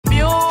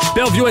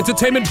Bellevue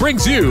Entertainment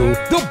brings you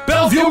the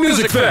Bellevue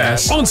Music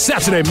Fest on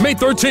Saturday, May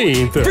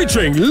 13th,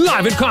 featuring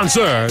live in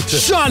concert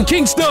Sean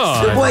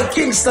Kingston. The boy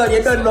Kingston,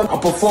 you don't know, I'm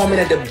performing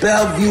at the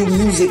Bellevue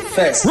Music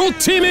Fest.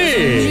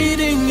 Rotimi.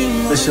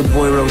 It's your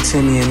boy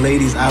Rotimi, and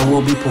ladies, I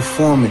will be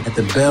performing at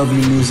the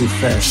Bellevue Music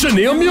Fest.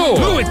 SHANEIL MUIR.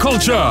 Fluid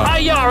Culture.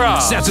 IYARA.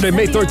 Saturday,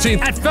 May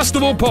 13th at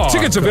Festival Park.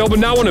 Tickets available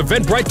now on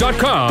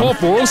Eventbrite.com. Call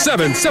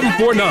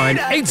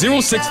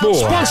 407-749-8064.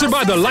 Sponsored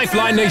by the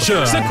Lifeline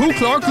Nation, CHEQUE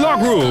Clark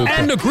Group,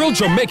 and the Grill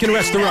Jamaican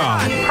Restaurant. Hi,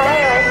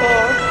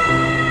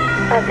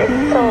 Raheem. That is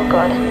so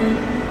good.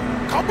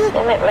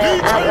 You make me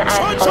have an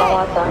ice full of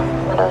water.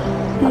 That's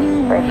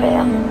pray for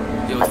you.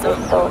 That is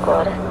so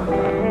good.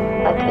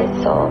 That is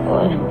so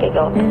good. Big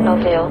up.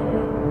 Love you.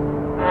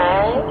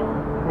 Alright?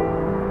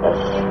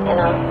 Just, you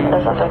know,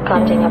 just have to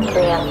continue to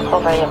pray and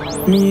cover you.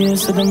 Me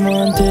yes, I don't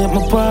want to take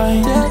my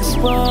bite.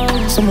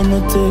 Someone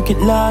not take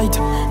it light.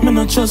 Me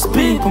not trust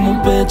people, me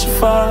bet you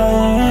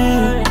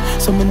fight.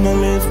 Someone not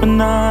live for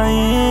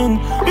nine.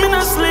 Me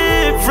not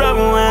sleep from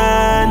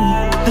when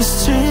the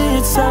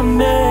streets are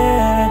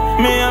mad.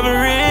 Me have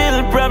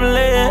real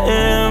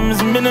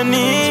problems. Me no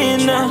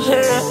need no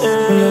help. I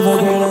love a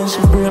girl and she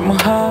break my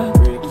heart.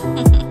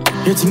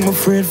 You think I'm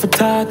afraid for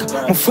talk?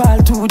 I fall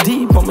too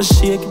deep, I'ma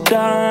shake it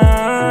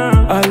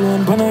down.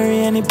 Alone on a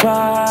rainy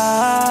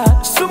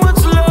part. So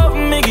much love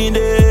me give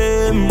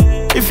them.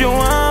 If you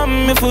want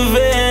me for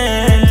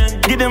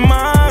vent, give them all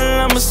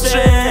I'm a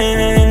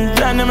strength.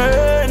 And them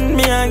hurt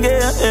me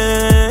again,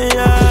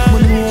 yeah.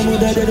 When you know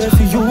that they're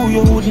for you,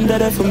 you wouldn't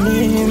that for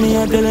me. Me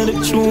I tell the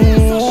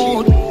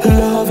truth.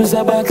 Love is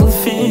a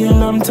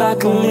battlefield, I'm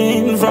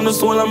tackling. From the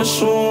soul I'm a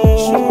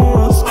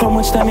shoes. How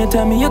much time you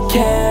tell me you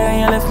care?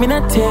 You left me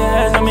in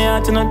tears, and me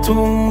heart in a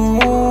tomb.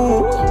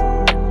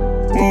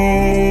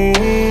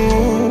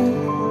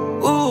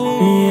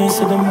 Me yes,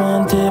 I don't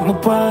want to take my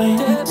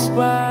bite.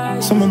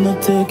 Someone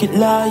not take it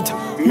light.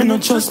 Me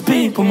not trust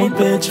people, me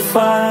bet you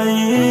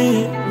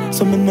fight.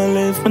 Someone not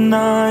live for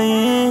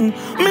nine.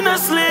 Me not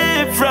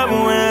sleep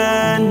from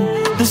when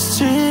the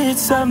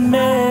streets are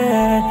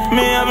mad.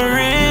 Me have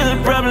real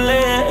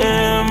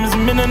problems.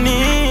 Me no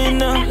need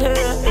no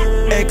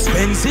help.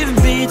 Expensive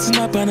beats in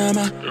my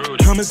Panama.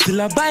 I'ma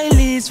still buy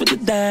leads with the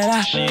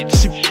data.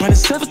 Ship on the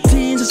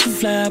 17 just to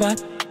fly back.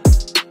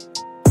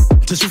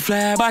 Just to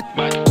fly back.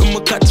 I'ma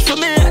catch from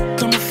me,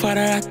 I'm a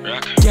father.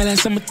 Girl, I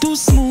say I'm too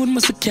smooth,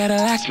 must a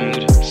Cadillac.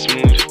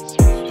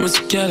 Must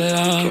a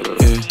Cadillac,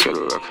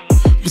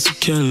 must a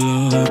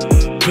Cadillac.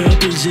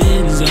 Purple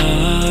jeans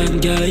on,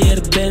 girl, yeah,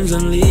 the Benz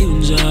and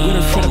leaving job. When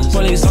the front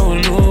police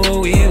don't know what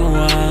we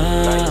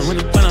want. When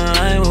the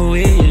line, what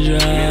we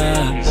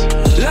drive.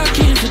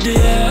 Locking for the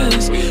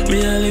ass,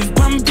 me I live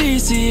on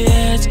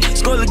PCH.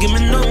 Scholar give me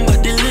number,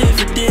 they live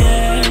for the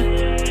air.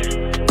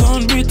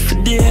 Can't breathe for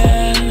the air.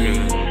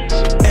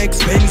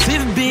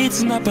 Expensive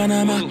beats in my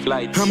Panama.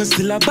 I'ma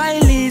still buy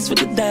leads with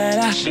the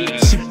data. Ship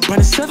on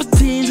the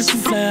 17 just to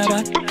fly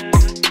back.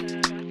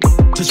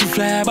 Just to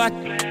fly back.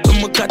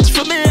 I'ma catch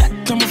from me,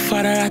 I'm a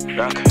father.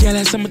 Girl,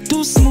 I say I'm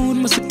too smooth,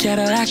 must a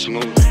Cadillac.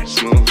 Smooth,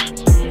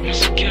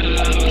 must a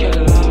Cadillac.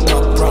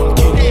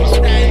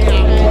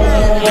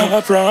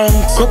 Top rank,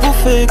 couple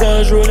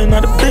figures rolling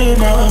out the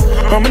beamer.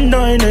 I'm a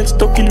 9X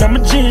stuck in my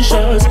jeans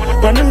shots.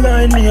 On the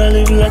line, me I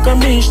live like a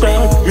MEECH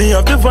dog. Me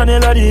have the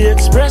vanilla, the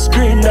express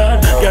green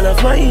dog. Girl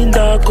have my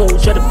in-dog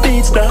coach at the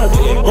beats dog.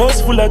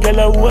 House full of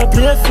girl who I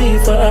play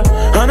FIFA.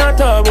 And I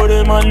talk about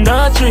them and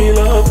that tree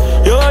love.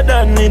 Your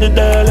dad need a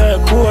dollar,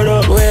 quote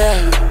up.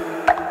 Where?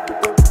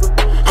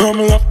 I'm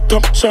locked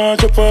up,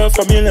 charge up for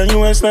 $1 million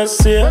US, not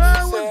safe.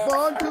 I'm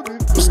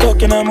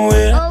stuck in my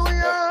way.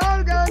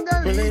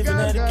 We living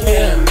at the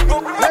care.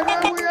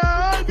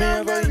 Me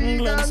have a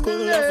England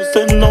school office,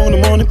 sitting on the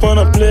money for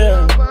a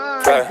player.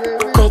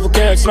 Couple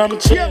cats on my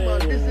chair.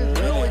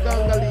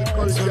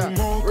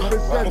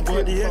 My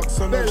body X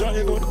and I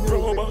drive out the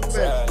robots.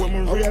 When we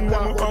ring, when we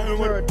run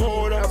with the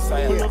border.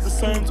 Pull up the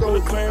signs, pull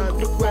the climb,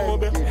 the power.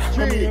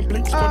 I'm here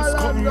bleach, but it's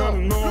coming out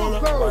and all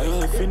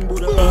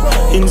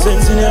that.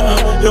 Incense in ya.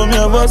 Yo, me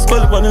have a spell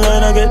up on the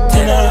line, I get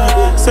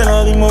dinner. Sell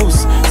all the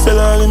mouse, sell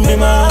all the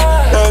dimmer.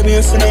 Dog me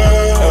a sinner.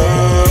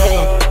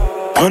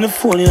 On the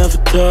phone you have to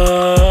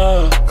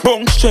talk.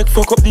 Bounce check,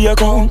 fuck up the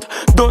account.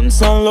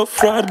 Dunce and love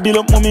fraud, build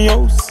up mommy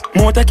house.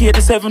 Motorcade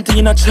the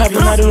 17, I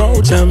traveling on the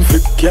road. Jam for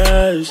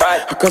cash,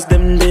 because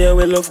them there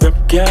we love them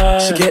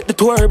cash. She get the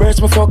tour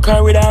burst, me fuck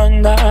her with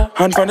anger.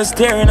 Hand from the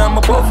steering, I'm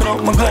a puffing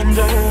up my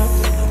ganja.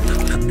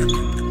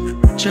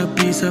 Chop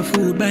piece of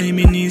food, buy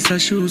me niece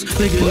of shoes.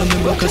 Regular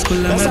me back a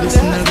school and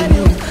medicine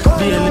avenue.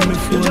 Daily me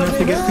phone, I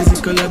forget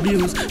physical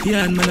abuse.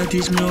 YAADMAN I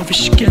teach me how to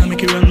can't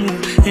make it wrong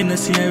move.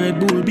 Hennessy and Red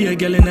Bull, be a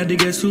girl in a the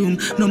guest room.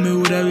 Know me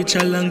woulda reach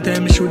a long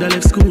time, me shoulda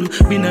left school.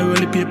 Been a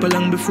roll paper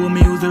long before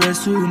me use the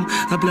restroom.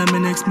 I plan my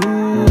next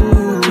move.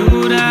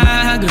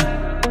 Dog,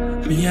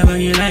 me have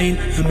a line,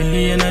 a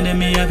million of them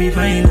me happy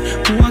fine.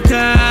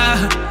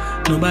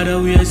 MOCA, nobody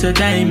waste your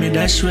time. Me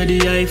dash with the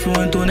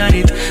iPhone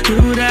tonight.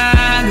 Dog,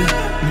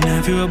 me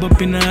not feel rub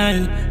up in the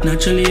aisle.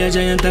 Naturally a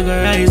giant I go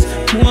rise.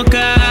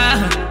 MOCA,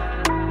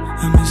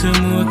 I miss a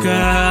MOCA.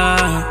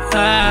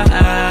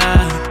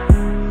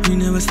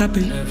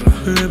 stopping,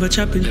 forever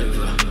chopping.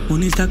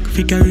 Money stack,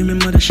 figure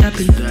remember the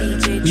shopping.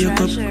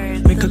 Wake up,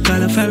 make a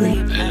call a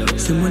FARRIN.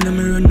 Say when I'm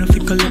run, I fi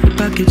collect the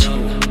package.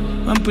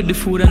 I'm put the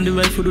food and the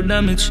rifle do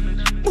damage.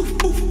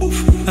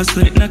 I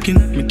saw it knocking,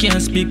 me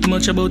can't speak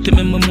much about it,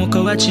 remember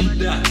MOCA watching.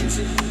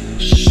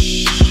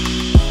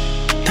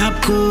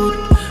 Top code,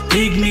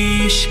 big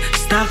niche,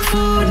 stock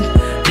food,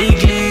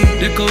 big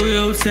league. Look how we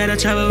outside, I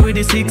travel with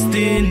the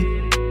 16.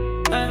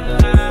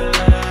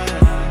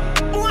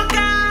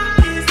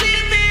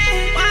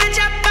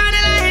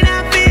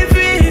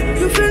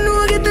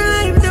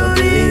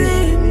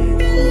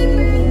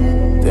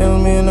 Tell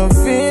me I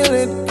feel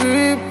it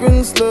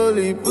creeping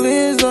slowly.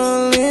 Please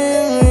don't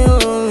leave me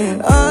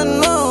lonely. I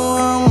know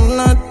I'm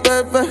not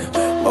perfect,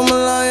 but my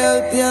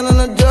loyalty and I'm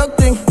a drug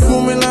thing.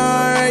 Moving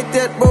alright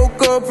yet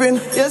broke up in.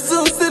 Yes,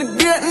 some still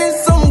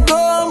greatness, some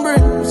come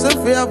bring. So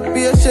if you have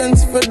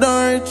patience, if you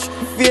don't reach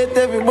faith,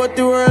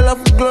 everybody world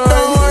of glory.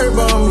 Don't worry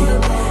about me.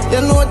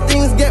 You know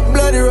things get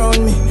bloody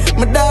around me.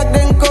 My dog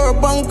then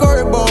curb and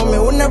curry about me.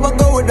 We never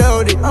go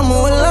without it. I'm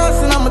all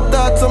lost and I'm a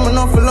thoughts, I'm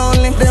not for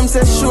lonely. Them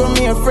say show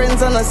me your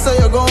friends and I say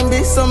you're gon'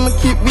 be. Some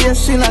keep being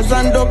shinners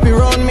and up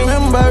around me.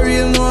 Remember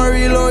real, no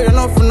real, oh you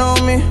not for know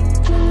me.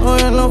 Oh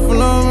you not for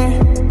know me.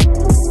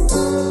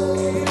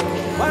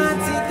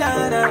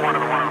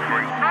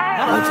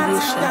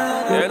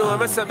 You know,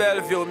 I'm a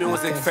Bellevue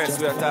Music Fest.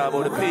 We are talking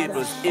about the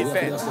people's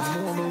event.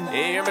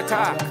 You hear me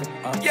talk?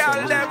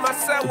 Y'all them I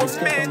say was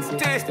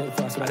minty.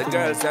 And the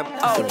girls them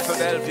out for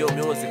Bellevue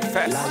Music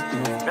Fest.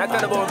 I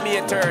talk about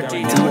May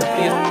 13.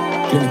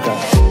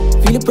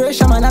 Feel the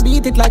pressure, man, I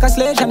beat it like a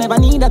sledge. I never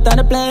need that on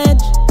the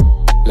pledge.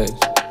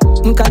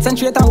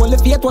 Concentrate and hold the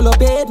faith, hold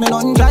up it. Me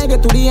don't drive you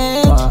to the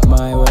edge.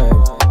 My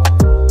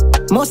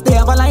word. Must they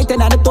have a light in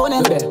the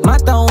tunnel.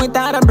 Matter how it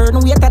hard and burn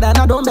weighter than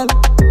a dumbbell.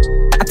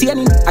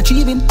 Attaining,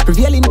 achieving,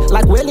 prevailing,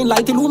 like welling,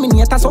 light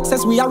illuminate a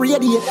success we are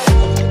radiate.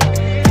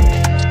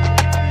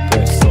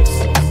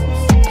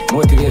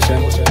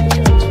 Motivation.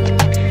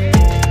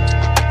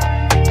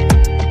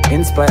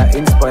 Inspire,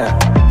 inspire.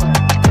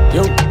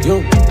 Yo,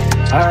 yo,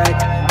 alright.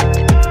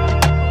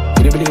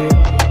 You don't believe it?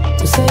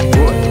 You say it.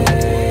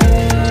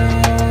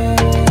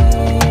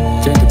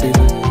 Gentle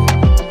people.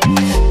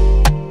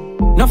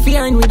 No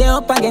fearing we dey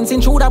up against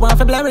intruder. Want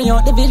for blurring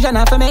out the vision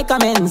and for make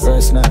amends.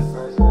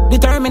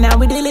 Determined and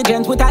with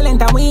diligence, with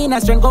talent and we in a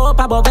strength go up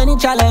above any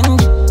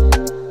challenge.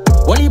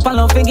 One heap of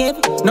love forgive,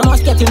 no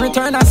must get in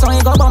return. I saw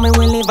you go but me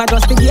will live. I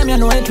just the game, you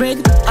know it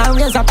rig. I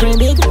raise up pretty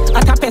big,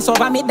 at a pace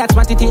over me, that's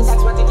what it is.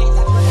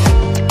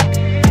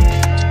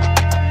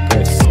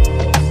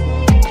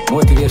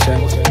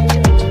 Motivation.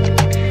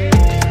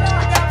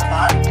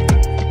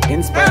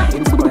 Inspire,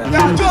 inspire.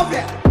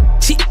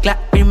 Chick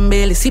clap, brim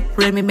belly, sip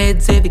Remy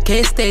meds, every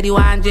case steady,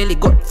 one jelly,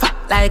 got fat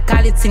like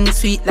Khalid, sing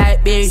sweet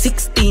like berry.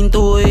 16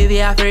 to heavy,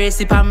 have a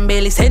recipe and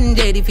belly, send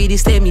Jedi for the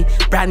semi.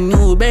 Brand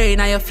new berry,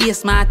 now your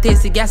face, my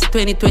tasty gas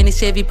 2020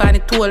 Chevy, pan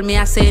it told me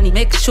I send it.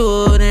 Make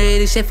sure the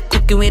ready chef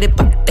cooking with the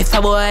pot, if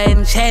a boy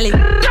and Shelly.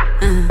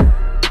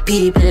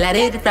 People are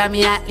ready from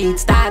me athlete.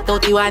 Start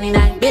out the one in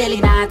nine,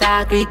 belly not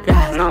a quick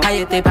grass. I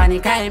hit the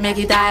panic, I make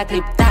it a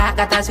clip. Talk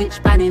at a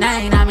switch pan in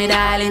nine, I'm me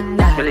darling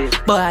that.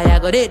 Boy, I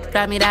got it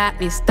from me that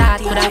me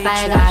start. Could have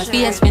five gas,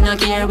 face me no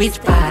care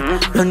which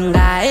part. Run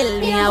guy, hell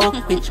me a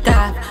walk which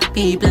craft.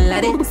 People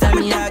are ready from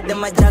me dog,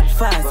 them a jack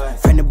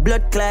fast. From the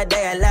blood clot,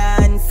 they a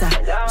lancer.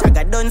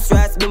 Jagga dunce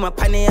ras, be my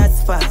panny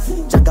as fast.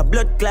 Jagga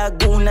blood clot,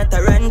 go not a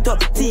Toronto.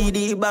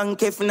 TD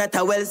bank, if not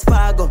a Wells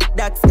Fargo.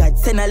 Dax God,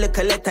 send a look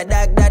a letter,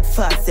 dog that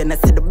fast. And I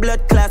see the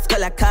blood class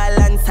color call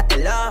and say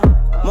hello.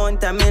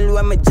 Mount a mill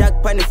when me jack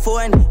on the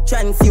phone.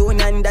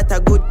 TransUnion that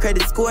a good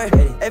credit score.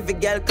 Every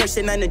girl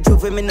crushing on the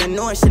juvie, me no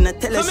know. She not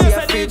tell her she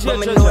a freak, but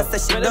me know so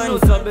she done.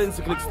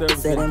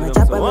 Say them a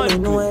chopper, me no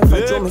know if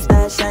I throw me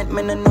star shine.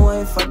 Me no know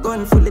if I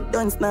gun fully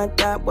done. Not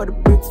that, but the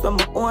bricks from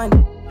my own.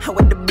 How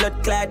with the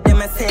blood clot,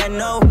 them I say I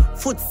know.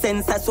 Foot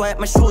sense, that's why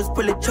my shoes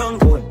pull it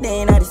chunk.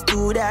 Then I just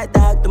do that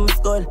dog to my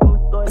skull.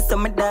 But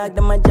some my dog,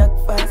 them a jack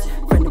fast.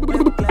 From the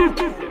blood clot.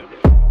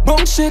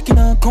 Bone shaking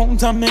and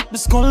count and make the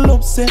skull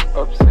upset.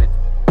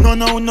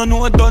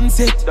 No, dance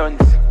it.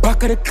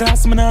 Back of the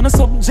class, man, on a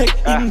subject.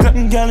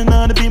 England girl in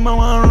order to be my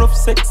one rough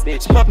sex. She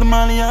pop the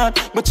MALIE hard,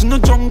 but you no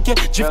drunk yet.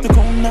 Drift the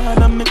cone hard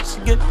and make she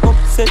get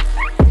upset.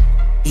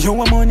 You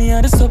want money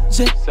on the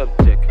subject.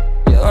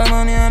 You want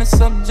money on the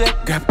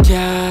subject. Grab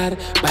card,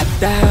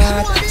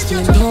 BADDA,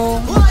 skin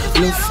home,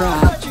 low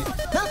fraud.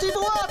 Not even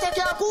water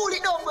can cool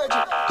it down, bro. Turn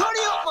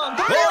it up, man.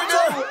 Turn it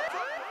up.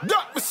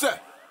 That me say.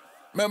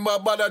 Remember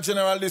BADDA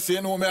General this,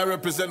 you know me I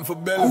represent for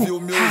Bellevue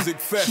Music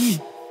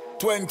Fest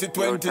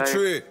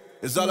 2023.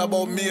 It's all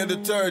about May the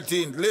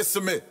 13th.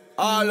 Listen me,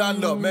 all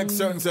under, make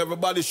sense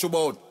everybody show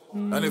out.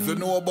 And if you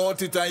know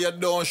about it and you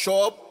don't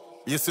show up,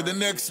 you see the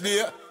next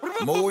day,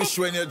 I wish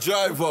when you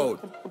drive out,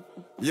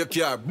 your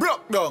car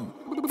broke down.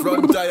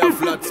 Front tire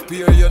flat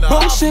spear, you know.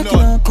 Bone shaking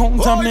and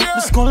count and make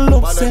the skull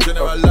upset. BADDA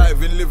General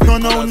live in living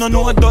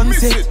No,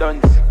 dance it.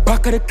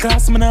 Back of the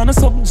class, man, on a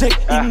subject.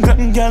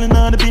 England girl in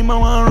order to be my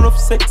one rough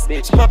sex.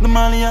 She pop the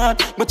MALIE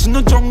hard, but you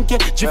no drunk yet.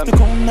 Drift the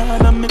cone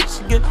hard and make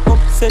she get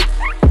upset.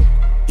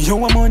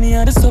 Yo, I'm money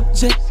on the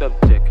subject.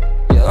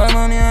 Yo, I'm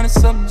money on the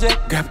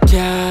subject. Grab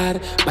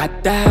card,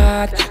 bad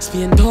dad,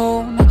 Spain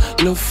down,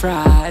 love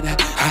fraud.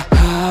 Ha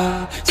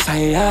ha,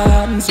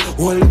 science,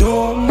 hold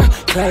on,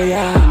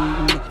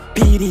 client.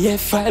 PDF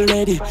file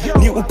ready.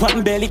 New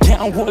pan belly,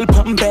 can't hold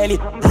pan belly.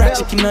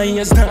 Ratchet in her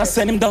ears, now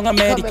send him down a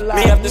medic.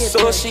 Me have the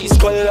soul, she's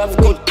skull of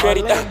good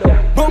credit.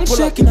 Bum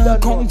shaking her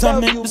account and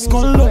make the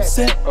skull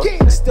upset.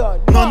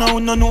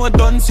 No,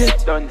 DUNCE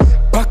it.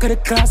 Back of the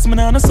class, man,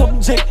 on a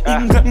subject.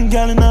 England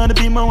girl in order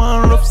to be my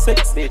one rough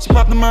sex. She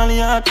pop the MALIE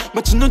hard,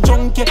 but you no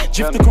drunk yet.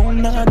 Drift the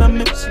cone hard and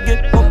make she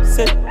get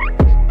upset.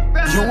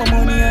 Yo, I'm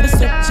money on the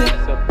subject.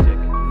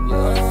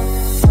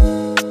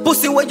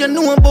 Pussy, what you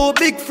know about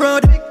big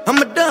fraud? I'm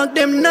a dog,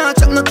 them not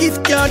chop no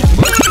gift card.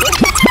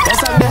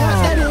 That's how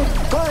they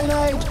going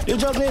night, you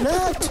juggling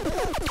hot.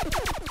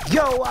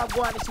 Yo, I'm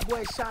going, it's your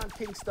boy Sean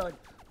Kingston.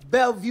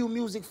 Bellevue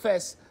Music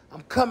Fest.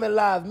 I'm coming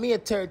live, May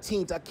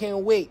 13th. I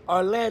can't wait.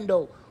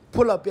 Orlando,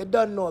 pull up, you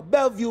done know.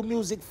 Bellevue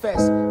Music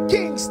Fest.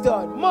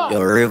 Kingston, Mark.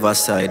 Yo,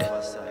 Riverside,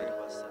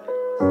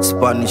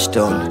 Spanish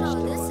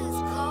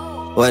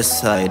Town, West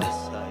Side,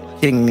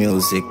 King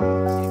Music.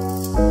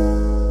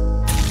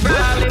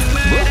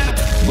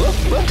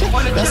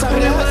 That's how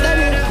they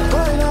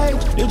going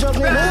night, you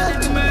juggling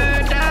hot.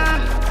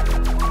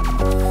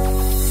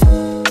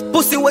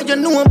 Pussy, what you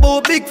know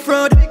about big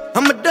fraud?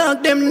 I'm a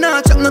dog, them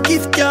not chop no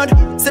gift card.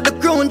 Said the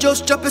crown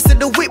just chop, said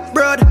the whip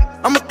broad.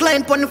 I'm a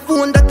client on the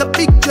phone, that a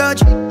big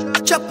charge.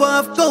 Chop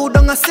off gold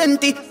on a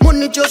centi.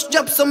 Money just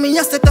drop, so me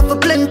a set up for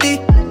plenty.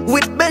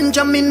 With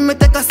Benjamin, me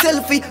take a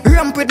selfie.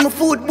 Ramp with my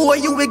food, boy,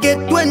 you will get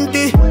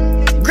 20.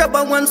 Grab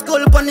a one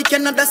skull on the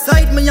Canada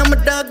side. Me and my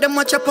dog, them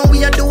a chop and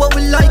we a do what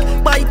we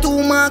like. Buy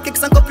 2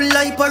 markets and couple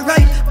life,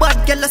 alright.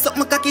 Bad girl, I suck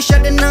my cocky,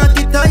 shot the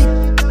naughty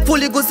type.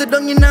 Fully goes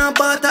down in a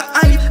butter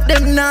eye.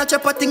 Them nah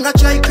chop a thing, I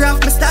try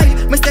craft my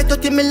style. Me stay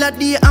 30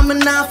 melody, I'm a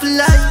nah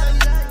fly.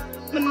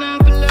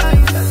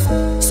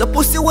 So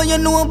pussy, what you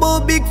know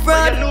about big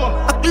fraud?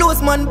 A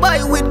close man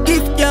buy with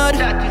gift card.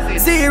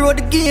 Zero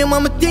the game,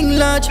 I'm a thing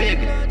large.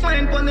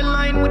 Fine on the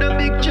line with a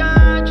big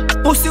charge.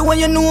 Pussy, what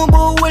you know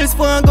about Wells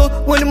Fargo?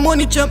 When the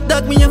money chop,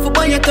 that me have to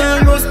buy a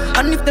turn rose.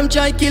 And if them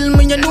try kill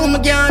me, you know me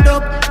guard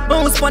up.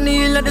 Bounce on the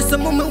hill, that's the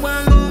moment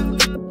want go.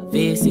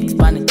 V6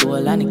 panic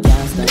toll and it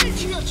can't stop.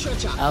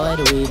 I wear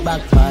the way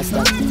back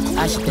faster.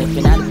 As she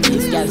taking on the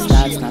piece, girl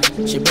starts now.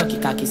 She broke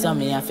your cocky, so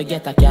me I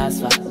forget a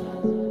cast for.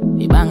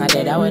 We bang her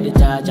dead, I wear the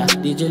charger.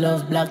 Did you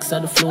love black, so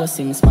the flow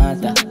sing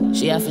smarter.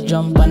 She have to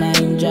jump on her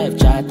in drive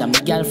charter. My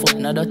girl foot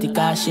no dirty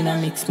car, she no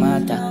mix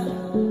smarter.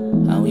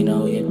 And we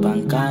know it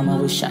pan karma,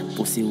 we shot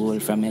pussy hole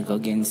from me go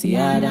against the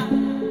other.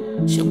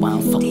 She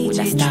want fuck with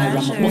a star,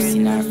 I'm a bust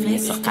in her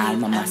face, so call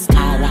my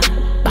mascara.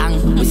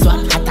 Bang, we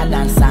swap hotter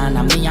than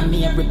sauna. Me and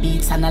me every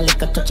beats and a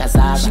little touch of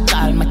Zara. She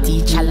call my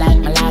teacher like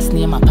my last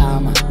name a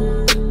Palmer.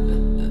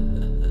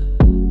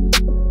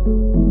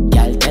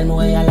 Girl, tell me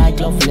where you like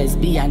love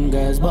lesbian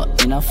girls,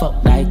 but you know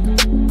fuck like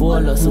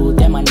polo suit,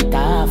 them and it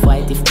half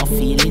white. If I'm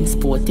feeling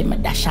sporty, me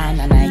dash on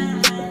a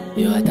night.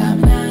 You a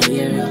damn now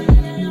hear you.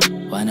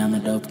 One of my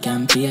dope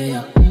can pay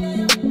you.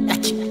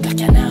 That chick got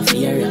you now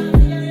fear you.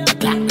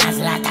 Black as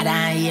later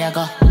than here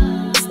go.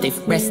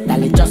 Stiff breast,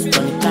 dolly just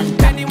on the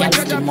contact. Girl,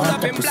 skin more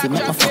up pussy,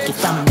 make my fuck it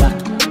from back.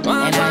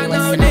 And I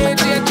was in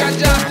DJ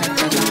Treasure.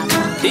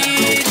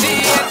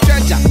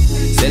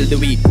 Sell the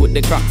weed, put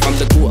the crack from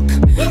the coke.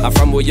 I'm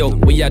from way young,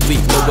 we are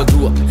weak, now we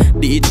grow up.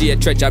 DJ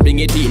Treasure, bring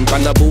it in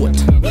from the boat.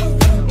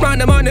 Man,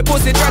 the money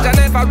pussy treasure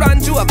never run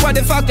joke. What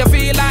the fuck you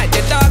feel like?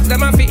 The dogs, them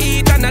have to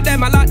eat and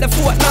them a lot the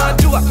foot, not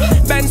joke.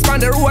 Benz on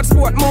the road,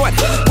 sport mode.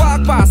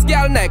 Walk past,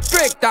 girl neck,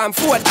 trick, damn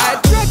foot, I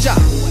treasure.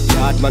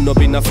 YAADMAN up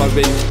in a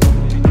foreign.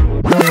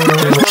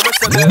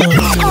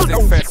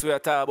 Music fest, we are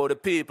talking about the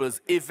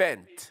people's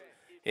event.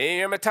 You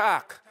hear me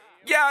talk?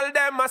 Girl,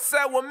 them I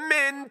say we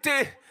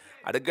minty.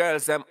 And the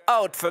girls, them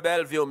out for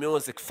Bellevue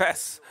Music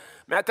Fest.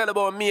 Me I tell you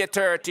about May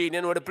 13,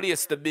 you know the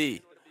place to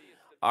be.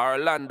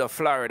 Orlando,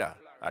 Florida,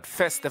 at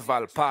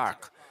Festival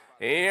Park.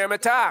 You hear me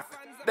talk?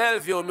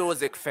 Bellevue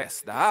Music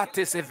Fest, the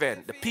artist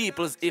event, the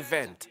people's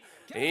event.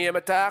 You hear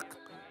me talk?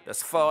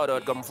 Just forward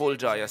out, come full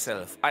joy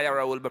yourself.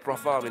 IYARA will be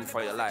performing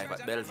for your live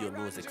at Bellevue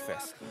Music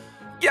Fest.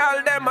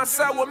 Girl, them a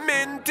sour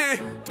minty.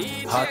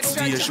 Hot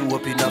stage show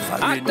up in a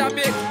FARRIN.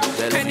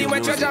 Anyway,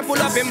 Treasure pull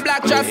up in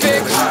black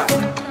traffic.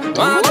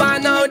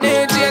 One now,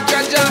 DJ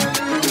Treasure.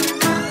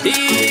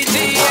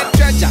 DJ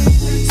Treasure.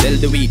 Sell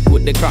the weed,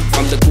 put the crack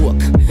from the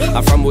coke.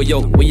 I'm from way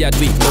young, we are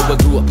weak, now we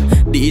grow up.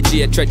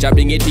 DJ Treasure,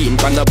 bring it in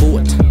from the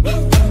boat.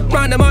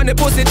 Man, the money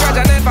pussy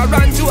treasure never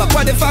run joke.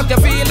 What the fuck you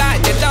feel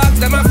like? The dogs,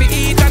 them have to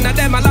eat and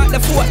them a lot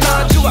the foot,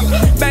 not joke.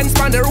 Benz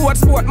on the road,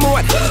 sport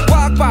mode.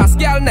 Walk past,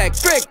 girl neck,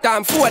 trick,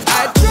 damn foot,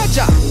 I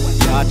treasure.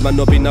 YAADMAN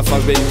up in a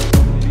foreign.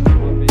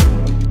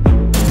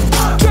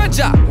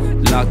 Treasure,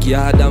 lock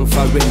yard and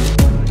FARRIN.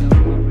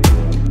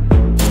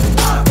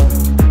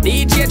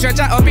 DJ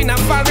Treasure up in a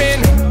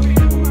foreign.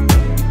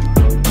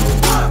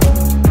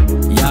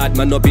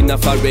 Yardman up in a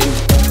foreign.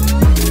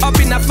 Up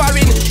in a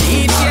foreign,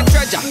 DJ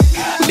treasure.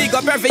 Big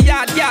up every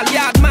yard, girl,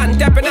 yard man.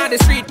 Tapping on the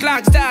street,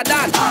 clocks, da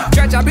dan.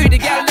 Treasure be the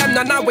girl, them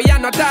no, now we are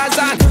not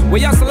Tarzan.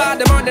 We hustle all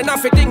the money,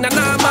 nothing, no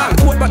normal.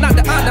 Good but not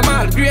the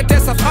animal,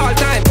 greatest of all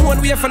time.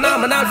 One way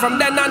phenomenal from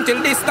then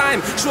until this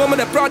time. Show me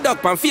the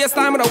product, and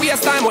FaceTime, and a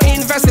waste time. We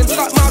invest in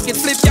stock market,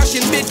 flip cash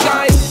in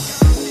Bitcoin.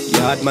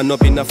 Yardman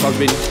up in a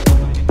foreign.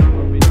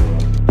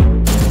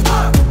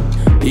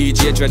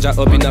 DJ treasure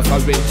up in a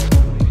foreign.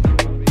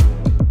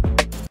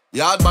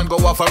 Yardman go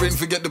off a ring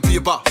to get the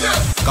paper. Yeah.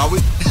 Can we?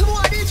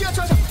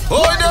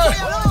 Oh, there.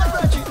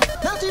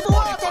 Not even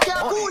water can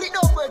cool it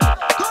down, man.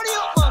 Hurry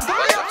up, man.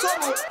 Hurry up,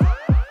 someone.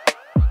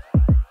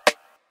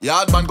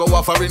 Yardman go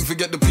off a ring to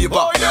get the paper.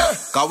 Oh, yeah.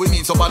 Cause we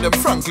need some of them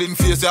Franklin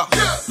face, yeah.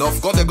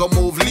 Enough got they go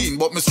move lean,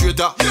 but me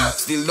straighter.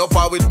 Still no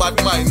power with bad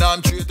mind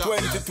and traitor.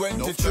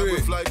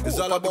 2023 is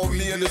all about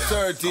me and the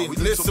 13th.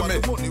 Listen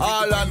me,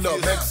 all under,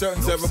 make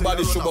certain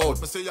everybody show out.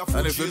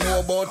 And if you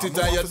know about it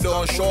and you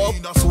don't show up,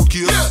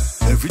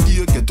 every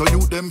day get to you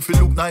them feel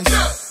look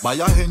nice. Buy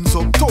your hands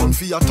up, turn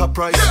for your top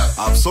price.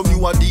 Have some new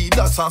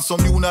Adidas and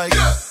some new Nike.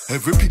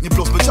 Every pitney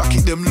plus my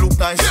jacket them look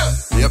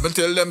nice. They haven't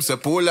tell them say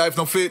poor life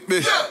no fit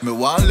me. Me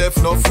want left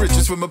no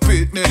riches for my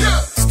pitney.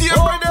 Stay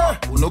right there,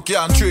 who no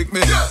can't trick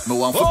me. Me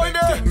want for make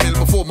 10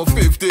 mil before my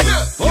 50.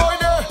 Boy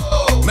there,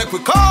 make we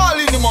call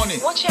in the money.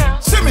 Watch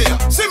out. See me here,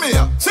 see me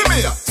here, see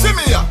me here, see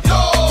me here.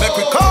 Make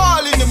we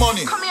call in the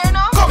money. Come here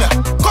now. Come here,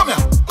 come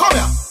here, come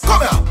here,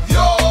 come here.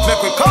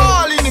 Make we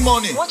call in the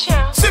money. Watch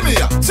out. See me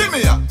here, see me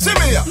here, see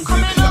me here.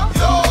 Come here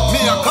now. Me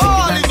a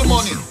call in the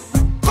money.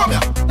 Come here,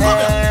 come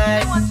here.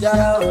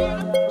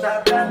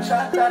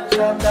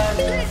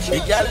 The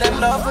girl them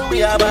love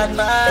we a bad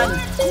man.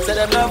 Say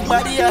them love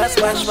body a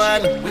smash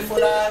man. We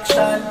full of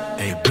action.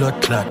 Hey,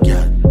 blood clot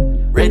girl,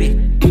 ready?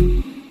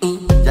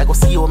 Ya go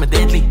see how me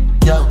deadly.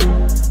 Yo,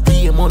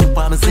 pay money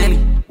for me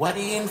zelly. What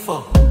the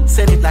info?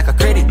 Send it like a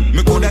credit.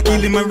 Me coulda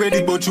kill him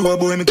already, but you a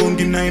boy me gon'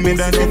 deny me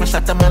that. Seven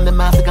shot a man, the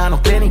master got no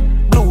plenty.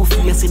 Blue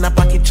face in a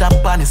pocket chop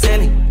and it's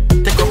selling.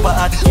 Take up a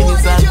hard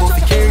guineas and go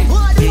for carry.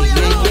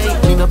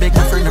 Yeah. Me no beg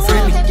my friend a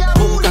friendly.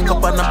 Boom, cock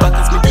up on the back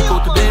as me pick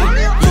out the belly.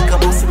 Lick a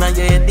boss in a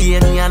yeah,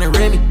 DNA and a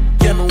Remy.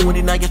 You know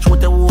when I get through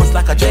the walls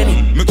like a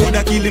Jenny. Me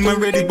coulda kill him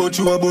already, but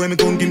you a boy me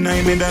gon'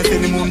 deny me that.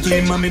 Send him home to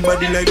him and me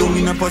body like down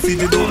in a pussy.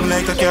 They don't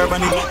like a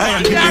carbonic. I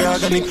am pretty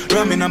organic.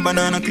 Ramen and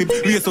banana clip.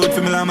 Race out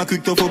for me llama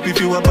quick tough up if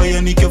you a buy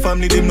a nick. Your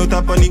family them not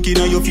a panic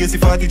in your face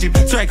 40 chip.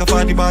 Strike a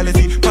 40 ball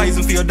see.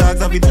 Poison for your dogs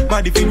have it.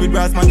 Body filled with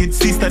brass maggots.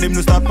 Sister them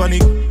no stop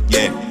panic.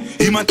 Yeah.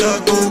 Him a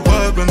talk about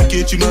Barbara, me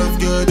catch him off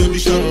guard on the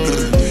shop.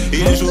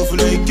 He a show for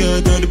like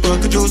cat on the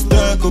park, just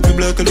dark up the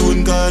black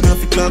alone gone off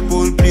the clock,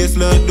 whole place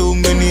locked down,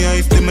 many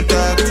eyes them a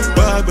talk.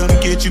 Barbara, me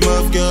catch him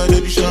off guard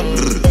on the shop.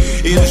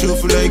 He a show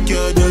for like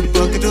cat on the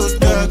park, just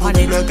dark up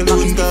the black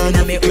alone gone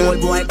off the clock,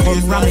 whole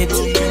place locked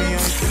down.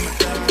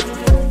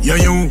 Yeah,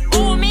 you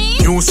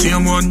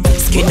same one.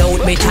 Skin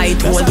out me tight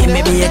hole, give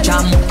me be a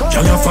jam.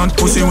 Girl, your fat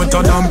pussy with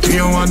a damn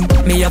pure one.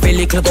 Me have a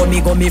little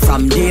gummy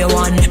from day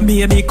one.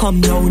 Baby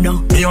come now.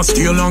 Me a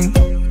stay long.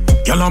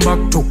 Girl, I'm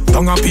back to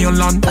tongue a pale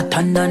land. A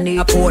ton underneath,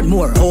 a port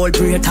more, whole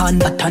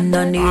Britain. A ton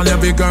underneath, all the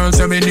big girls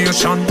every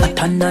nation. A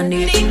ton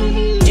underneath.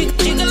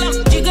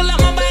 Jiggle up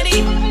my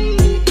body.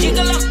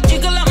 Jiggle up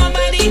my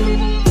body.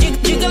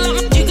 Jiggle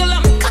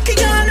up. Cocky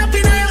girl up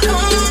in your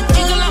arm.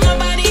 Jiggle up my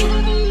body.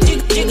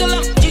 Jiggle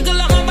up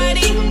my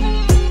body.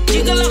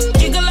 Jiggle up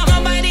my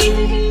body.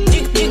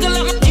 Jiggle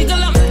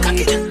up.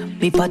 Cocky.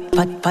 Me pat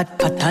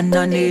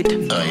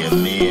underneath. I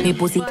am me. Me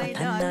pussy pat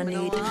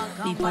underneath.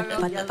 Me pat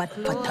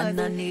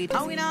underneath.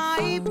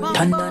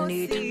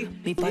 Underneath.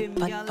 Me pat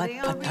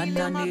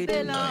underneath.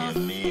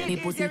 Me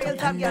pussy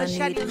pat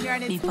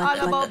underneath. Me all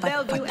about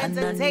Bellevue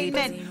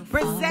Entertainment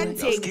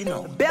presenting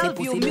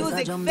Bellevue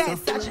Music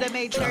Fest Saturday,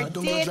 May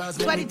 13th,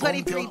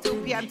 2023,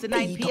 2 p.m. to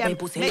 9 p.m.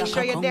 Make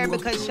sure you're there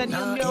because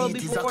SHANEIL will be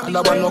performing.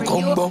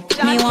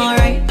 Me want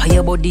right, pay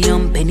your body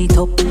and penny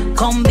top.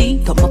 Come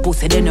beat up my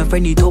pussy, then a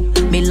friend it up.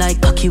 Me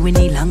like cocky when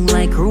he long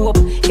like rope.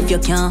 If you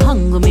can't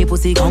hang with me,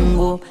 pussy can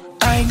go.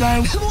 I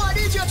got Why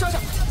did you treasure?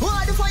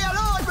 Why the fire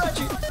Lord,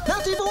 Reggie?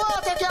 Not even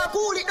water can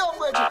cool it down,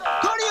 Reggie.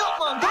 Hurry up,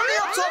 man. Hurry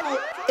up, someone.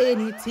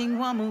 Anything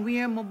want me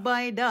wear, me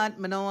buy that.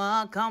 Me no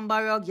want come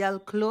borrow girl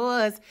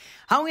clothes.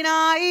 How we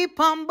not hype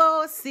and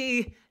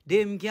bossy.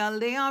 Them girl,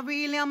 they are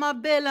really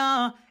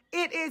YAMABELLA.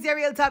 It is your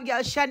real top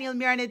girl,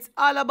 SHANEIL, and it's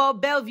all about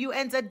Bellevue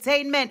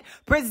Entertainment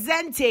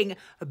presenting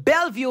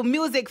Bellevue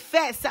Music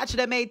Fest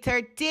Saturday, May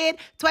 13th,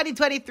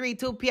 2023,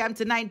 2 p.m.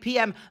 to 9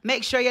 p.m.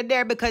 Make sure you're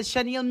there because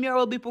SHANEIL MUIR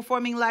will be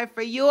performing live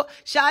for you.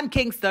 Sean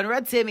Kingston,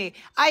 Red Timmy,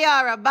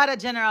 IYARA, BADDA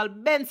General,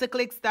 Benson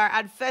Clickstar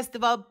at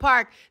Festival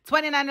Park,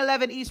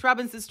 2911 East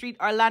Robinson Street,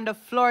 Orlando,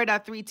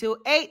 Florida,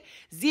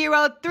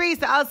 32803.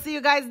 So I'll see you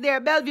guys there.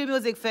 Bellevue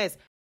Music Fest.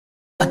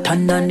 Pat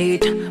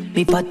underneath,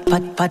 me pat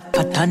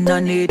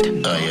underneath.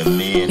 I am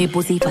me. Me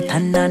pussy pat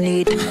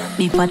underneath,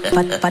 me pat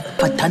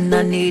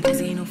underneath.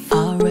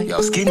 Alright,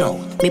 your skin out.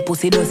 me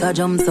pussy does a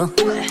jump so.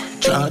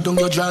 Draw down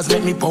your jaws,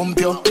 make me pump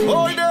you.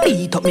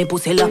 Beat up me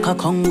pussy like a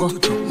Congo.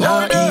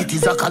 Nah, eat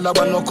is a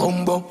calabar no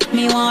combo.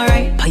 Me want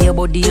right, pay your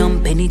body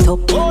and penny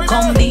top.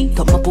 Come beat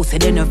up my pussy,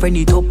 then a friend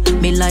it up.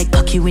 Me like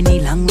cocky when he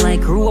long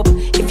like rope.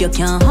 If you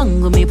can't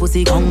hang with me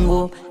pussy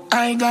Congo.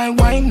 I got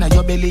wine, now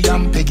your belly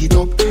and peg it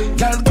up.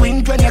 Girl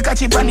queen when you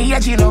catch it on the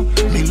edge, you know.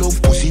 Me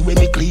love pussy when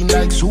me clean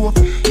like soap.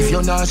 If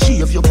you're not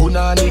shave, you put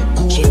on it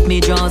good. Check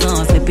me jaws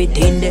and slip it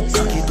in there.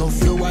 Cock it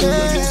off your wine,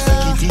 you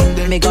suck it in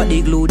there. Me got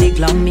the glue, the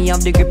glam, me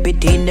have the grip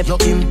it in there. You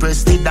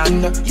impressed it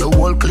and you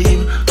all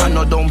clean. And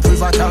no dumb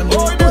pivot on.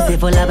 Pussy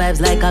full of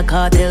vibes like a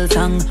cartel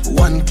song.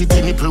 One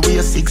kitty nipple weigh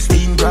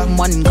 16 gram.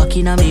 One cock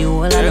in a me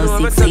hole, I know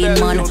 16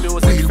 man. Real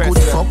good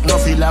fuck,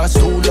 nothing last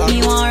too long.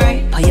 Me want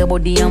right, pay your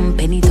body and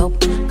penny top.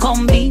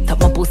 Come beat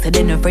up my pussy,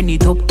 then a friend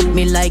it up.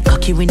 Me like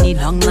cocky when it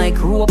long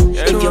like rope.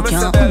 If you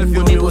can't hang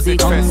with me pussy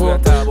Congo.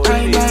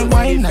 I got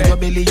wine, now your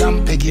belly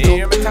and peg it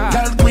up.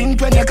 Girl queen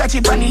when you catch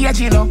it on the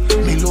edge, you know.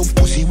 Me love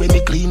pussy when me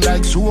clean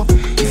like soap.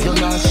 If you're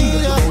not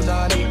shave, you put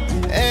on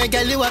it. Hey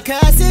girl, you a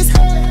CRAWSIS.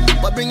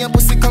 But bring your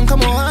pussy, come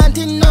on,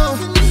 hunting now.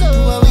 Do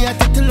what we have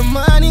to till the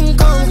morning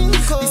come.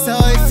 This how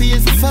it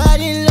feels to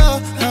fall in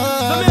love.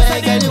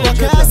 Hey girl, you a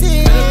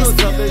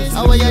CRAWSIS.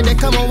 How are you there,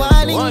 come on,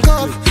 winding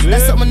cup.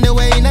 That's something the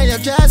way now your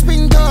dress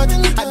been cut.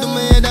 I do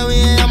me the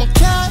way I'm a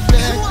cat.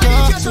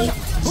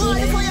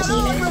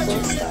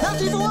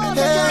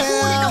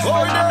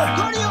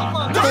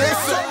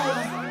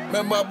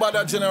 Remember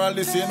BADDA General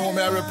this year, you know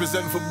me I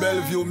represent for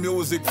BELLEVUE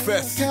Music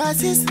Fest.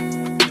 CRAWSIS.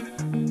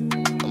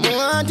 I'm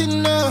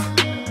wanting now.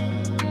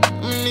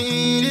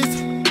 Need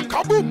it.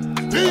 Kaboom!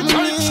 DJ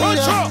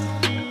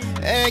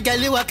Hey girl,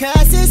 you a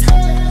CRAWSIS.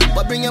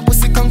 But bring your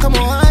pussy, come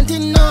on,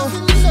 hunting now.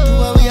 Do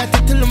what we have to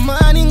till the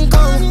morning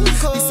come.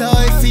 This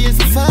how it feels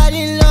to fall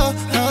in love.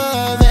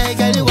 Hey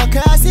girl, you a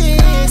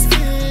CRAWSIS.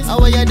 How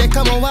are you there,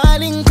 come on,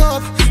 winding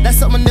cup. That's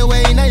something the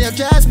way now your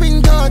dress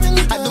been cut.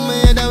 I do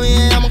me the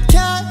way I'm a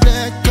cat.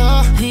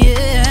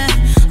 Yeah,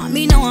 I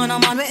mean no one,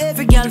 I'm on with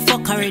every girl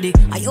fuck already.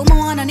 I you my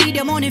wanna need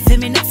your money for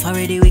me enough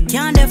already. We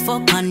can't the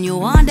fuck and you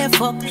want the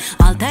fuck.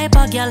 All type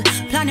of girl,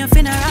 plan your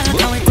funeral and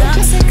how it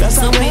toxic.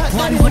 So make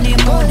one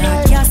honeymoon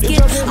or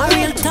casket. A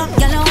real top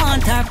girl, I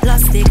want her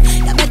plastic.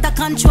 You better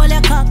control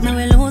your cock, me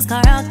will lose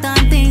character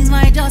and things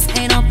might just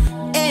end up.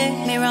 Hey,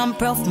 me run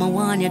prof, my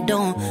one you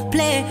don't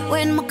play.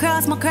 When my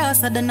cross,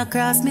 I don't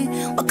cross me.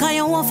 But can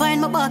you won't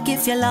find my back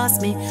if you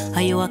lost me?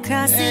 Are you a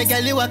CRAWSIS? Hey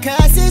girl, you a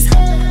CRAWSIS.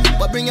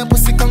 But bring your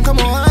pussy, come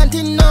on,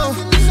 hunting now. Do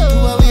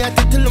what we have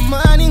to till the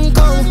morning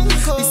come.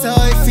 This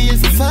how it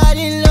feels to fall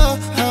in love.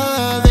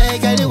 Hey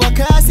girl, you a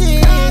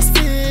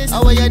CRAWSIS.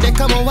 How are you there,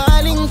 come on,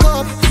 winding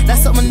cup.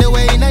 That's something the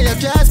way now your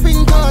dress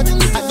been cut.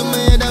 I do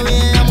me the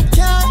way I'm a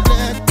cat.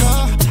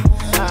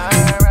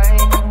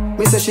 Alright.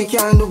 Me say she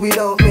can't do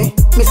without me.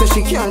 Me say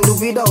she can't do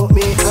without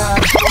me.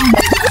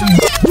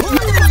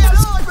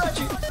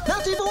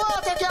 Not even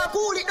water can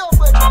cool it down,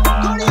 but I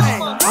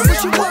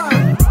wish you want,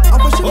 I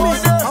wish you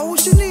miss, I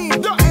wish you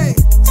need. Hey,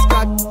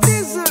 Scott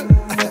Diesel.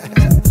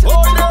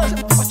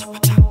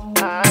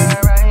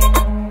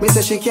 Me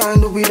say she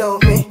can't do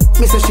without me.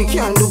 Me say she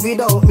can't do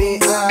without me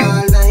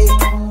all night.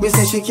 Me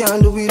say she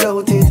can't do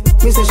without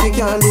it. Me say she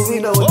can't do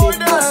without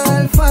it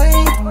all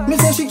fight. Me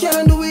say she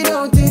can't do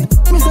without it.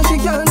 Me say she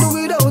can't do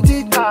without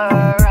it.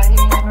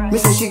 Alright. Me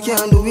say she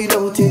can't do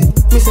without it.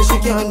 Me say she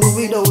can't do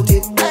without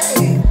it.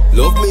 Hey.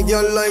 Love me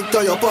girl like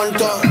Tire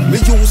Panther. Me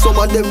use some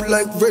of them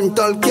like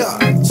rental car.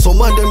 Some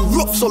of them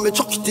rough, so me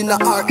chuck it in the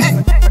heart.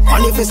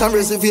 Manifest and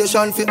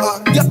reservation for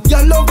her.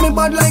 Yeah, love me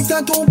bad like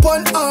that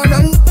open her.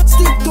 And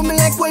stick to me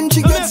like when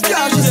she gets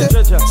scared. She said,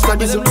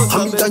 studies and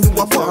me and you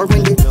are far.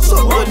 When the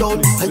sun go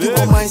down and you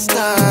are my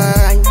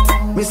star.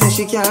 Me say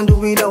she can't do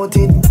without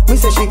it. Me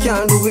say she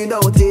can't do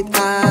without it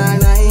all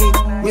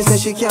night. Me say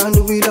she can't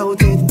do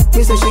without it.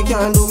 Me say she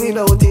can't do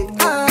without it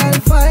all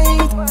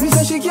fight. Me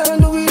say she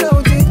can't do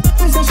without it.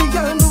 Me say she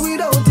can't do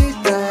without it.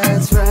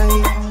 That's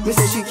right. Me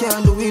say she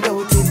can't do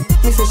without it.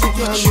 Me say she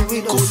can't do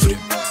without it.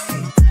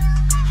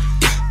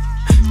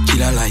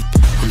 Killer like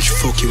when she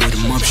fuck you with the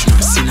mob, she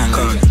not sing a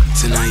line.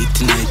 Tonight,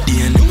 the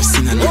end, we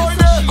sing a line.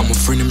 I'm a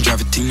friend, them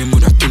drive a thing, them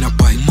with a tuna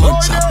bike.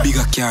 It's a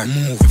bigger car,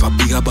 move with a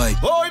bigger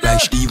bike. Like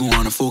she even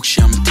wanna fuck,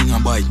 she am a thing a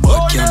bike.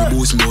 But can't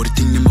boast me about the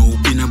thing, them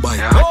open a bike.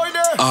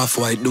 Half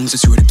white, don't say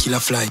the killer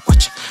fly.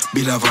 Watch,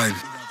 Bill a vibe.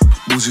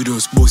 Boozy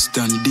those bust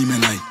and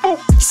demon eye.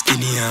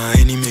 Skinny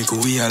any make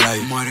we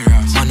alive.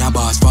 Man a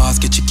boss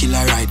fast, get your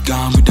killer right.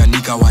 Gone with a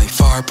nigga wife,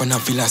 far up on a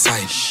villa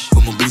side.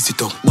 I'ma blitz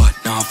it up, but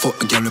now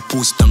fuck a girl we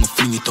post and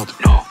fling it up.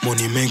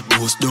 Money make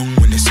those down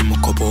when they see my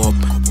couple up.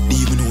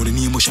 Even know the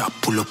name, I shall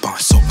pull up and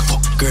suck.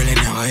 Fuck girl, I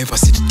never ever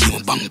see the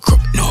team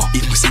bankrupt. No,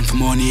 if me send for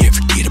money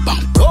every day the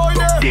bank broke.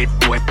 Dead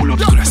boy pull up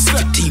to the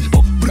 17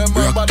 buck.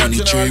 Rock down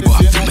the cherry boy,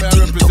 I feel my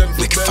thing top.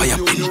 Make fire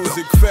pin bro.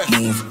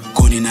 Move,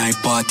 gun in I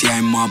party,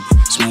 I mob.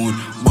 Smooth,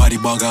 body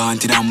bugger,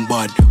 anti damn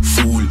bad.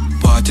 Fool,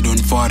 party done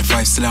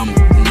 45 slam.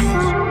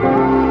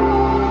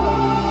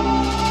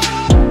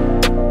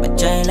 My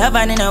child love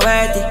and in a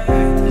worthy.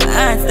 My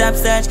heart stop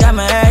search, got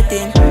me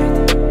hurting.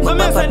 My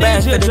papa burn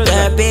life for the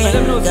therapy.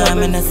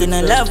 Diamond us in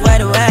a love by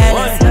the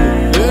wireless.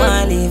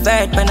 Wanna leave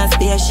Earth on a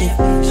spaceship.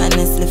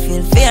 Honestly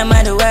feel fear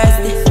my the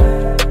worst.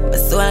 My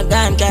soul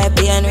gone can't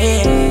be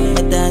unreal.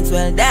 But that's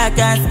well dark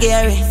and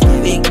scary.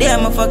 Big day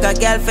I'ma fuck a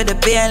girl for the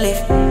pain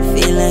lift.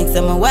 Feel like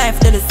some my wife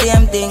do the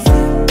same thing.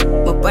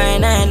 My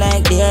burn her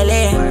like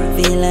daily.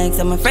 Feel like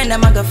some my friend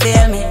I'm gonna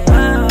fail me.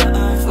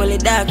 Fully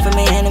dark for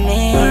my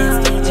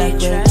enemies. Like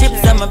the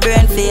chips on my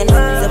brain feel.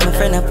 So my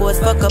friend I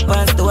post fuck up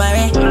on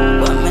story.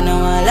 But me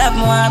know I love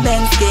more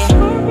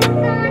Bensky.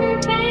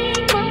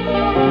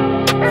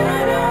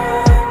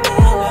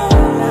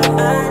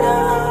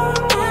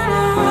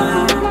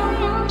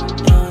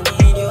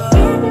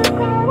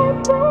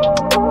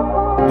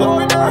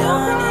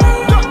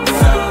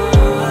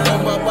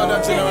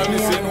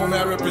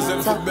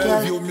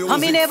 I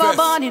me never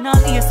born in a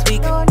last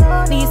week.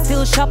 Me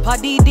still shop a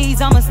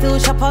DDs, I'ma still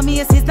shop a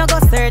Macy's. Not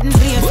got certain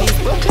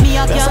places. Me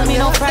a girl, me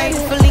no pride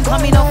for link,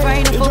 me no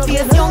pride for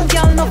face. Young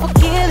girl, no for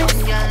kill it.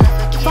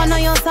 If I know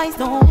your size,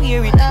 don't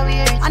wear it.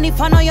 And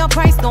if I know your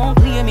price, don't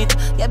claim it.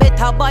 You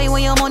better buy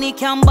when your money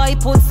can buy.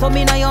 Put some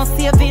in your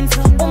savings.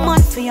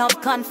 Woman, fi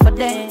have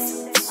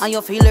confidence. And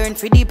you feel learn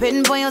to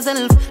depend on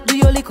yourself. Do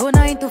your liquor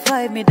 9 to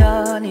 5, me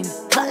darling.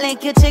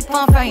 Collect your check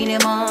for Friday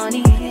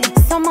morning.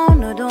 Somehow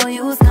no don't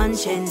use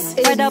conscience.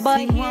 Rather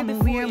buy here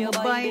before you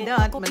buy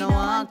that. Me no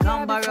want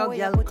come borrow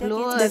girl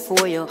clothes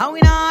before you. How we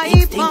not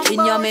keep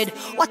thinking you made.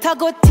 What a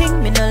good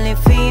thing, me no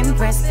live to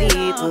impress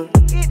people.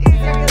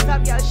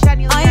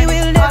 I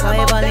will never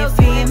ever live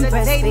to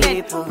impress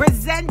people.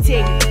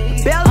 Presenting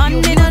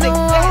Bellevue Music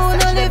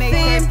Fest. No live to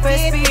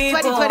impress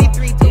people.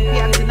 2023 2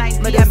 p.m. to 9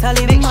 p.m.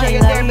 Make sure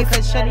you're there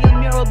because SHANEIL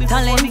MUIR will be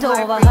performing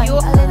live for you.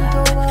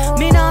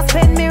 Me not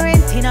spend me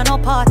renting on no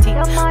party.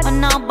 And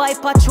now buy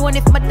Patron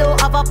if me don't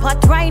have a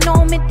pot. Right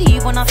now me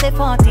deep when I say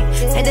 40.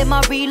 Say them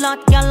a real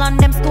hot girl and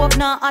them stove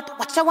not hot.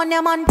 Watch out when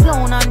them man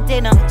clown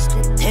antenna.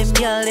 Them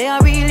girl they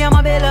are real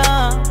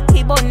YAMABELLA.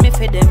 He born me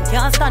for them.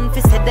 Can't stand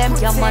for say them.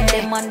 Your man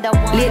them under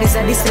one. Ladies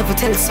at this level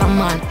tell some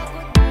man.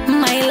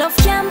 My love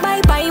can't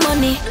buy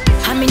money.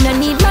 I mean I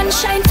need man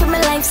shine for my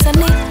life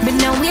sunny. Me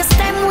no waste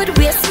time with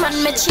waste man.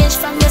 Me change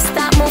from your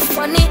start move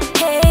funny.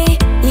 Hey,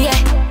 yeah.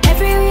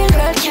 Every real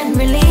girl can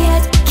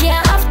relate.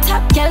 Can't have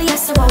top girl,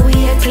 yes so I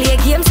weird. Play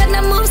games and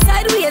I move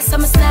sideways. So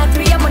I'm start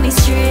bring your money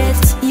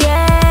straight.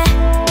 Yeah.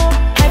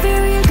 Every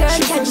real girl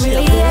can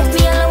relate.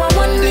 Me alone I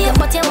want me,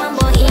 but you want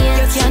boy here.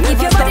 You can't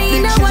keep your body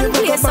in a one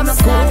place. So I'm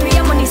start bring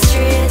your money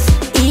straight.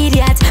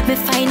 Idiot, me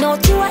find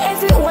out you are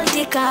every old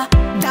digger.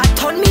 That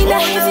turn me in a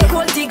heavy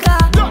gold digger.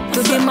 To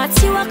the math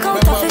you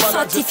account of a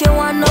fat. If you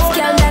want no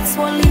girl, that's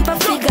one leap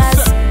of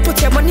figures. Put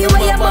your money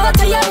where your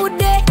mouth or your wood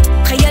there.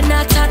 Cause you're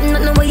not talking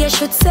nothing what you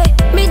should say.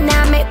 Me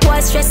nah make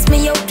boys stress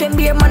me out when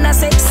beer man a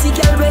sexy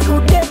girl we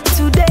good day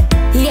today.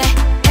 Yeah,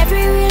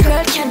 every real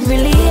girl can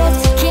relate.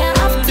 Can't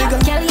have top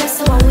girl, yes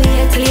so I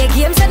wait. Play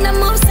games and I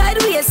move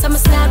sideways. So I'm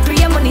start bring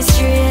your money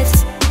straight.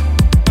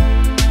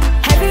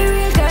 Every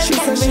real girl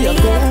can relate.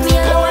 Me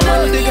alone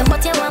I want me,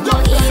 but you want more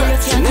ear.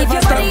 Can't keep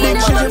your body in a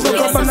one place.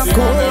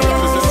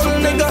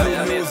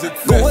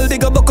 Gold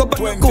digger buck up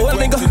and gold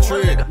nigga.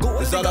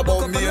 It's all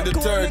about me and the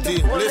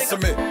 13. Listen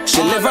me.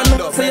 She never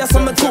know say you're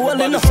some cool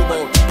enough.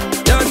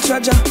 Don't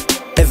treasure.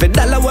 Every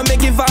dollar when me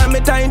give her, me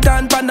time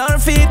turn pan her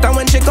feet. And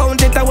when she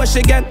count it, I what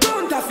she get.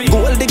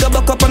 Gold digger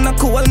buck up and a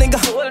cool nigga.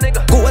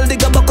 Gold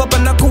digger buck up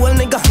and a cool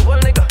nigga.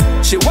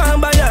 She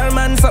want buy her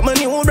man something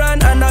new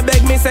brand. And I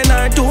beg me send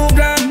her 2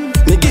 grand.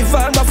 Me give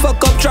her a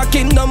fuck up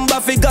tracking number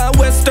figure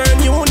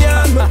Western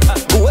Union.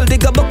 Gold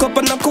digger buck up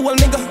and a cool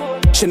nigga.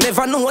 She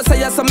never know say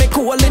yes I'm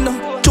cool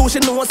enough. Too she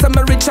know I'm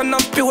rich and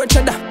I'm pure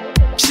cheddar.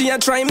 She a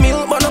try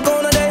meal but no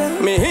gonna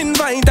there. Me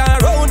invite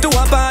her out to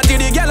a party.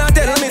 The girl a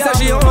tell me say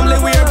she only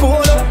wear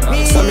polo.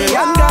 So me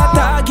run got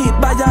target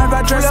by her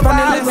address on the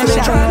left. Me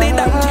try the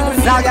damn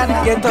Zagan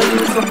get to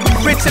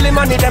use. Rich silly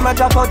money them a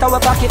drop out our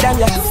pocket them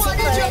yeah.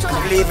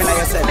 Believe in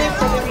yourself.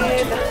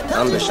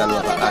 Ambition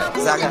over eye.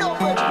 Zagan.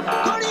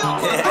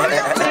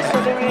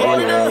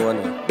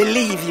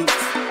 Believe you.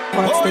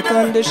 What's the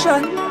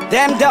condition?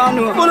 Them down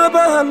know. Full up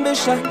of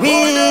ambition.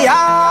 We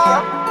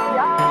are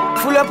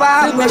full up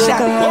of ambition.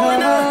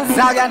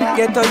 Zagan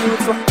get to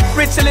youth from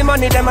rich silly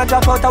money them a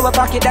drop out our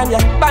pocket them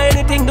yeah. Buy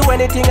anything, do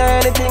anything,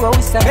 anything what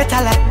we say.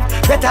 Better life,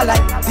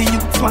 the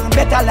youth want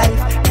better life.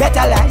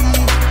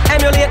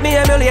 Emulate me,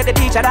 emulate the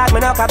teacher that me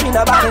no copy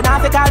nobody. Now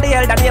fi call the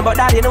elder name but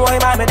daddy know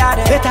him and me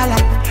daddy.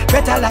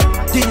 Better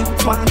life, the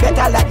youth want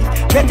better life.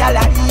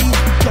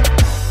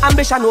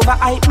 Ambition over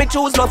hype, me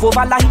choose love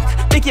over life.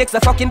 The cakes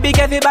are fucking big,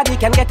 everybody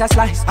can get a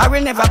slice. I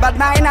will never bad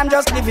mind, I'm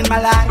just living my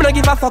life. I don't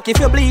give a fuck if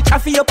you bleach, I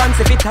feel your pants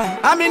if it tight.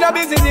 I'm in a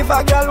business if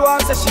a girl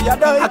wants to she a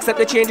die. Accept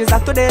the changes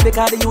of today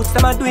because the youths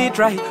them a do it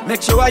right.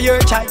 Make sure your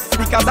choice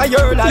because of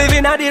your life.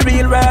 Living at the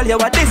real world, yeah,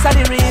 what this are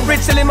the real.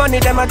 Rich silly money,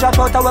 them a drop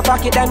out our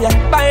pocket, them yeah.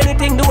 Buy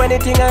anything, do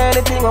anything,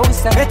 what we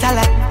say. Better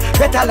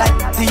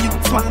life, the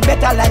youths want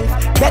better life.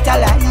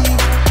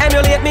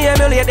 Emulate me,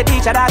 emulate the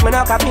teacher that me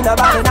no copy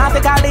nobody. Now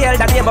fi call the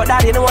elder name but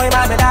daddy know him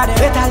and me daddy.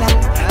 Better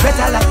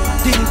life,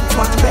 the youth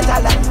want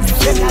better life.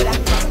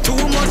 Too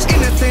much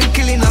innocent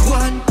killing a one.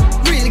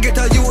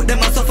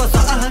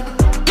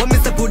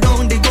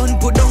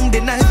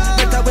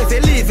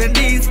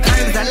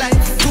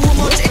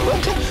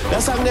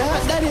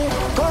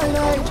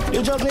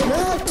 juggling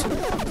that.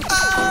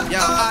 Yo,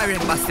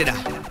 Iron Bastida.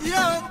 Yo,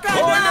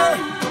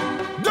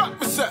 that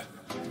me say.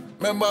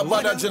 Remember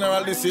BADDA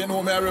General this year, you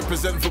know me I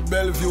represent for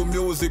Bellevue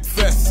Music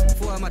Fest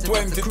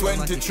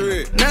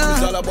 2023.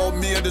 It's all about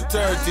May the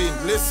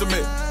 13th. Listen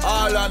me,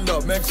 all under,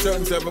 make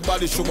sense,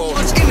 everybody show out.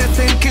 Much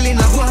innocent killing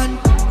a one.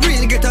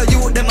 Real get a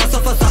youth, them a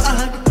suffer so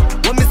hard.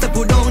 When me say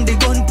put down the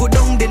gun, put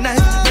down the knife.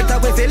 Better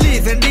way for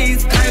living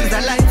these times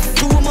of life.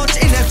 Too much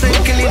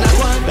innocent killing a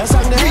one.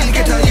 Real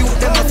get a youth,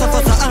 them a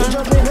suffer so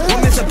hard.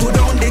 When me say put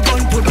down the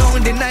gun, put down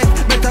the knife.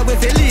 Better way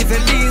for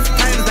living these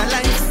times of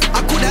life.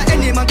 I coulda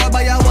any man go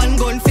buy a one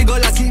gun figure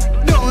lucky.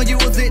 Don't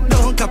use it,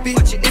 don't copy.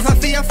 If I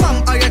see a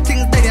fam or your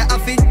things, then you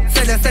have it.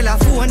 Sell a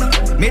phone.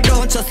 Me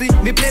don't trust it.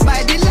 Me play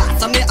by the last,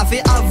 so me have to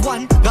have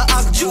one. Go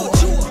have Joe.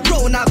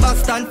 Round a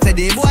Boston. Say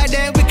the boy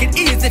they wicked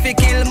easy if he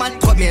kill man.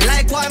 Cut me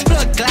like one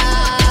blood clot.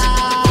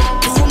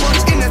 Too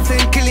much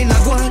innocent killing a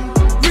gun.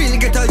 Real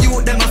get a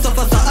youth, them a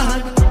suffer so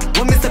hard.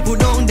 When me say put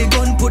down the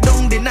gun, put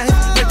down the knife.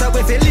 Better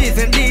way for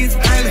living these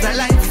times of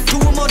life.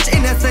 Too much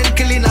innocent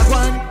killing a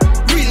gun.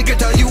 Real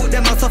get a youth,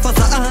 them a suffer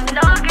so hard.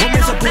 When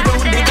me say put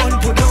down the gun,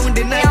 put down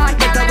the knife.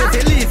 Better way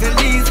for living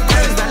these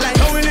times of life.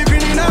 Now we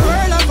living in a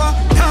world of a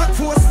dark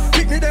force.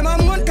 Kick me them a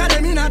month, cause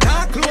them in a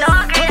dark clothes.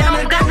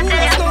 Government a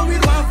rules, now we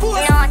want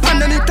force.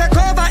 Pandemic take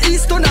over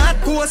east to north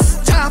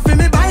coast. Chaff in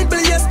me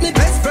Bible, yes, me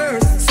best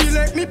verse.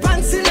 Select me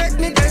pants, select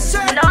me best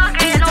shirt.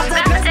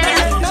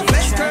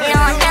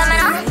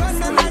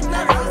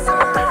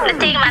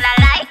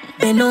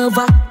 Bend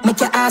over, make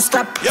your ass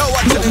strap. Yo,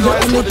 anything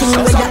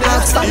where your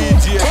ass stop.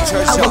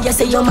 How will you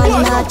say your man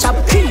not chop?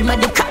 Cream of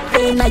the crap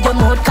in your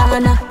mouth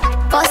corner.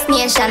 First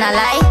nation a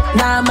lie.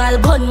 Normal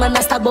gunman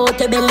a stab out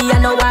your belly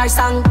and no war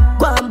song.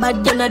 Go on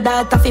bad, you know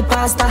daughter fi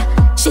pastor.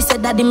 She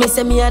said daddy me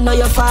say me I know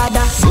your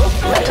father.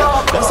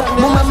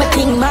 Mama me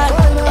think mad.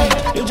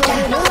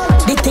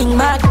 The thing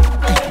mad.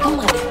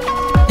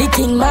 The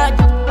thing mad.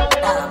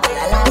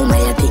 Mama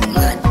you think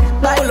mad.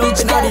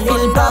 Bitch got it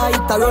feel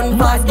bright, I run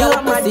fast, girl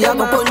pussy I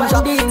go punch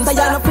up. Say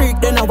you no freak,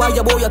 then I why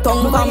you bow your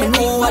tongue for me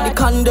know what the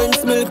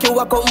condensed milk you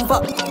a come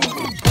for.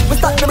 We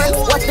start the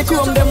milk, watch the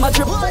chrome them a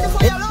drip.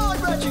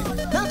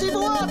 Not even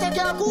water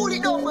can cool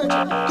it down, man.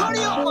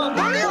 Hurry up, man.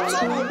 Hurry up,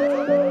 son.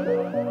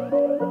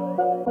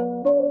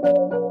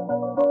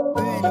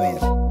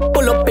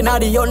 Pull up in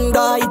the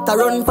Honda, it a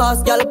run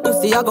fast, girl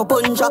pussy I go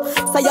punch up.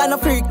 Say you no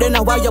freak, then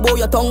I why you bow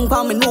your tongue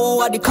for me know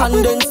what the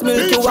condensed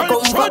milk you a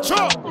come for.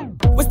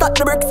 We start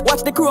the bricks,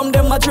 watch the chrome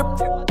them a drip.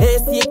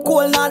 AC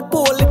cold not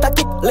pole it a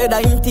kick.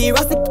 Leather interior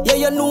sick, yeah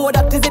you know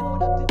that is it.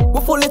 We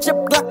fully chip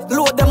Glock,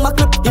 load them a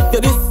clip. If you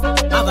this,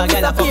 have a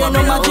girl a fear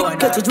no magic,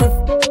 catch a drift.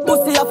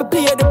 Pussy have to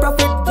pay the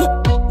profit.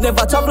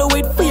 Never travel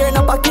with fear in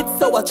a pocket,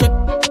 so watch it.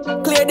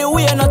 Clear the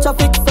way, no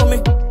traffic, so me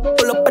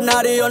pull up in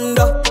the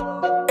under.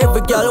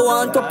 Every girl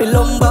want up in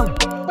lumber.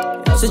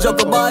 She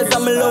juggle balls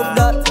and me love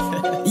that.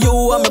 You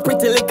are my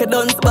pretty little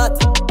dance spot.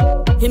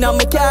 You know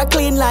me car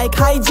clean like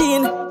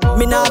hygiene.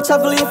 Me not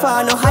traveling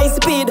for no high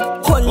speed.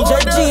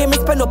 100 G, me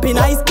spend up in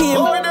ice cream.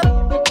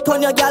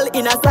 Turn your girl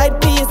in a side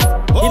piece.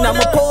 In a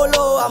my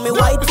polo and me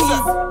white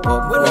tees.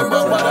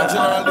 Remember BADDA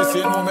General this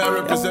year, you know me I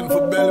represent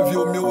for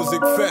Bellevue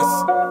Music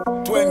Fest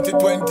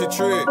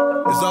 2023.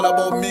 It's all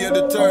about May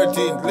the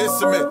 13th.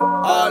 Listen me,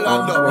 all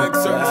under, make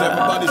sense,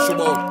 everybody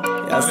show out.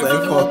 Yes, and if you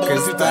know about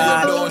it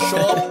and you don't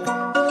show up.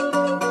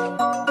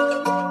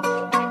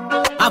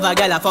 Have a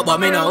girl a fuck but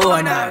me no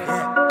own her.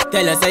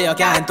 Tell her say you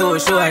can't too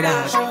sure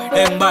that.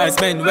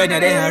 Embarrassment when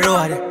you're there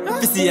road.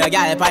 You see a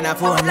girl on a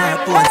phone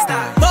like porn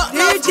star. Fuck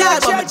enough girl,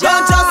 but me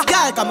don't trust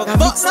girl. Come on,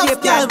 fuck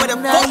enough girl, but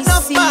them fuck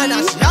enough man.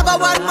 And she have a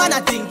one man,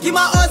 I think he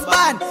my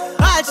husband.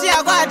 All she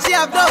have one, she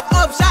have no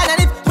option.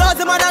 And if close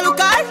the man a look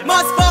at,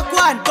 must fuck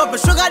one.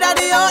 Couple sugar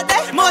daddy out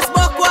there, must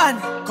fuck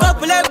one.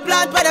 Couple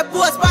eggplant by the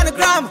post on the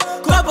gram.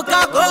 Couple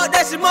cock out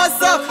there, she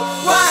must suck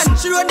one.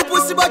 She run the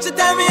pussy but she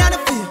tell me on the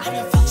feel.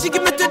 She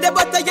give me to the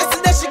butter,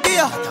 yesterday she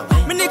give her.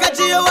 Me nigga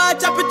G, you want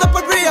chop it up a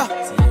bria.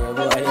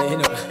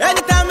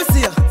 Anytime I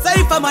see her, so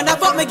if a man a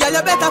fuck me, girl, you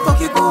better fuck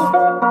it good.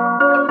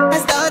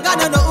 It's the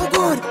gonna know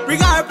good.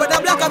 Bring her up on the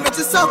block and make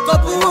you suck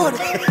up wood.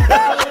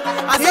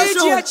 I say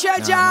true.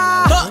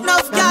 Fuck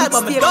enough girl,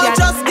 but me don't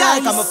trust girl.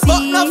 I'm a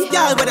fuck enough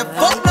girl, but a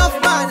fuck enough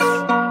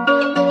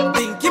man.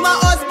 Think he my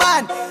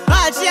husband.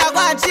 All she have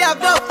one, she have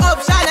no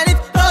option. And if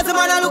those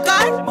man a look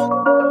at,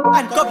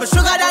 and couple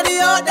sugar daddy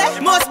out there,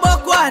 she must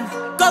buck one.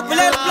 Couple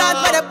eggplant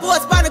by the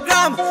post on the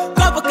gram.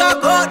 Couple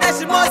cock out there,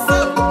 she must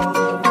suck.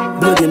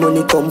 Bloody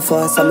money come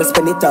fast, I'ma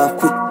spend it off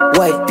quick.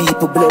 White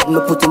people blood, me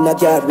put in a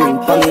yard ring.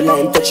 Pangy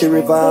line, touch the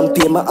river and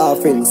pay my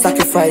offering.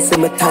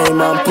 Sacrificing my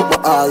time and put my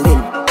all in.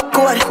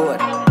 Code.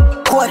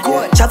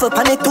 Travel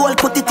pan it all,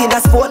 put it in a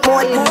sport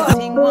mode.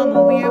 Think one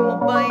more wear my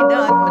buy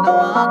that. Me no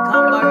want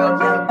come borrow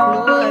girl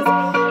clothes.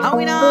 How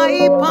we not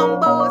hype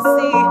and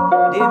bossy.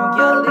 Them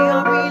girl they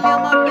are really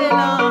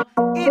YAMABELLA.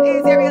 It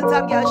is a real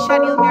top girl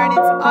SHANEIL and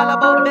it's all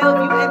about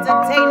Bellevue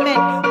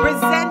Entertainment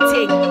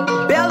presenting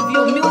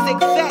Bellevue Music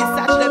Fest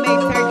Saturday, May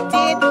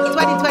 13th,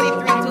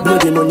 2023.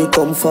 Bloody money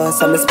come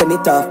fast, I'ma spend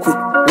it off quick.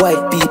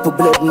 White people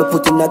blood me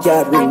put in a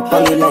yard ring.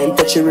 Pangy line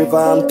touch the river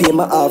and pay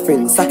my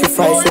offering.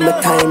 Sacrifice in my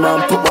time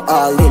and put my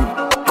all in.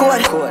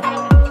 Code.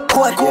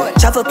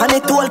 Travel pan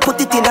it all, put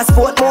it in a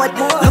sport mode.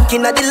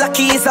 Looking at the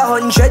lucky is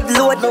 100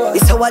 load.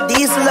 It's how a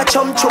diesel a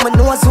chum through my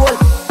nose hole.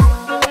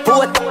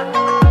 Boat,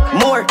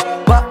 more,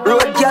 but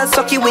road girl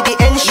sucky with the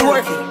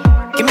ensure.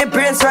 Give me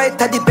brains right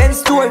at the Benz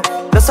store.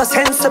 Not so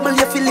sensible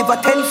if you live a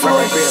 10th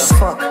floor.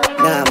 Fuck,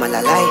 nah man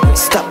a lie.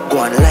 Stop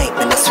going light,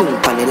 man I swing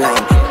pan the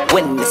line.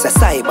 When it's a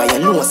cyber, you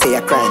know say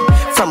a crime.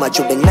 From a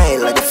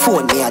juvenile, or the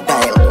phone me a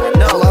dial.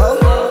 No,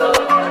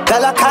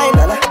 dollar kind,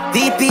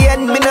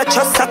 VPN, me no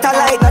trust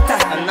satellite.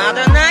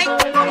 Another night,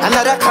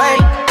 another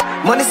kind.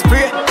 Money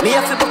spray, me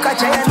have to book a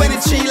giant.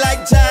 23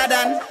 like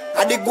Jordan,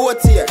 I the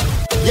goat here.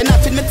 You're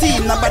not in my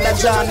team, no bother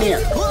John here.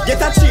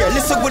 Get a cheer,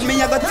 listen good,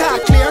 me I go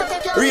talk clear.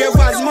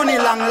 Ravers money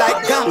long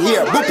like gang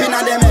here. Booping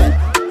on them head.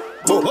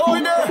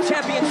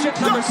 Championship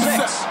number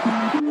 6.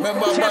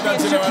 Remember, Badda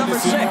General,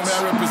 this is who I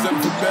represent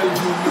for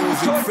Bellevue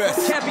Music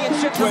Fest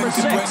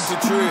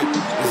 2023.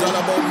 It's all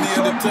about me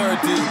and the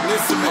 13th.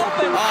 Listen me,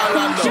 all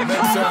under,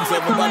 make sense,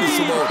 everybody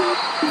should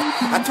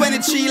At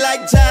 23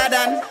 like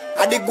Jordan,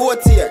 I the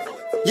goat here.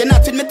 You're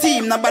not with my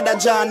team, no bother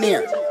John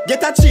here.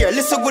 Get a cheer,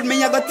 listen good,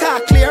 me I go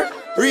talk clear.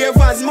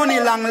 Ravers money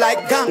long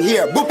like gang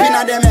here. Booping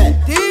on them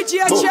head.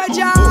 DJ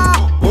Treasure.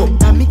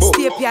 A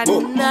mixtape ya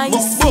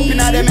nice. Booping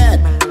on them head.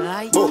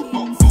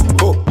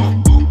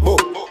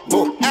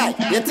 Hey,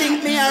 you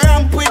think me a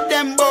ramp with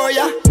them boy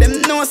ya?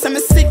 Them know some me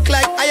sick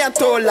like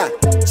Ayatollah.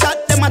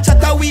 Chat them a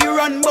chatter we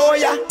run boy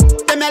ya.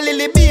 Them a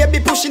lily baby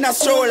pushing a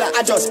stroller.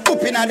 I just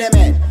booping on them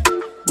head.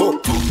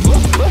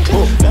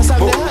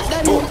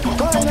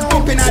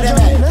 Booping on them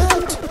head.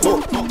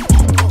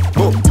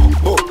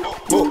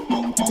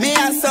 Me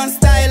and son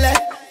style,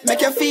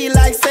 make you feel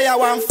like say I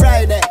want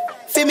Friday.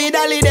 Feel me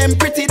dolly them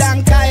pretty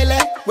than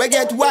Kylie. We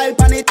get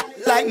wild on it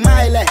like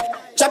Miley.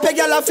 Chop a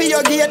gyal for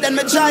your gate, then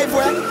me drive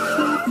way.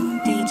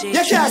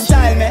 You can't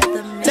style me.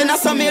 Then I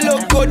saw me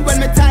look good when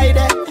me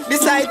tidy.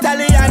 This a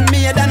Italian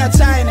made and a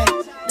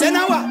Chinese. Then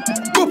I what?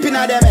 Booping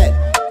at them head.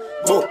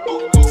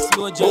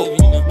 Slow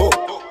driving.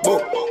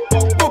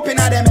 Booping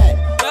at them head.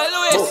 Yo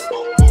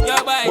Louis, yo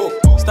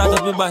bike. Start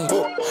up your bike.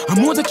 I'm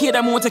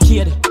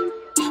motorcade.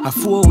 A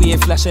 4-way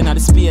flashing at the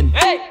Spain.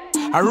 Hey.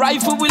 A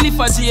rifle will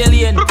live as the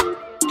alien.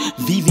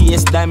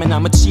 VVS diamond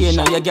on my chain.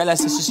 Now your girl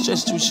says she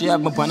stressed too, she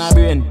have me on her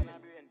brain.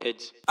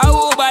 I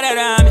will bother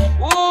on me.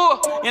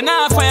 You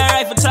know fire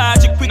rifle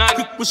charge it quick.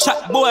 We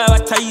shot boy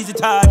what a easy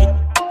target.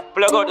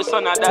 Plug out the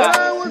sun of that.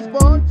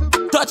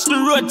 Touch the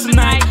road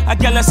tonight. A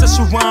girl says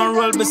she want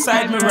roll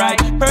beside me right.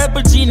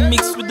 Purple jean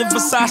mixed with the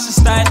Versace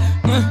style.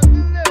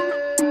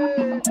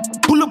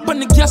 Pull up on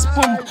the gas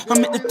pump, I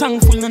make the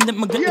tank full and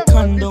then I get the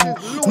condom.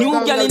 New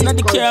gal in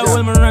the car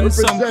while me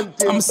ransom.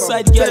 I'm a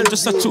side girl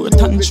just a throw a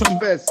tantrum.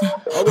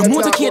 I'm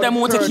motorcade.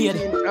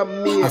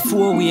 A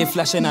 4-way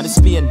flashing at the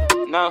Spain.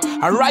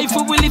 A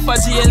rifle will live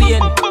as the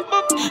alien.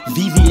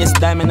 VVS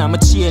diamond on my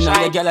chain.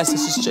 Now the gal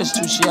says she stressed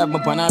too, she have me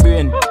on her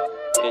brain.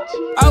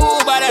 I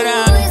will bother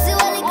on.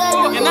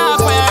 You know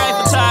fire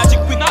rifle charge it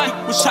quick.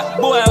 We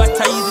shot boy what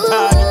a easy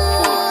target.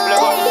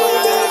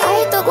 I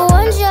took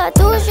 1 shot,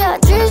 2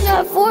 shot, 3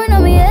 shot, 4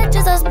 on me head.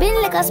 Just a spin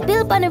like a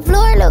spill on the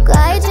floor. Look,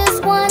 I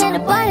just wanted a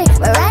body,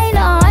 but right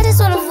now I just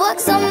wanna fuck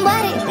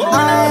somebody.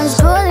 I'm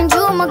scrolling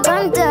through my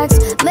contacts.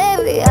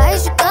 Maybe I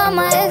should call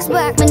my ex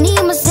back. I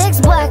need my sex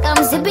back.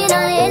 I'm sipping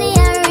on any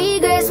and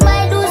regrets.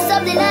 Might do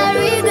something I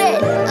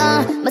regret.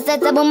 My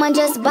setup on my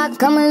chest back.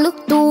 Come and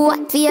look too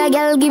hot for your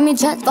girl. Give me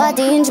chat.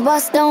 40-inch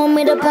bust down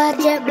with a pot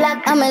jet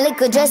black. I'm a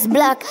liquor just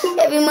black.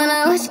 Every man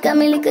I watch got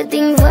me liquor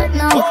thing right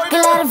now.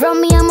 Get out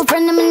from me, I'm a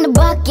friend, I'm in the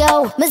back,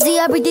 yo.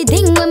 MESSIA pretty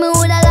thing when me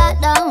hold a lot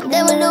down.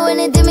 They will do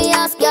anything me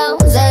ask, yo.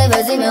 So if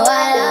you see me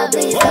wild out,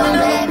 please don't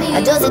blame me.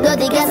 I just got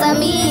the gas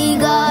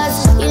amigos.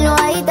 You know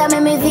I hate that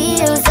make me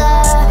feel so.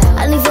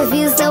 And if you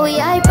feel so, we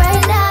hype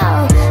right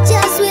now.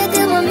 Just wait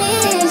till my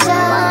mission.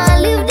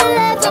 Live the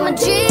life of my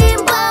dream,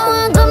 but I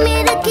want come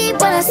here to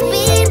keep on a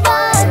speed,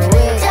 but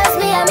just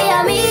me and me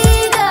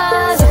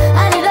amigos.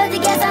 And you got the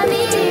gas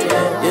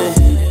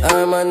amigos.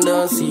 Our man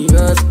don't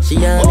serious. She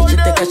and me, she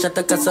take a shot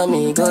at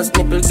Casamigos.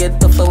 Nipple get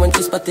tougher when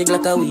she spotted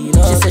like a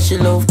wheeler. She say she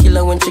love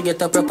killer when she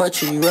get a proper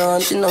tree run.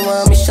 She know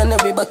her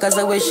missionary back as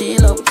the way she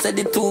love. Said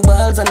the 2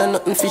 balls and a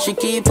nothing fish she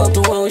keep up.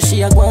 The way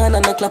she a go on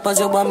and a clap as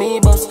you want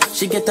me boss.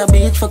 She get a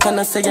beach for can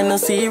I say you no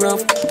see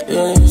rough.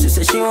 Yeah, she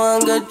say she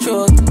want get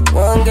choke.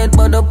 Want get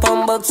bud up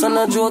on box on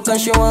a joke. And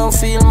she want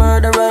feel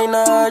murder in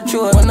her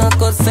throat. When I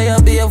cut say I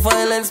be a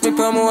violence me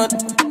promote.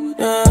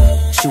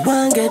 Yeah, she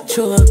want get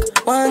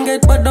choked. Want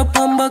get bud up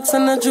on box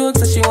on a joke.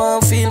 So she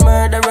want feel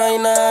murder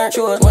in her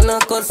throat. When I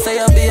cut say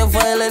I be a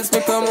violence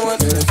me promote.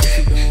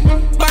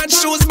 Bad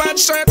shoes, bad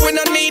shirt, we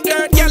no need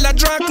that. Y'all a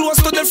draw close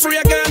to the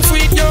fragrant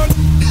sweet young.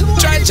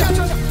 Treasure,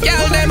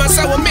 y'all them a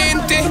sour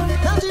minty.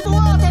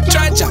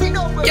 Treasure,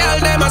 y'all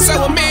them a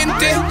sour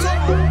minty.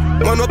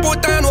 One we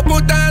put on.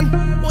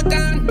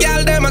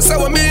 Y'all them a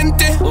sour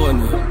minty.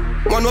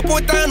 One we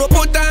put on.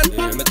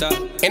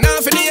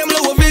 Enough in name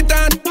Louis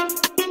Vuitton.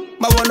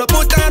 But one we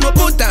put on.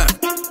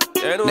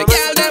 The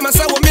girl them a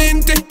sour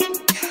minty.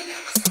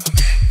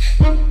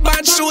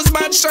 Bad shoes,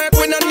 bad shirt,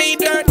 we no need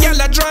dirt.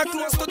 Girl a draw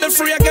close to the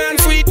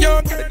fragrant sweet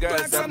young.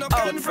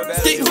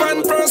 Stick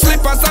Van Pro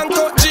slippers and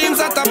cut jeans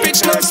at a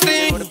pitch no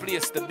sting.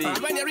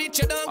 When you reach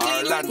your down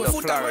clean like we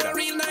foot on a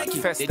real Nike.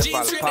 The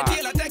jeans straight the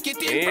tail, I take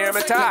it in. Hear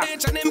me talk.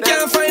 Them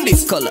can't find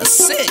this color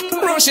sick.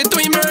 Rush it to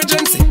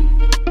emergency.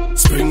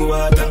 Spring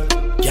water,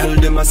 girl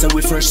them a say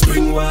we fresh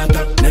spring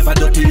water. Never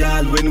dirty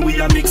all when we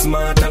a mix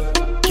matter.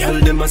 Girl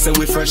them a say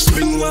we fresh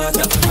spring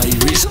water.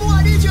 Irish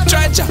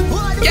Treasure,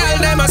 girl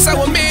them a say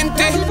we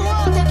minty.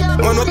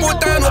 When we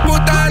put on, we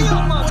put on.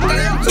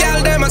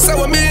 Girl them a say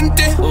we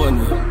minty.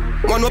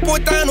 When we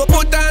put on, we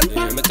put on.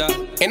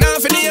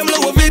 Enough in name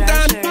Louis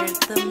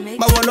Vuitton.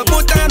 But when we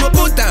put on, we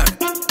put on.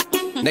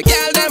 The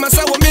girl them a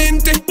say we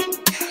minty.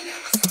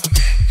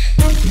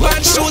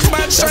 Bad shoes,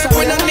 bad shirt,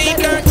 we don't need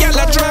dirt. Girl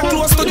a draw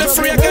close to the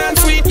fragrant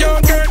sweet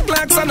young girl.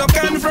 Clarks and no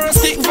Converse,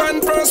 Stick Van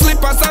Pro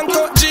slippers and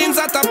cut jeans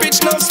at a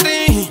pitch no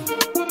sting.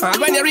 And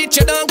when you reach,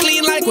 you down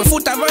clean like we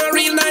foot of a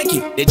real Nike.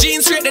 The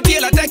jeans straight, the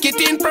tail, I take it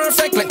in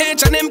perfectly.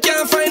 H&M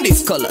can't find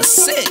this color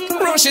sick.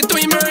 Rush it to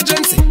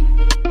emergency.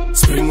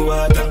 spring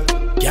water.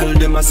 Girl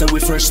them a say we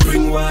fresh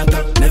spring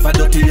water. Never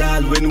dirty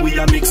all when we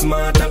a mix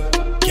matter.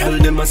 Girl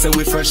them a say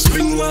we fresh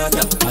spring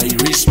water.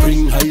 Irish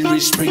spring,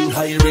 Irish spring,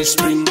 Irish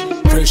spring.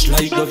 Fresh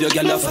like love, your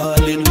girl a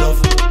fall in love.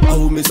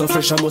 How me so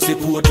fresh, I must say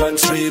Portland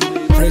stream.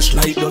 Fresh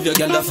like love, your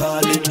girl a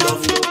fall in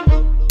love.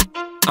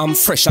 I'm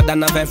fresher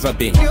than I've ever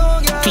been.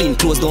 Clean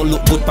clothes don't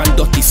look good pan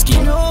dirty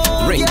skin.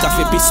 Rain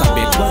coffee piece a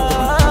bit.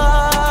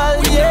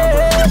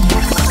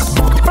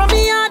 From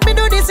me heart me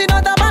do this in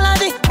other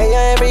melody. Hey,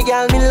 every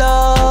girl me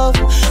love.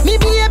 Me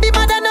baby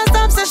mother no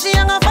stop so she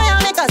hang on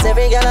fire me. Cause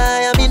every girl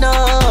I am me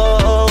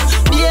know.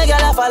 Be a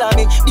girl a follow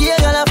me. Be a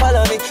girl a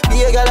follow me.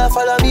 Be a girl a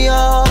follow me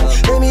up.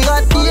 Hey me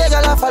God, be a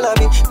girl a follow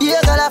me. Be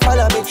a girl a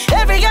follow me.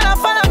 Every girl a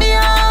follow me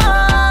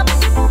up.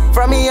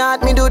 From me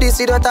heart, me do this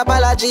without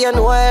apology. I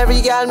know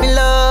every girl me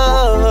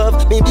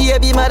love. Me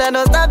baby mother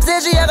no stop say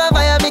she a go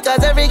fire me.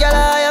 Cause every girl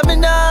I am me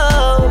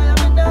know.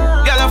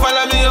 Girl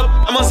follow me up,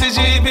 I must see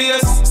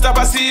GPS. Stop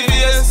a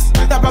CVS.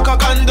 Tap a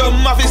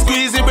condom, off his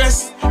squeezy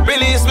breast.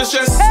 Release my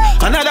stress.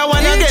 Another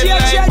one again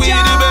like we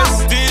the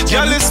best.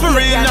 Girl is for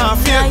real now,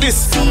 fake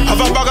this. Have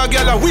a bag of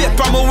girl a wait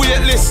for my wait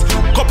list.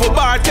 Couple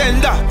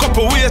bartender,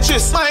 couple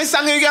waitress. My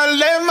song girl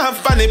them have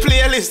funny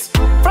playlist.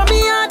 From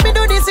me heart, me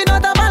do this in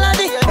other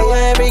melody.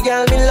 Hey, every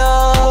girl me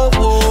love.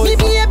 Me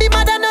baby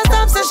mother no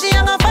stop so she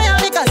hang on fire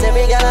me. Cause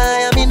every girl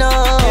I am me know.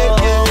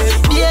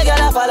 Be a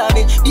girl a follow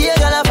me. Be a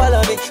girl a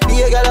follow me.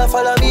 Be a girl a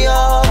follow me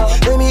up.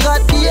 Let me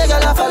God, be a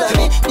girl a follow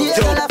me. Be a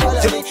girl a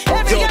follow me.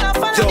 Every girl a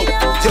follow me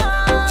up.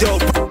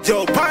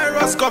 Yo,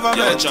 Pyros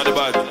government.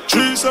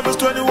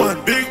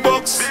 3721, big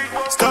bucks.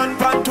 Stand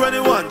pan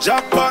 21,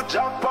 jackpot.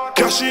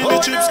 Cash in the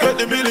chips, get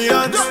the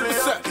millions.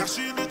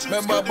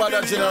 Remember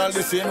Badda General,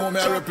 this you know me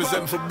I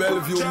represent for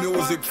Bellevue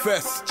Music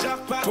Fest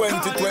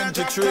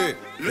 2023.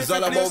 It's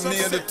all about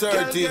me and the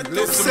 13th.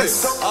 Listen to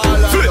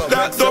me. Flip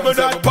that double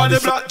that pan the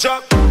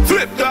blackjack.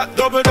 Flip that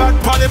double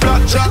that pan the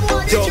blackjack.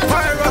 Yo,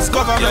 Pyros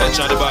government.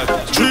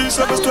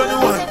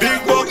 3721,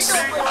 big bucks.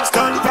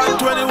 Stand pan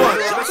 21.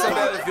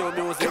 Bellevue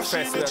Music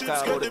Fest, we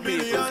talk about the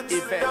people's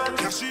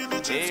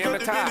event. Hear me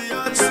talk.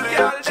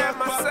 Girl,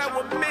 them a say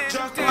we minty.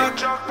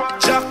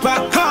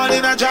 Jackpot, hand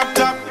in a drop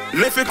top.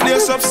 Left it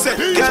place upset,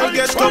 girl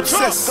get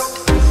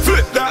obsessed.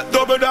 Flip that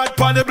double that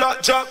pan the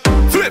blackjack.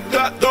 Flip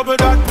that double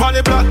that pan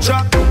the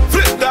blackjack.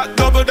 Flip that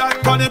double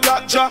that pan the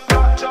blackjack.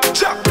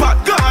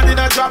 Jackpot, gone in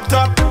a drop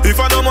top. If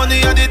I no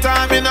money at the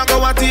time, me not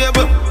go a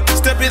table.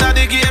 Step in at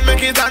the game,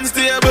 make it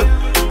unstable.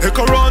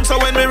 Echo round, so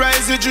when me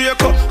rise the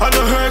Draco, I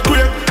know her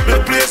grip,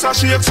 me place a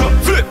shake so.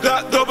 Flip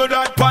that double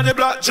that pan the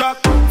blackjack.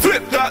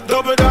 Flip that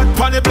double that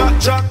pan the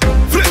blackjack.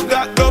 Flip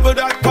that double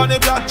that pan the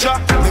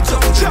blackjack.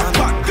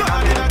 Jackpot,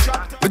 gone in a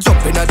drop top. Me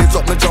jump in at the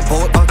top, me jump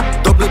out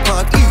back. Double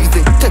park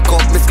easy, take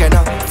off me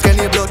scanner. Scan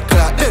your blood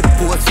clot, then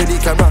pose for the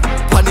camera.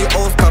 Pan the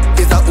house top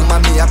is a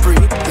woman me a pre.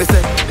 Me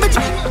say, me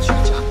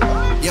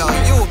yo,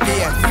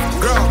 UPS,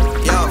 girl,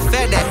 yo,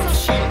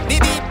 FedEx,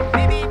 BB.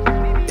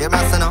 You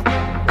must know.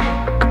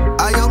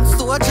 A young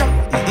soldier.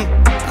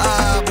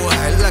 Ah boy,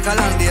 like a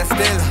long day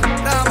still.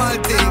 Normal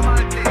thing.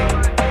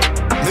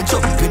 Me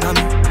jumping on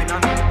me.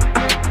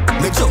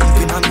 Me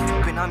jumping on me.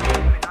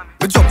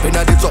 Me jump in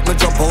at the top, me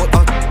jump out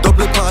back.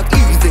 Double park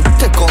easy,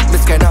 take off me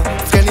scanner.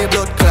 Scan your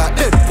blood clot,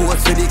 then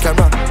pose for the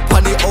camera.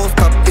 Pan the house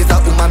top is a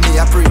woman me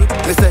a pre.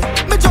 Me say,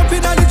 me jump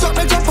in at the top,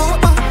 me jump out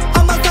back.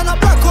 I'm a stand up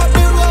black out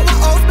me roll my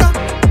house back.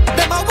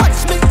 Them a watch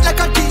me like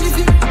a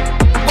TV,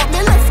 but me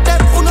left them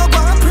who no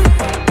go free.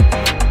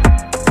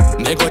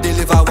 Me go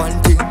deliver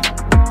one thing,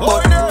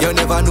 but you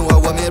never know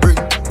what me bring.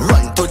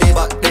 Run to the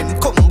back, then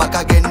come back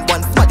again.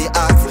 Once somebody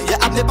asks, you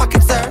have the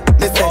pocket, sir?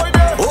 Me say,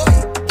 oi,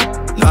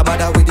 no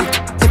bother with it.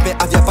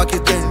 Have your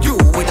pocket, then you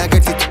when I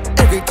get it.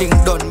 Everything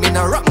done, me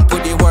no wrong to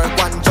the work.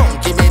 One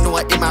junkie, me know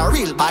him a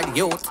real bad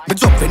youth. Me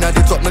jump in at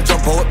the top, me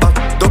jump out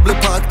back. Double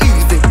park easy.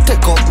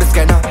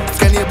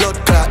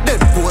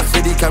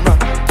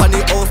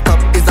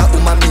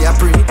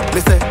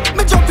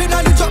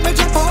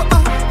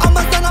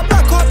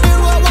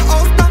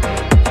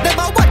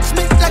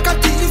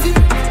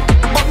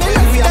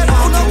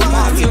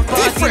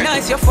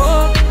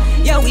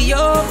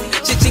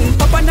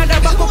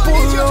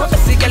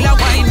 See girl a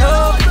wind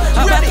up,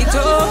 a back it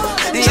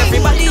up.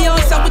 Everybody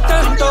else a we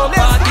turn up,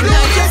 party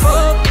like a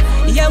fuck.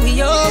 Yeah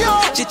we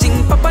up, she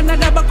think papa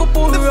another back up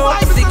pour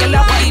up. See girl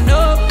a wind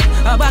up,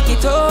 a back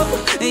it up.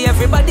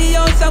 Everybody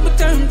else a we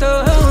turn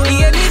up.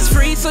 Yeah it's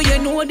free so you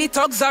know the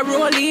thugs are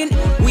rolling.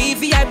 We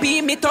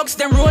VIP, me thugs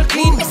them roll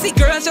clean. Me see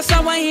girls just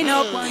a wind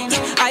up.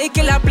 I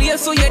kill a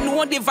place so you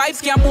know the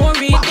vibes can more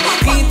in.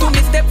 Clean to me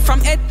step from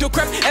head to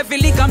crep. Every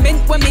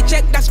ligament when me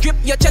check that strip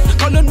you check.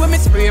 Colon when me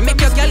spray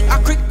make your girl a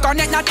quick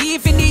connect. Not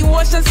even the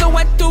ocean so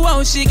wet to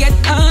how she get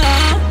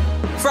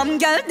From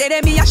girl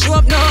they me a show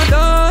up no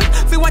doubt.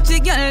 Fi watch the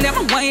girl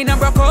them wine and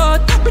broke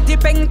out. Pretty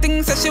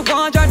painting says she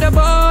want drive the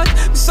boat.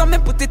 So me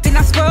put it in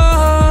a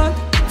spot.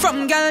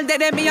 From girl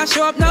they me a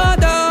show up no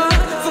doubt.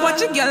 Fi watch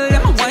the girl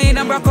them wine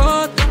and broke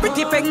out.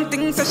 Pretty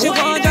painting says she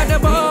want drive the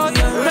boat.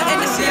 The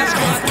NC a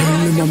spot. Tell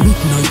him a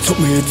midnight up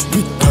me head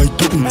split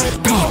tight up.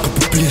 Talk up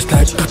the place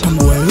like that and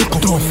boy look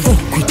up. Don't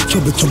fuck with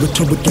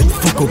trouble get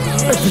fuck up.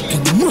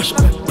 Everything mush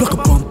block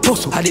up on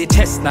puzzle. I did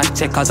test not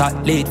checkers are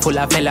late full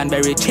of hell and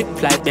very cheap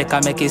like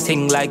BAYKA make it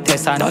sing like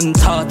Tessa. Don't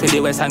talk to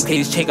the west and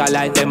please check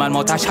like them and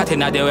motor shot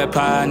in a the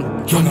weapon.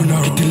 You know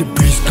now till the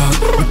breeze start.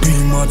 We be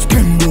much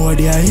them boy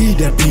they are hear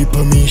the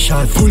people me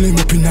shot. Pull him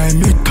up in I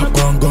make up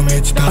and go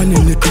make start. And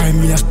in the crime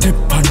me a step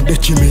and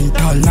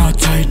detrimental. Not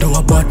side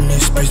our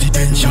badness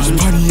presidential.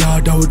 Funny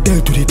hard out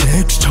there to the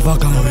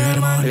extravagant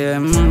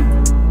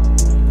man.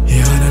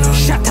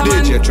 Shut up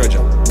man. DJ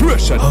Treasure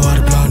pressure.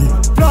 Our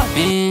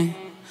plan.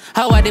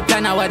 How are the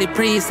plan, how are the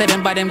pre? Say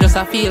them but them just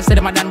a feel. Say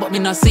them a done but me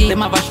not see.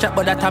 Them have a strap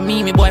but that a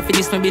me boy for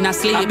this me been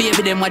asleep.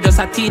 Baby them a just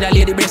a tea. The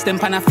lady breast them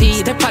pan a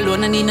feed. Step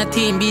alone and in a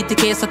team.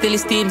 BTK so till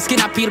it's steam. Skin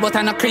a peel but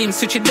and a cream.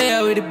 Switch it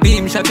there with the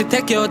beam. Shot to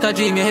take you out a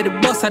dream. You hear the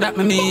boss that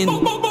me mean. You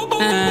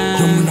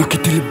knock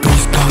it till the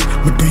breeze start.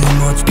 Me bring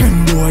much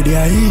them boy they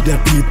are hear the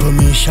people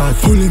me shot.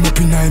 Pull him up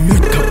in I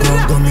make up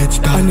and go make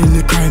start. And in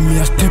the crime me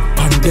a step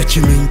and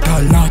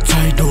detrimental. Not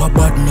side our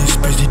badness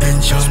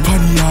presidential.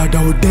 Funny hard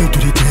out there to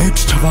the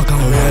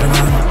extravagant.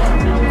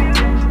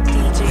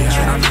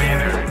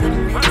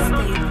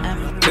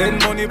 Then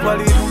money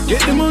pally,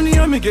 get the money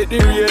and me get the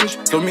range.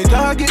 So me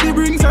target the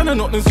brings and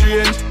nothing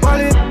strange.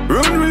 Pally,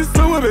 run with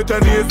some better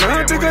days.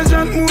 Not take a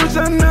shot,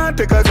 motion, not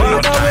take a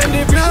glance. But when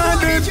the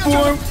plant is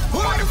poor,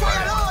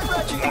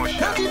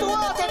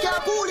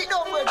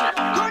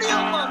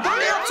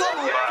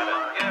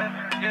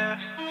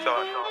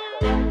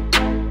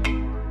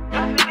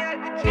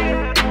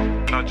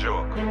 no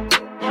joke.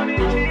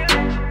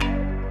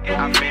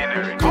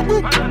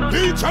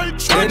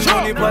 Then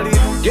money pally,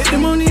 get the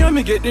money and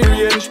me get the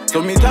range.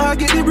 So me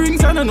target the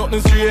brings and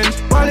nothing strange.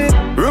 Pally,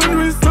 run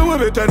with some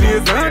better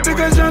days. Not take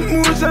a shot,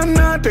 motion,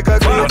 not take a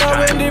glance. But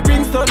when the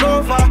brings turn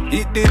over,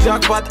 hit the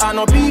jackpot and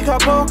no pick a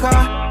poker.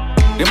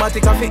 The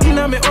matic a fi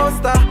inna me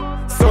holster.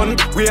 Son,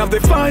 we have the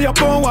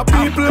firepower,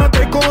 people a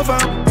take over.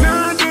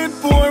 Not get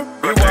poor,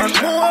 we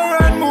want more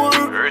and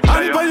more.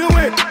 And by the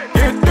way,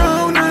 get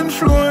down and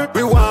floor.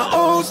 We want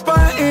house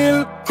by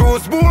hill,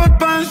 cruise boat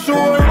by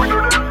shore.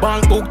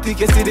 Bank book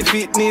ticket, see the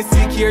fitness,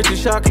 security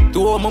shock. To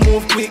all my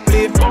move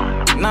quickly.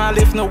 Nah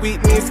left no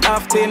weakness,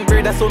 half 10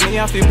 brother, so me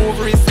have to move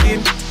risky.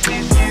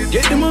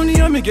 Get the money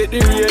and me get the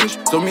range.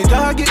 So me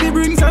target the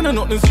brings and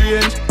nothing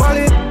strange.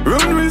 Pally,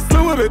 run with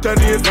slow better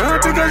days.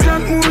 Not take a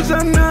shot,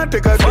 motion, not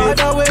take a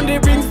glance. Father when the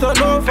brings turn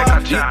over,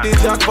 hit the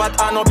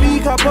jackpot and no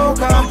pick a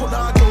poker.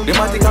 The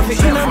matic a fi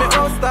inna me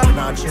holster.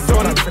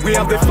 Son, we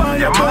have the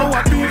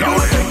firepower,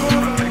 people take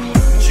over.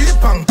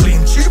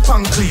 Cheap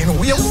and clean,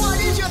 we have.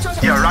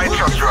 Yeah,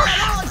 righteous rush.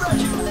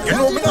 You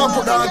know me not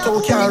put that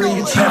out can't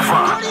reach.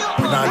 Never.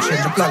 Me not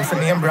change the plan for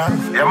name brand.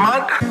 Yeah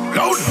man,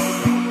 loud.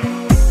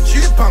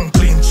 Cheap and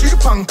clean,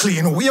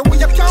 we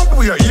can't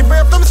wear. Even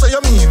if them say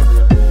you mean.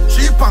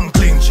 Cheap and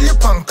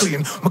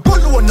clean. My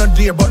color no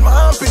day, but my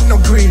armpit no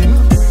green.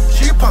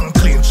 Cheap and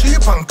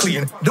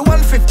clean. The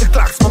 150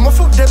 clocks, but my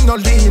foot them no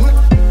lean.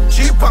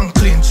 Cheap and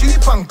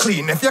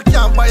clean. If you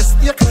can't buy a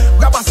steak,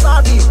 grab a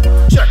sardine.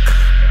 Check.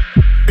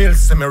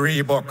 Bills to me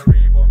Reebok.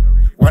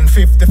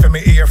 150 for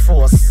me Air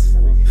Force.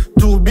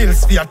 2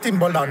 bills for your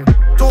Timberland.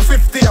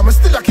 250, I'm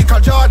still a kick a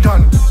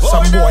Jordan.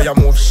 Some boy I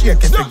move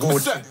shake if it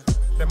good.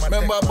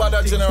 Remember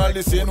BADDA General,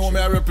 this you know me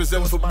I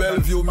represent for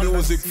Bellevue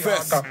Music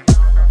Fest.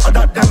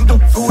 That them do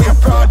for your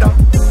Prada.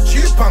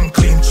 Cheap and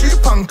clean.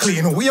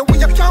 We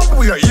can't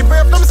wear, even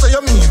if them say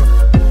you mean.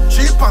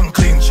 Cheap and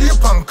clean.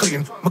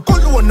 My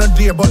color no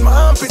day, but my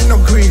armpit no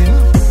green.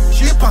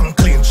 Cheap and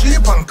clean.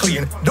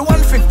 The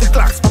 150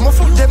 clocks, but my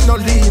foot them no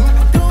lean.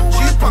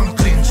 Cheap and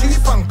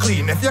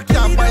clean. If you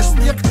can't buy a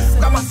steak,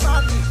 grab a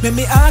sardine. Let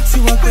me ask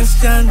you a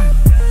question.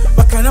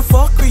 What kind of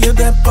fuck will you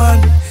get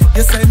on?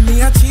 You said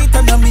me a cheat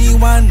and a me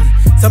one.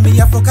 So me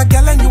a fuck a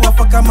girl and you a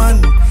fuck a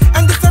man.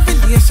 And this a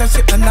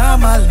relationship not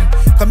normal.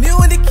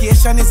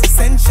 Communication is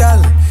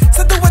essential.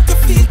 So do what you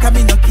feel, cause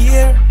me no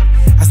care.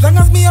 As long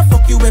as me a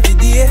fuck you every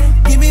day,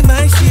 give me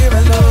my share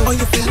of love. How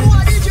you feeling?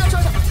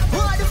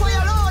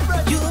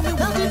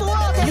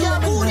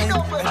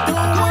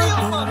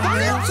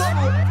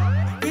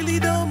 Really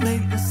don't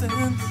make no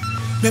sense.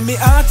 Let me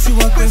ask you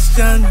a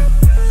question.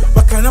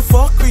 What kind of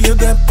fuck will you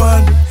dep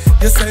on?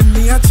 You send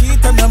me a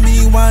cheat and a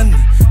me one.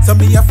 So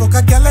me a fuck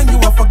a girl and you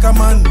a fuck a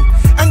man.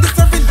 And this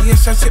a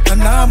relationship not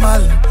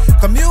normal.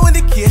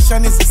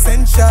 Communication is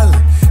essential.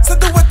 So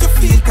do what you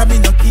feel, cause me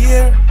no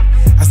care.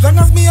 As long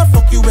as me a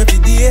fuck you every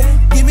day,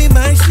 give me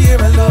my share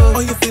of love. Oh,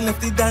 you feel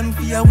left the dance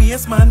for your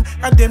waist, man.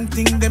 And them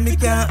things them me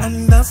can't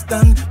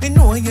understand. Me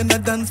know you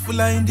not dance full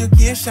of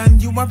education.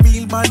 You a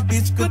real bad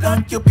bitch, good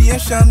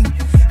occupation.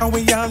 And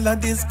where all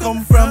of this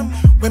come from?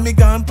 When me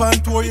gone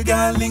pan tour, you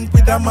got link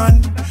with a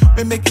man.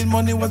 When making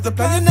money was the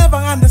plan, you never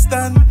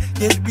understand.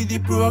 Yet be the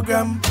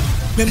program.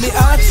 When me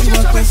ask you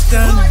a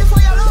question,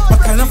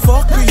 what kind of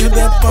fuck will you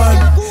dep on?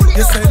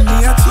 You send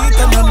me a cheat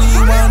and a me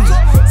one.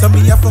 So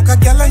me a fuck a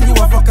girl and you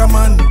a fuck a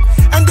man.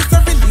 And this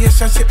a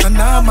relationship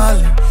not normal.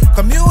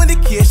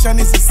 Communication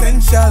is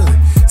essential.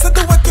 So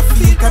do what you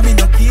feel, cause me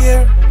no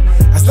care.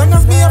 As long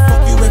as me a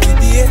fuck you every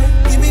day,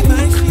 give me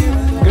my share.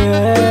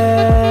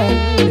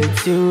 Girl,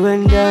 it's you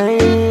and I.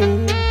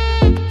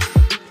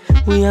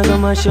 We are gonna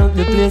mash up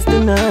the place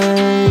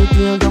tonight.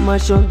 We are gonna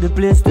mash up the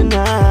place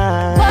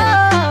tonight.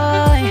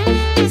 Boy,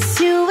 it's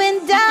you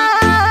and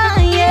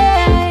I,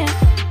 yeah.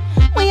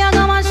 We are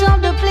gonna mash up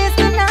the place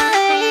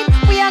tonight.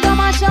 We are gonna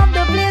mash up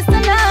the place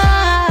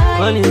tonight.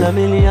 One in a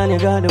million, you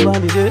got the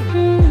body there.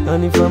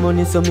 And if I'm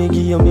money, so me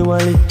give you me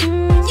wallet.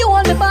 You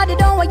want the body,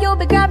 don't want you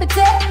be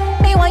gravity.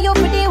 Me want you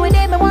pretty with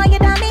it, me want you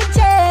damage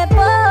it,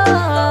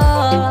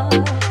 boy.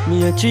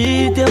 Me a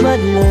treat your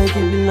body like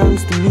it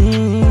belongs to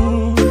me.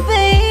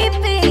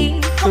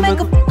 Baby, come and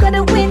go cut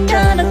the wind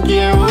down the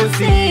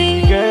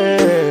kerosene.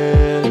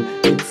 Girl,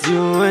 it's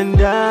you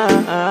and I.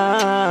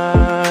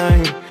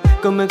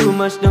 Come and come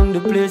mash down the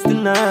place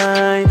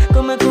tonight.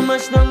 Come and come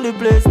mash down the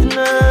place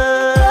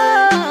tonight.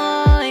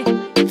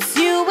 It's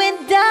you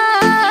and I,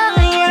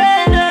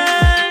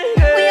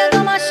 yeah. We are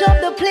gonna mash up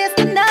the place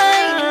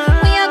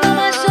tonight. We are gonna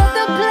mash up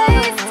the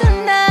place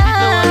tonight.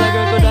 No other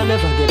girl could I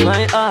never get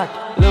my heart.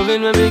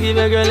 Loving when me give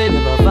a girl it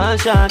never fall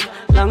short.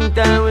 Long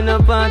time we no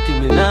party,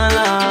 me nah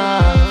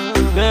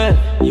laugh. Girl,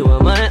 you are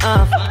my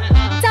half.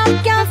 Top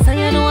girl, so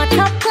you know a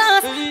top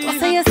class.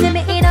 So you see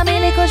me in a me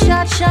little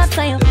shot.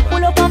 So you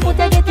pull up and put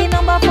a get the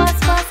number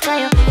fast. So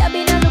you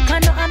been a look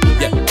and no I mean.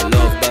 Yeah, I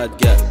love bad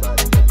girl.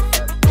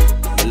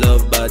 I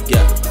love bad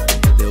girl.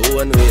 The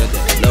one way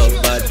there, love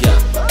bad girl.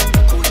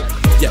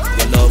 Yeah, I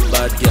love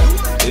bad girl.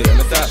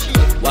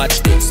 Yeah, watch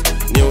this,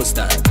 new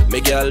style. Me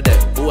girl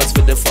there, who was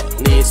for the fuck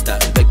knee style.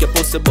 Make your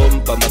pussy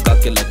bump and my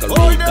cocky like a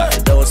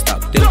record. Don't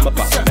stop, till my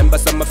pop. Remember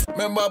some of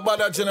Remember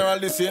BADDA General,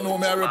 this you know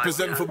me I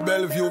represent for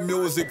Bellevue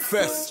Music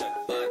Fest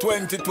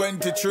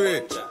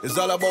 2023. It's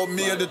all about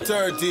May the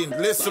 13th.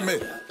 Listen me.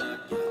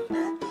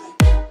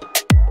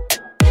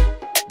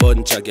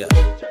 bunch of girl.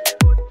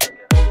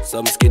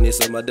 Some skinny,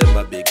 some of them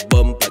a big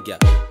bumper girl.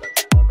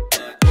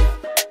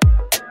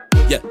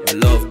 Yeah, I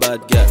love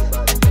bad girl.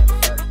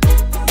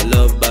 I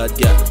love bad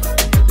girl.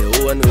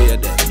 The one way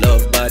there,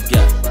 love bad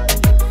girl.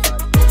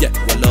 Yeah,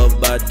 I love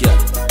bad girl.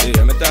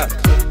 Yeah, me talk.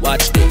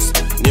 Watch this,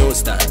 new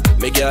style.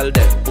 Me girl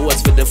there, who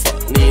was for the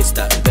fuck knee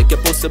style. Make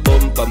your pussy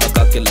bump and my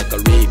cocky like a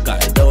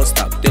record. Don't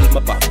stop till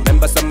my pop.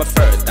 Remember some my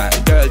first time.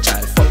 Girl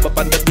child, fuck up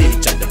on the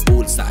beach and the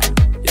poolside.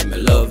 Yeah, me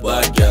love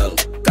bad girl.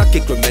 Cocky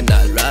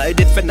criminal, ride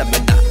it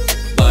phenomenal.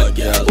 Bad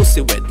girl,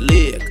 pussy wet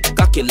leg,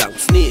 cocky long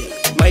snake.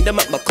 Mind them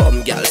up my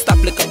cum, girl,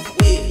 stop like a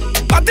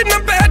weed. Bad in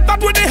the bed,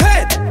 bad with the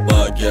head.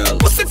 Bad girl,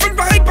 pussy for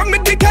right on me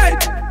dick head.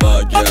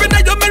 Bad girl, up in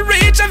the me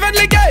reach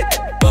heavenly gate.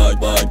 Bad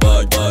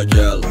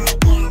girl.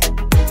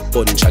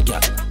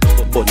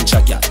 Bunch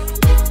of girl,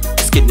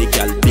 skinny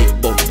girl,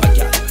 big bumper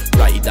girl.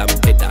 Ride and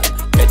pedal,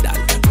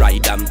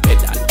 ride and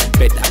pedal.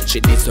 She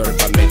deserve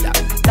a medal.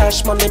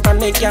 Dash money for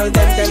me, girl,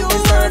 them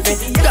deserve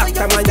it.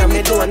 Doctor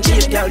Miami don't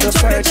cheat, girl,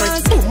 just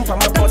perfect. Boom for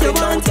my body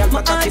now, girl,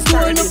 my cocky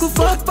sturdy. You could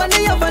fuck for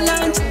the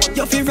avalanche.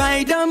 You feel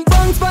ride and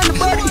bounce for the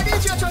body.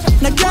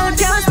 Now girl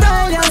can't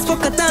style, you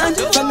fuck a tan.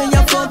 For me,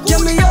 you fuck, you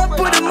me up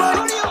with the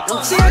money.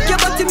 Shake your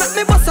body, make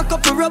me bust a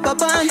couple rubber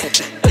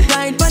bands.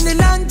 Ride for the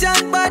long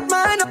john, bad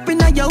man. Up in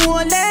your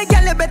whole leg,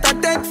 girl, you better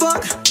take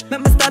fuck.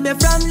 Make me stab you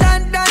from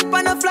London,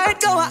 on a flight,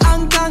 go a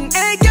Hong Kong.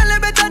 Hey, girl, you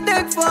better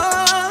take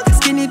fuck.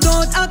 Skinny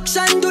don't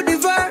action, do the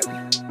verb.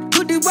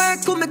 Do the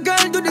work, come me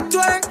girl, do the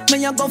twerk.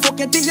 Me a go fuck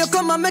you till you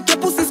come and make your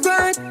pussy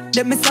squirt.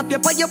 Then me slap you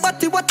by your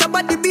body, what a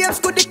body babes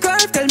could the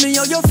curve. Tell me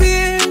how you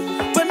feel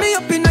when me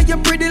up in your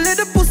pretty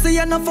little pussy.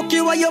 And I fuck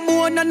you while you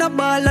moan and a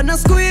ball and a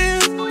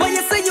squeal. Why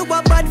you say you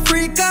a bad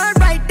freak,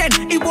 alright then.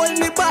 He hold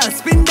me ball,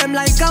 spin them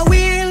like a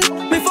wheel.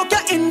 Me fuck you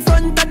in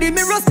front of the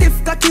mirror,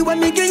 stiff cocky. When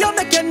me give you,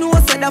 make you know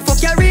say that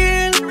fuck you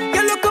real.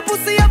 You look a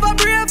pussy, have a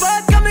brave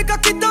heart, can me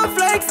cock it off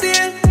like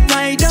steel.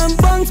 Ride and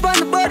bounce on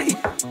the body.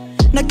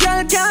 Now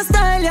girl can't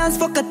style you as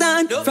fuck a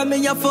tan. From me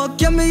you fuck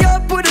you me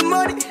up with the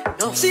money.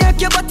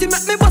 Shake your body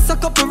make me bust a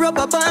couple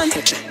rubber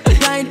bands.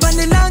 Ride on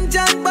the long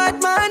john,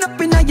 bad man.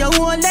 Up in your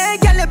whole leg,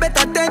 girl you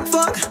better take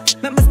fuck.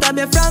 Make me stab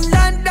you from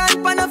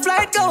London, on a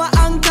flight go a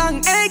Hong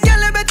Kong. Hey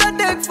girl you better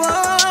take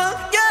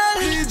fuck.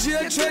 Girl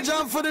DJ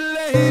treasure for the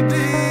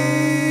ladies.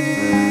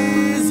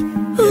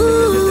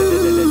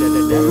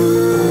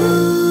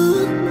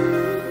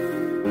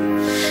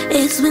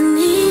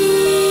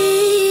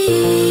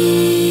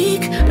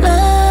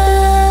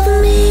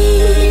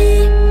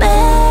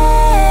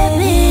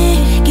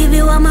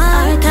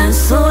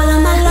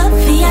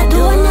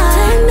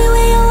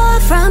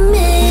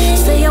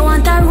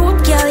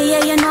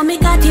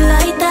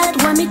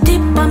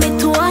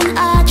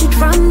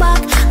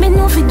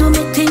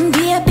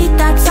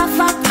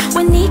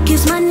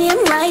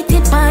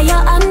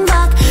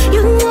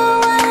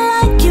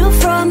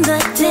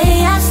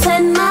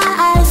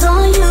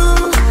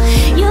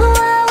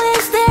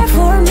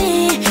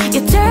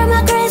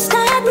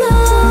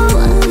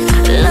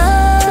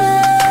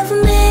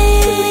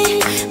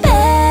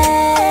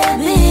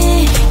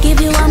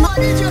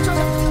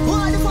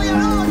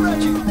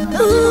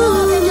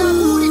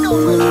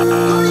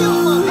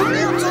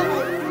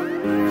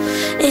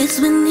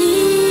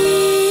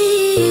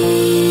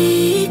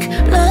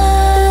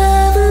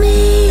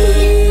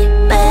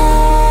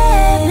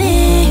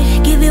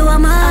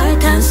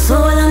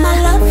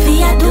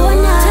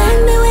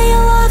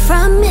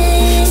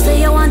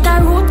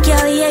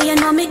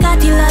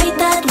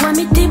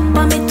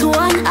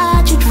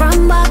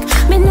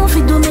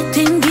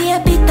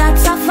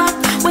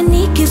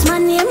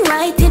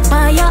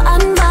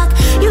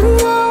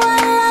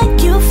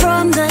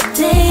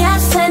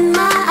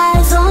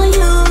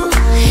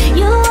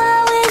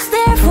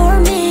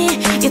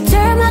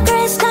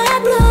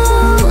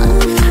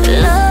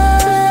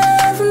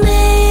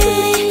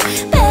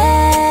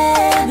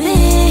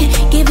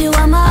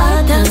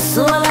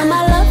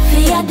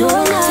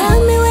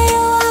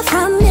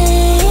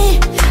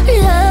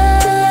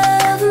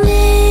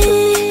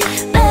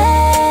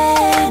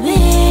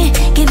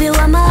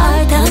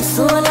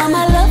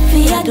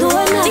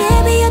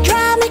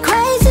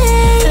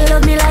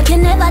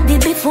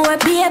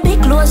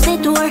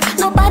 the door.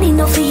 Nobody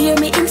know fi hear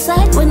me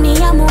inside when me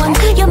am on.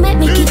 You make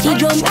me kitty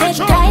drum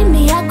every time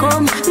me a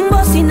come.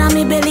 Bustin' on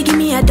me belly, give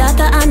me a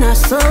daughter and a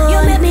son.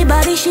 You make me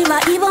body shiver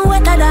even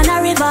wetter than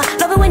a river.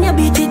 Love it when you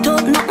beat it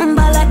up, nothing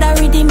but like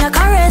the rhythm. You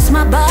caress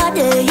my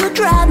body, you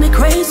drive me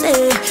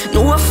crazy.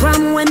 Know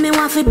from when me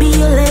want fi be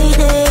your lady.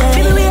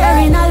 Baby, we are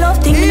in a love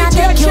thing, me not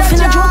take you for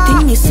a joke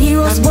thing. Me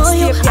serious boy,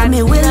 you and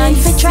me willing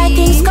fi try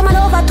things. Come on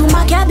over to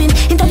my cabin,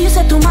 introduce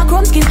you to my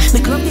chrome skin.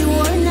 Me club the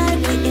whole night,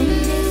 we in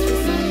this.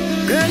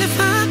 Girl, if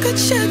I could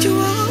shed you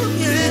all,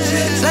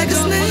 yeah, like a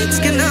snake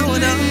skin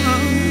out of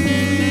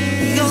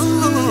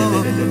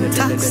you're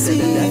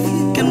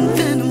toxic and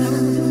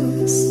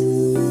venomous.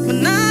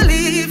 When I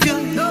leave you,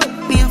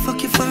 me I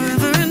fuck you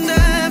forever and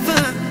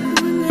ever.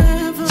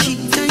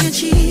 Cheat and you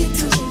cheat,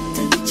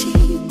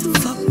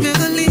 fuck me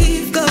gonna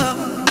leave, go.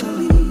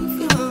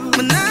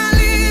 When I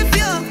leave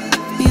you,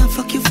 me I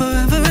fuck you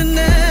forever and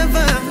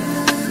ever.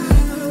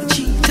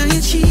 Cheat and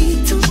you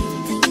cheat,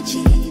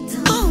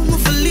 oh, I'm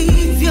for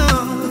leave you.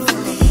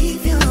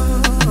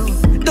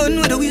 Don't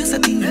know the ways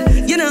of thing,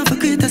 you know for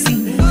create a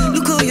scene.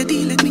 Look how you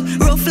deal with me,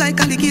 rough like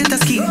alligator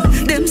skin.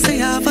 Them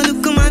say I have a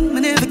look man,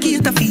 me never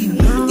get a feel.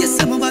 Yes,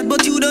 I'm a bad,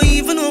 but you don't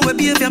even know what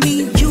behavior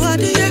mean. You are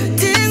the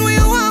thing where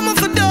you want me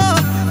for door.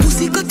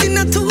 Pussy cut in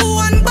a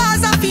 2-1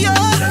 bars of you.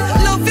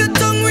 Love your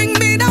tongue ring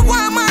me that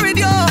want married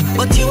you.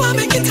 But you want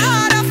make it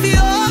harder for you.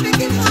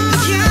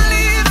 Can't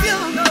leave you.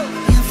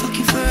 Yeah, fuck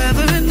you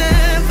forever and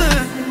ever.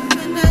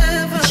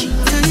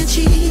 Cheat and you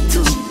cheat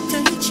too.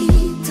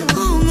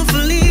 Oh, I'm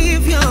for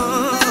leave you. I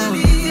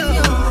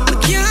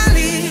can't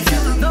leave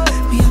you.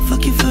 Me I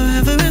fuck you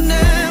forever and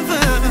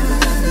ever.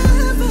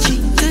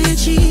 Cheat and you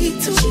cheat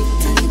too.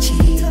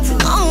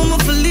 Oh, I'm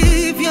for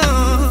leave you.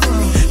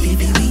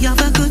 Baby, we have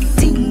a good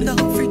thing,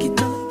 don't freak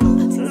it out.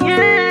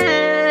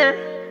 Yeah,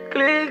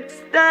 click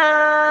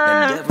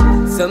start.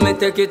 So me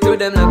take it to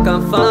them like a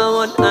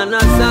forward and a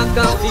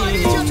soccer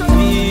field.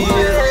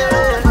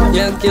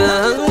 You can't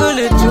handle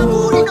the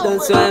truth,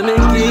 that's why me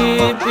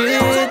keep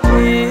it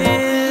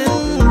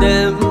in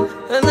them.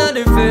 And not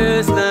the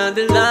first, not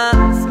the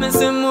last. Me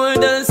see more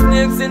than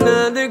snakes in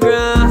the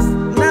grass.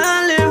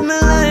 Now live my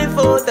life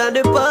out of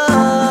the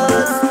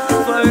past.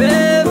 For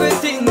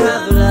everything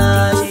I've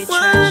lost.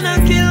 Wanna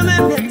kill me,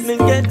 make me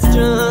get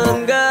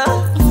stronger,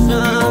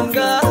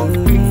 stronger.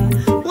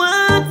 Why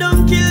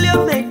don't kill you,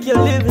 make you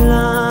live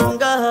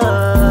longer.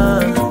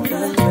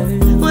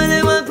 When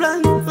them a plan,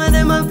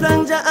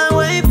 Jah a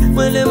wipe.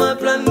 When them a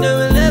plan, they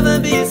will never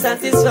be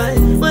satisfied.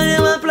 When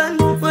them a plan,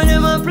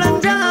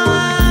 Jah a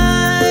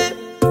wipe.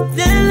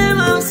 Tell them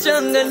I'm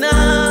stronger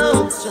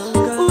now.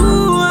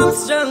 Ooh, I'm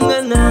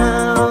stronger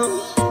now.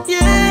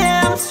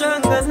 Yeah, I'm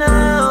stronger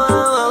now.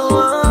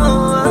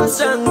 I'm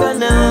stronger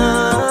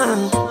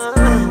now.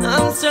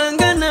 I'm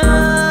stronger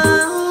now.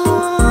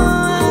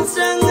 I'm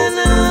stronger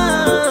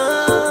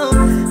now.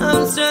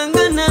 I'm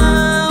stronger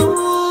now.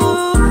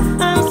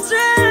 I'm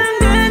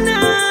stronger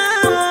now.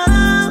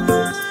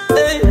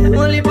 Hey,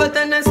 only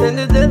pattern I send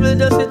the devil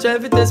just to try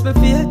to test my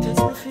faith.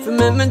 For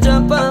make me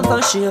jump off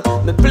and shape.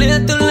 Me play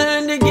to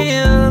learn the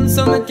game,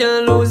 so me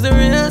can't lose the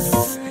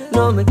race.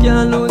 No, me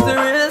can't lose the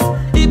race.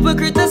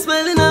 Hypocrite is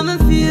smiling on my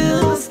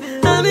face.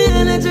 And me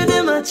energy,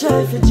 them I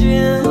try to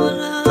drain.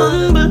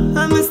 Humble,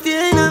 I'm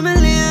staying on my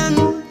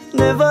lane.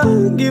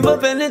 Never give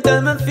up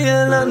anytime I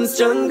feel I'm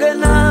stronger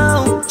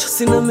now.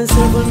 Just in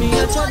myself when me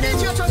a try.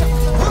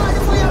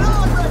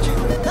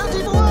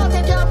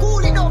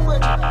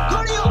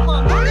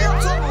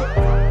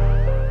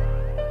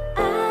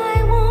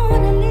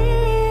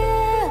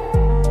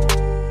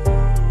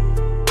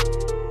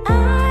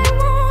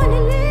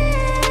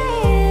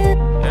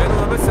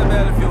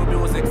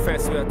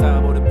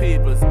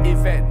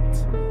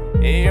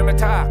 Hear me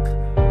talk,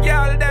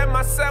 y'all them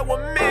I say we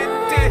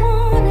minty.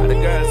 And the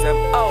girls them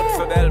out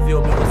for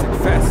Bellevue Music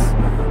Fest.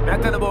 Me I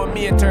tell about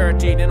May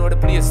 13, you know the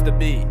place to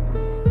be.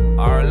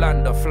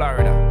 Orlando,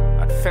 Florida,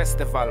 at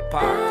Festival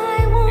Park.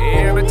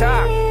 Hear me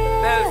talk,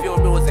 Bellevue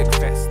Music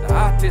Fest, the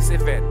artist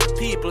event, the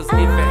people's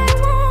event.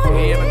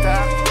 Hear me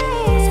talk,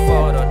 just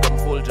forward out them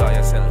full joy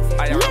yourself.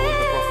 IYARA will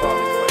be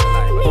performing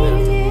for your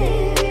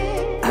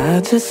life. I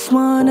just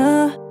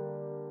wanna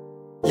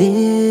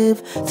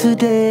live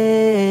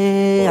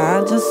today.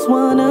 I just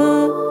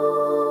wanna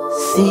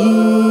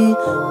see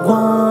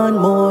one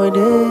more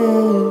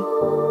day.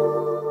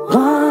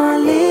 Wanna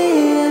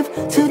live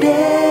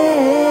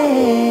today.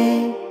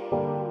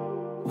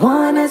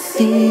 Wanna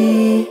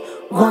see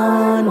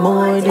one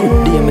more day.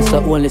 Good day,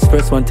 Mr. Only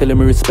first one telling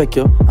me respect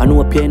you. I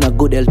know you're in a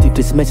good health if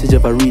this message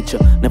ever reach you.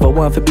 Never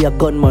want to be a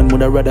gunman,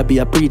 would I rather be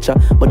a preacher.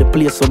 But the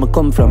place where I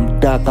come from,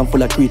 dark and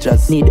full of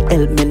creatures. Need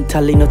help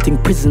mentally, nothing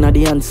prison are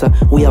the answer.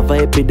 We have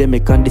an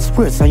epidemic and this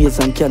worse than years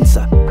and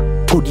cancer.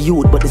 Good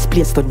youth, but this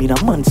place don't mean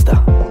a monster.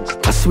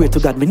 I swear to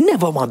God, me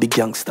never want to be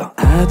gangster.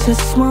 I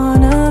just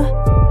wanna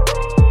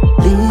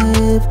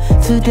live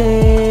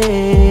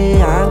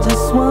today. I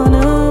just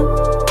wanna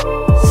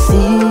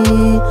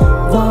see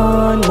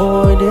one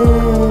more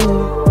day.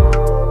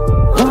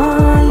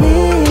 Wanna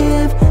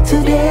live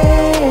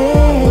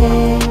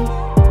today.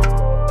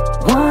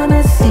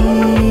 Wanna see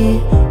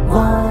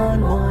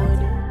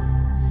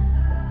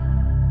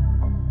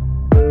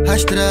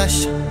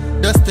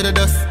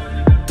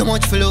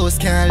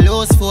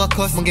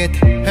Me get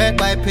hurt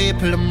by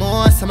people the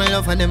most. Some I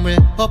love and them will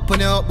open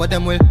you up, but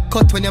them will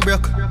cut when you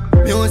broke.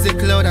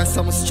 Music loud and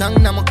some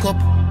strong now my cup.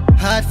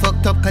 Heart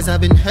fucked up cause I've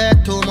been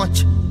hurt too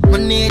much. I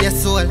need your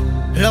soul,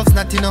 love's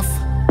not enough.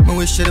 I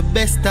wish you the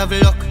best of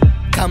luck.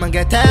 Come and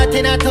get hurt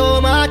in a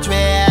too much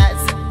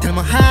ways. Till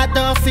my heart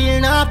don't feel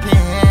no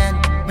pain.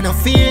 Me don't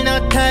feel no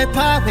type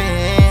of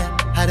way.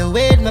 How the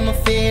wait make me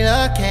feel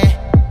okay.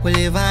 We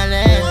live and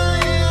learn.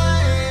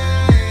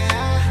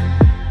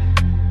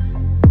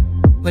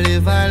 We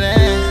live and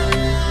learn.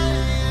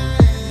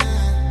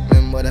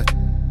 Remember that.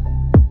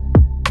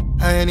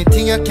 And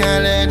anything you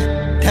can learn,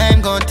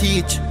 time gon'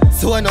 teach.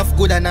 So enough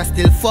good and I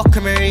still fuck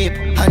me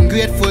rape.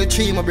 Ungrateful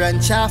tree, my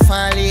branch off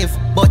and leave.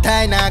 But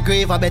I not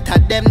grieve, I better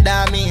them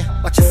than me.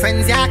 Watch your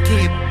friends ya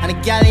keep, and the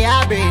gal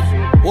ya breed.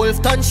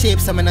 Wolf ton shape,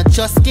 so me not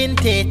just skin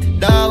teeth.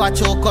 Don't watch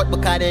your cut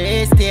because the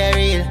race stay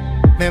real.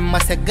 Remember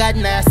say God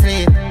not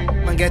sleep.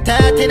 Man get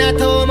hurt in a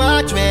too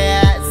much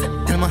ways.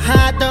 Till my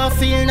heart don't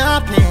feel no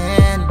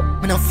pain.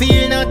 Me don't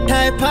feel no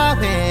type of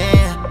way.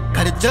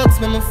 Cause the jokes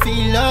make me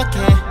feel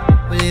okay.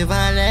 We live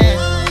and learn.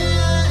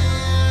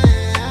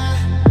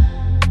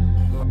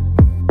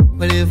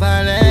 We live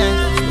and learn.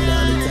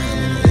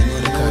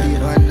 You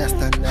don't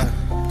understand that.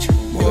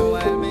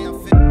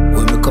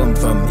 Where me come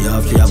from, you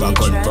have to have a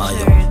gun for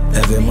you.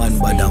 Every man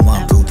but a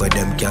man prove what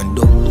them can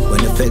do.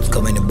 When the feds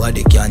come,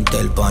 anybody can't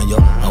tell upon you.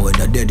 And when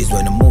the dead is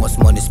when the most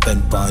money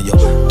spent upon you.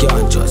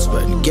 Can't trust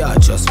friend,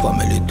 can't trust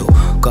family too.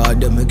 Cause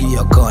them me give you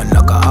a con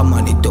like a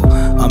harmony too.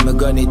 And me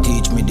gonna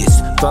teach me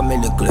this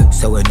family clip.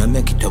 So when I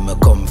make it to me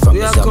come from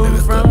this America. We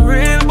come from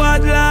real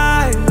bad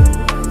life.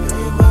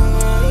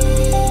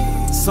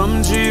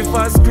 Some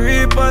G-fast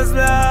creepers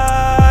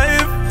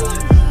life.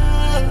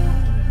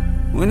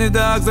 When the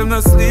dogs them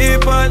not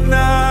sleep at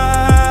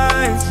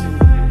night.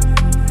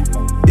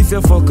 If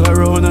you fuck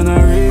around on a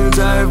real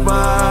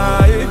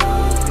drive-by,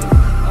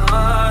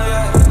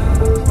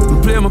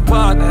 we play my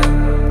part.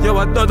 Yo,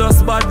 I do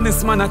us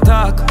badness man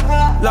attack.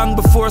 Long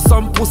before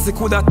some pussy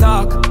could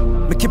attack.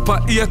 Me keep a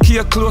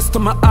AK close to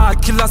my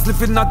heart. Killers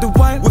living at the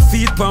wild, we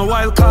feed pan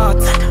wild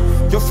cards.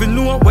 You feel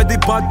know where the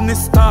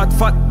badness start.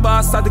 Fat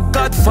boss are the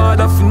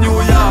godfather for New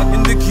York.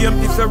 In the game,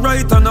 if you're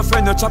right and a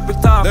friend, you chop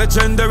it off.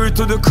 Legendary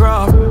to the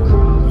craft.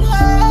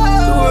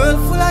 The world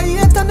full of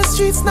hate on the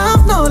streets, now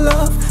have no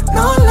love,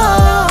 no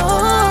love.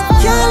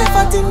 Can't live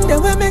a thing that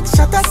will make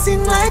shot a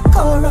sing like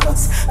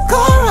chorus,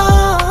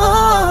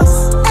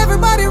 chorus.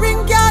 Everybody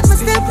ring God, me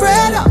still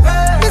pray up.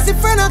 Missy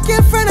friend, I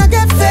kill friend, I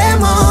get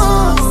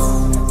famous.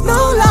 No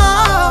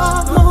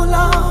love, no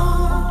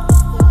love.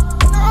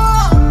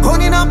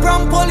 Running up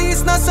from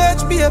police, no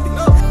search baby.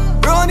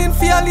 Running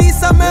for your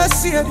Lisa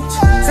Mercedes.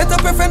 Set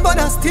up a friend, but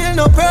I still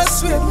no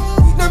persuade.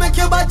 No make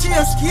your body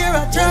a scare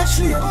a church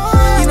lane.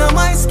 You know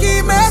my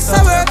scheme, I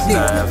work deep.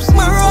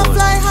 My rope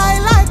fly high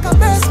like a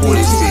bird.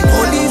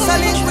 Police are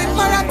linked with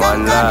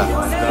marathon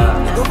carriers.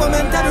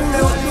 Government are the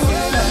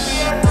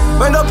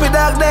When up with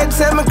dark dead,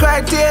 say me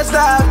cry tears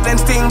dark. Then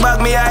sting back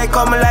me eye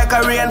come like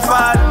a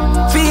rainfall.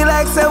 Feel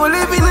like say we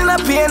living in a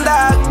pain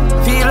dark.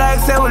 Feel like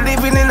say we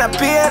living in a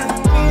pain.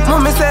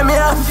 Mommy say me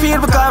have to feel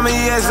because me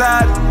years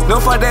hard. No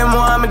for them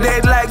want me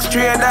dead like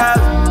stray dog.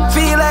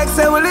 Feel like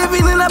say we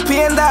living in a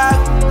pain dog.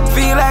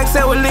 Feel like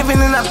say we living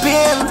in a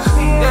pain.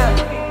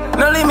 Yeah.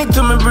 No limit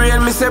to my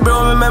brain. Me say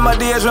bro, remember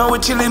days when we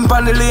chillin'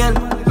 pon the lane.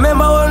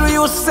 Remember when we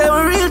used to say we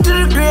real to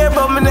the grave,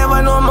 but me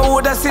never know me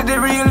woulda see the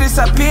real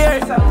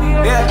disappear.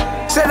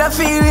 Yeah. Say the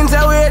feelings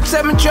are weird.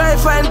 Say me try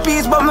find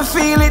peace, but me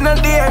feel it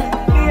not there.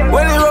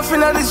 When it rough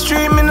inna the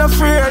street, me no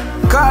fear.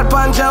 Call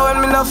Panja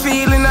when me no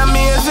feeling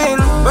amazing.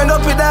 When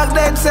up with dark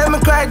dead, say me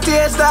cry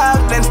tears dark.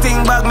 Then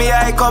sting back me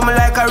eye come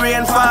like a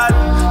rainfall.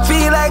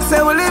 Feel like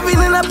say we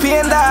living in a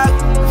pain dark.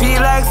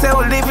 Feel like say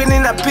we living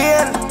in a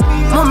pain.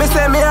 Mommy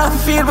say me have to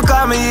feel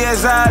because me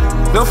years hard.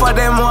 No for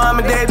them want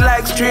me dead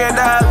like stray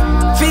dog.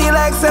 Feel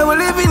like say we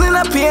living in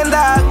a pain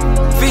dog.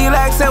 Feel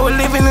like say we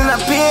living in a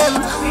pain.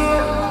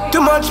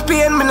 Too much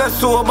pain, me no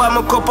sober.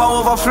 My cup a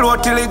overflow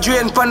till it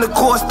drain pon the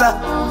coaster.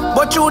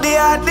 But through the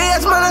hard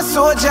days, man a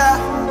soldier.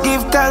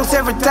 Give thanks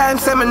every time,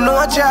 say me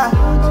know ya.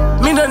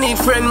 Me don't need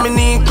friend, me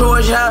need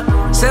closure.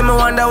 Say me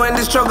wonder when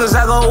the struggles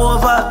I go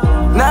over.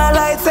 Now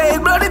light say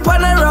it bloody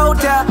pon the road,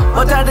 yeah.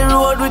 But at the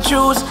road we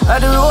choose, at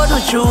the road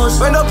we choose.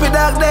 When up with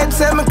dark dead,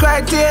 say me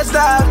cry tears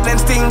dark. Then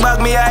sting back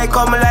me eye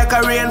come like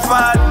a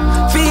rainfall.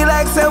 Feel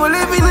like say we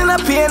living in a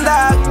pain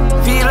dark.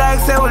 Feel like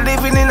say we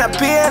living in a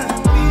pain.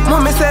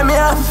 Mommy say me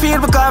have to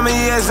feel because me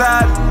years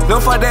hard. No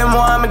for them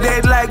want me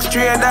dead like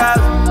stray dog.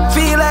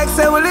 Feel like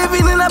say we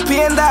living in a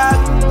pain dog.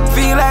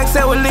 Feel like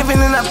say we living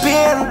in a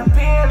pain.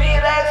 Feel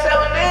like say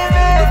we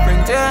living.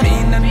 Different yeah.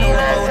 Feel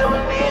like say we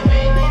living.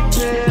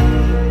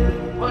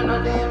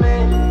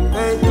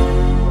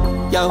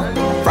 Yo,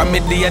 from me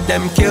day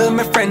them kill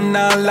me friend,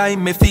 now lie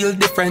me feel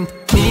different.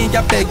 Me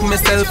I beg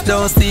myself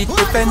don't seek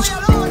revenge.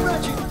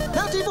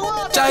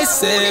 Try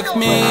save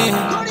me.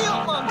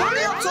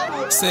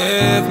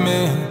 Save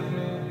me.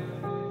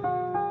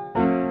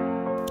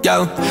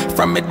 Yo,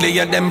 from me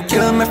day them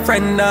kill my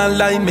friend, now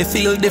lie me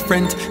feel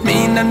different.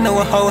 Me no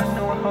know how.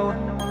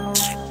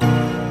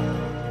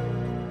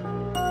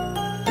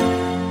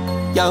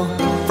 Yo,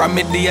 from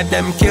me day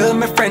them kill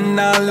my friend,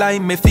 all lie,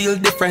 me feel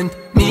different.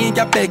 Me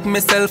I beg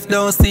myself,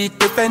 don't seek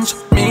revenge.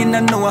 Me no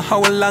know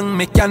how long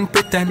me can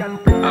pretend.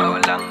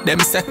 Them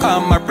say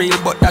karma real,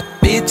 but that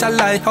bitch a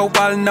lie. How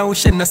all now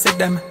she no see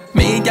them.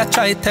 Me I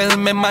try tell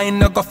me mind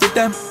no go fit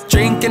them.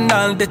 Drinking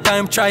all the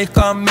time, try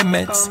calm me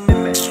meds.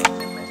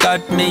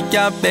 God, me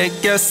I beg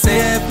you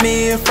save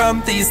me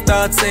from these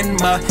thoughts in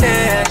my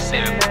head.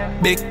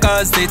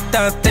 Because it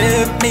don't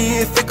tempt me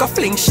if I go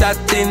fling shot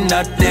in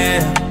a day.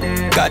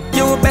 God,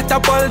 you better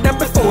hold them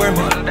before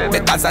me.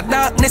 Because of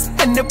darkness,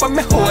 end up on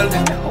me hold.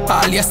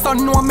 All your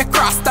son know me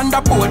crossed on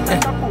the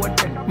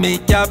boat. Me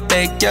I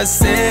beg you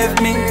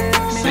save me.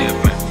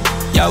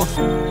 Yo,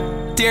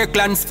 tear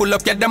glands full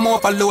up, get them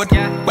overload.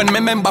 When me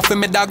member for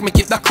me dog, me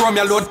keep the chrome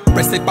ya load.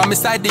 Press it by my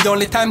side the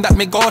only time that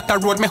me go out the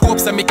road. Me hope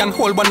so me can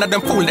hold one of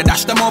them fool, they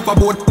dash them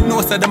overboard.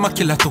 No say them a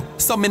killer too,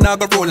 so me nah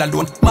go roll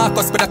alone.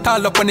 Marcus with a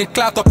tall up when it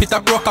clout up, it a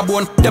broke a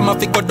bone. Them a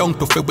fi go down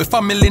to feel with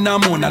family nah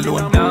moan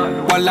alone.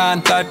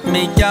 Valant that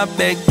me I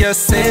beg you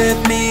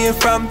save me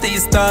from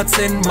these thoughts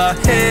in my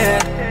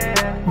head.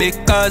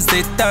 Because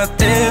it don't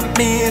tempt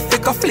me if I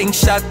go fling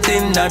shot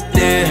in a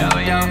day.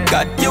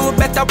 God, you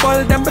better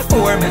hold them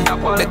before me.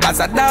 Because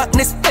of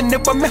darkness, end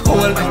up on me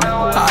hold.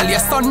 All your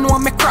son know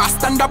me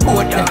crossed on the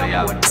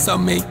boat. So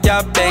me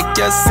I beg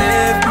you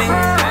save me.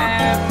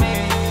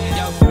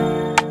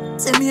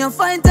 Say me a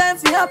find time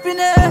for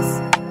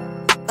happiness.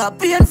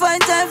 Happy and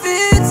find time for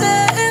it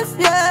safe,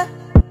 yeah.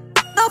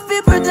 No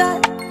people die,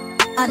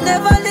 I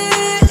never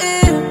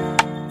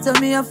leave. So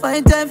me a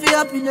find time for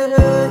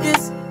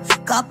happiness.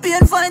 Copy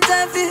and find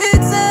time for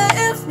it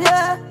safe,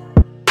 yeah.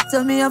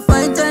 So me a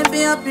find time for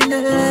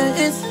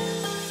happiness.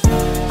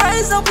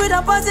 Rise up with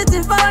a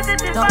positive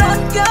vibe. No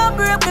one can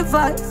break me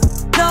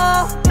vibes.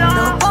 No,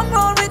 don't come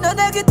round with no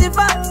negative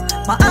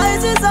vibes. My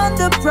eyes is on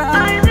the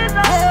prize.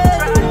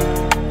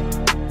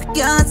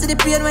 You can't see the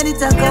pain when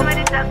it a come.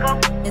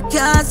 You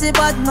can't see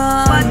bad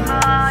man.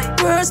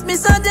 Worst me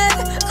so dead.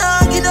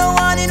 Nah, give no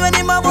warning when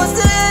him a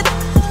busted.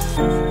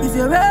 If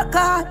you work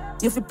hard,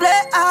 if you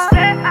play hard,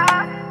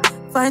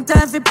 find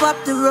time for pop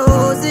the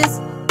roses.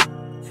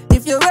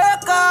 If you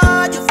work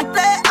hard, if you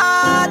play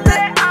hard,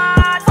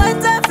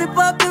 find time for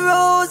pop the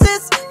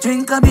roses.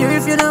 Drink a beer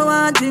if you don't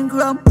want drink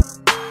rum.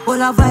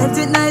 All our vibes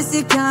it nice,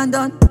 you can't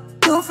done.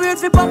 Don't afraid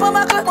for papa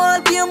maka,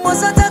 all game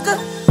must attack.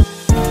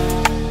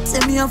 Say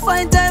me a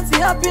find time for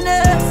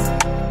happiness.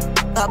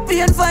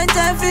 Happy and find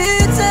time for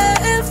it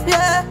safe,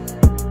 yeah.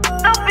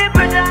 No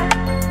people die,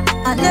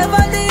 I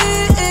never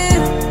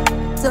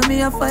leave. So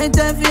me a find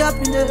time for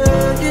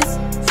happiness.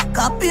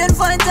 Copy and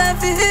find time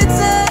for it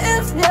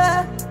safe,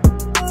 yeah.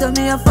 So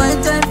me a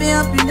find time for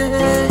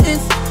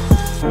happiness.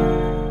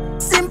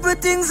 Simple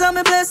things are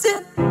my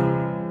blessing.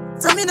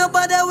 So me no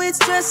bother with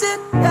stressing,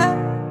 yeah.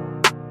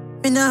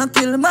 Me not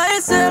kill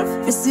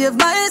myself, me save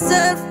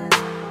myself.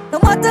 No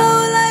matter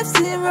how life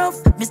seem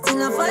rough, me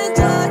still a find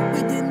joy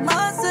within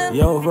myself.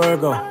 Yo,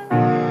 Virgo,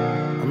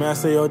 I mean I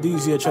say yo,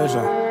 DJ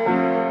Treasure.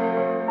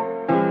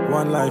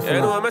 One life, you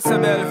know, I'm a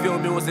Bellevue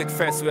Music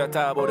Fest, we are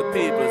talking about the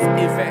people's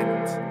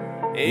event.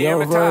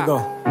 Yo, Virgo,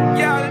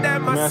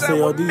 I say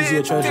yo,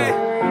 DJ Treasure.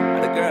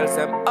 And the girls,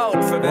 I'm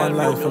out for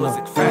Bellevue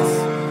Music Fest.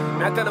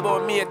 I tell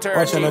about me at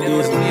 13 and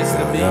what place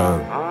to be.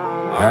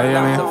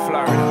 Orlando,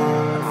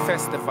 Florida.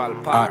 Festival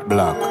Park. Art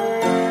Block.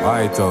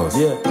 White House.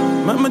 Yeah.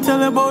 Let me tell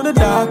you about the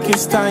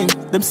darkest time.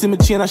 Them see me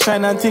chain and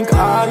shine and think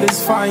all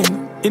is fine.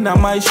 In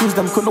my shoes,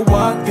 them couldn't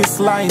walk this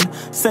line.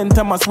 St.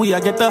 Thomas, I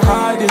get the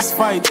hardest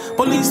fight.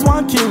 Police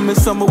want kill me,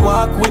 so me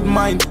walk with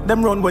mine.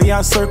 Them run way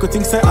and circle,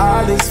 think say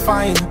all is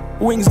fine.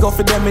 Wings go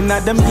for them in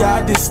at them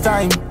yard this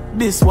time.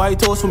 This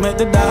White House will make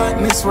the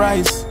darkness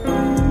rise.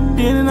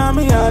 Pain in my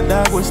heart,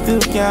 dog, we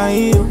still can't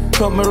heal.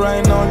 Cut me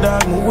right now,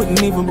 dog, we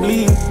wouldn't even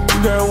bleed.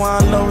 Girl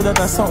want love,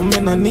 that's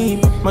something I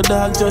need. My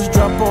dog just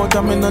drop out,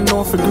 I'm in a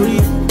no for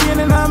grief. Pain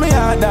in my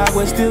heart, dog,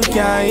 we still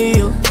can't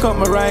heal. Cut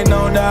me right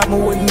now, dog, we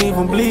wouldn't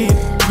even bleed.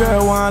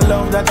 Girl want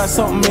love, that's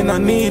something I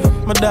need.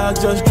 My dog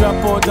just drop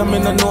out, I'm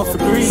in a no for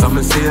grief.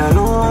 Some say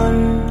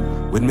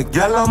alone, with me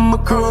gal on my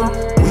crew.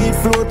 Weed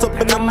float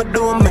up in my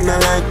dome, and I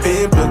like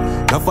people.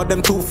 Not for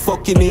them too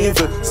fucking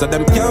evil, so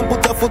them can't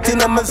put a foot in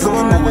my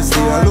zone. Now we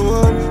stay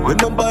alone, with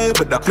no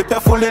Bible, the clip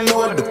are fully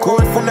load. The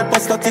code full of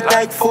static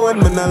like phone,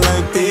 man I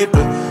like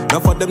people.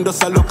 Not for them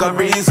just a look a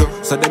reason,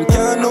 so them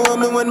can't know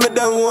me when me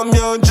down home,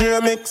 yo,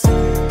 J-Mix.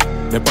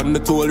 They on the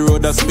toll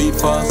road, I speed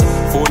fast.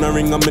 Phone a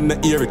ring, I'm in the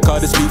ear,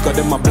 record the speaker,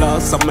 them a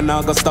blast. I'm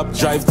not gonna stop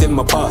drive till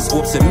my pass.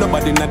 Hope say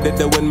nobody not dead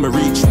there when me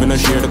reach, me not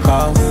share the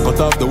cars. Cut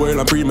off the world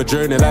and pre my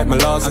journey like my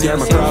last year.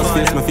 My cross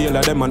face, me feel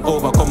like them and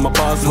overcome my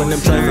past. When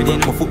them try to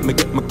break my foot, me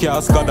get my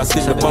cast. God, I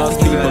still the past.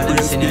 People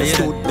bring space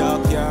too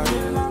dark, yeah.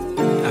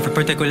 I have to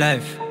protect your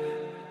life.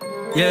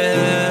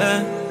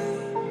 Yeah,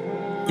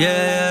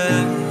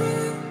 yeah.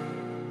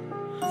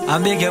 I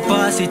beg you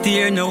pass it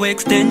here, no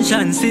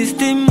extension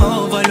system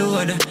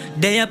overload.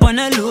 They up on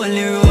a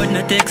lonely road,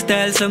 no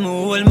textile, so me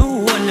hold my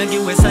own. No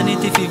give a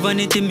sanity for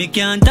vanity, me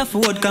can't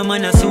afford. Come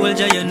on a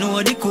soldier, you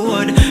know the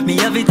code. Me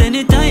have it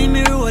anytime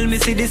me roll, me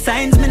see the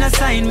signs, me not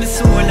sign me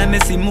soul. I me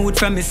see mood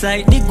from me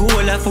sight, the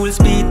goal. A full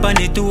speed pan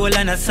the toll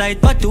and a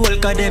sight patrol,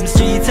 cause them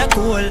streets are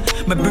cold.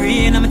 My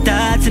brain and my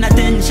thoughts and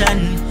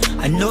attention.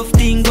 Enough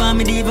thing want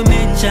me to even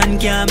mention.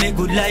 Can't make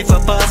good life a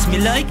pass me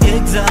like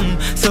exam.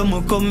 So me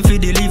come fi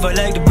deliver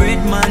like the bread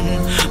man.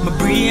 My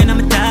brain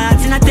and my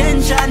thoughts and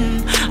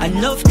attention.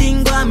 Enough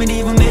thing want me to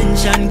even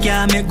mention.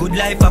 Can't make good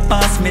life a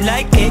pass me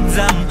like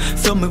exam.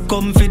 So me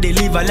come fi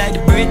deliver like the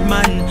bread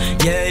man.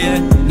 Yeah, yeah.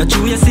 Not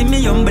true you see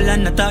me humble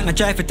and not talk. Not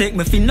try fi take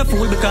me fin no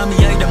fool because me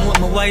hide them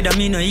what me wide and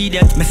me no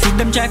idiot. Me see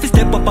them try fi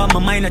step up on my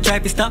mind. I try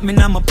fi stop me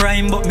now my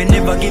prime, but me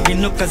never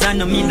giving up cause I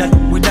know mean that.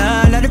 With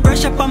all of the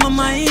pressure on my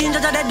mind,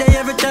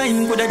 every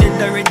time coulda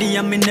did already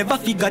and me never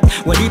forgot.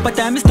 What heap of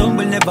time me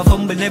stumble, never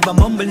fumble, never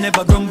mumble,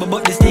 never grumble.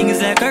 But this thing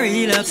is like a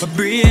relapse. My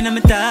brain and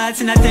my thoughts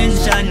and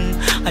attention.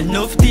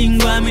 Enough thing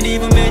want me to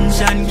even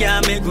mention.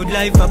 Can't make good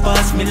life a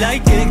pass me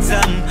like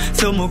exam.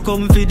 So me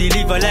come fi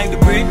deliver like the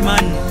bread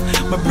man.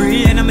 My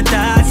brain and my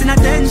thoughts and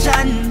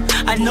attention.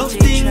 Enough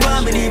thing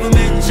want me to even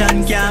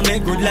mention. Can't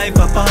make good life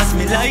a pass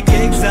me like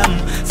exam.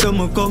 So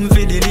me come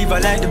fi deliver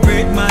like the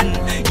bread man.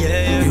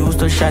 Yeah. We used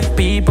to shot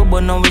people,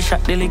 but now we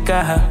shot the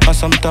liquor. Or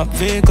some top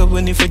vehicle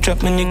when if you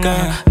drop me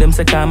nigga. Them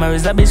say karma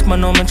is a bitch, but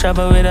now me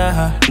travel with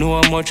her. Know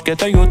how much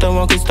get a youth and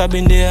walk is stab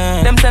in the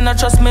air. Them say not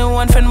trust me,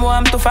 one friend, more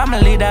I'm to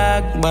family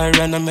dog.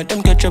 BYRON, I met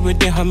them catch up with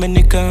the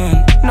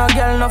Dominican. No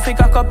girl, no fake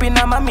a cup in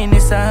a my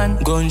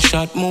minisan.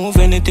 Gunshot move,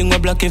 anything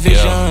with black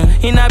vision.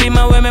 In a be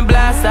my way, me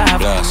blast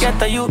off.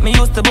 Get a youth, me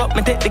used to buck,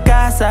 me take the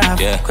cast off.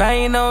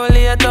 Crying out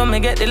later, me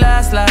get the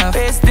last laugh.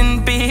 Rest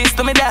in peace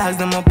to me dogs,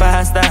 them up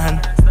past on.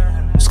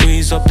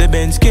 Squeeze up the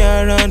Benz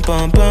car and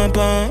pam pam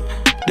pam.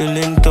 The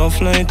link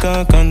tough like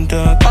a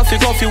contact. Coffee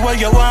where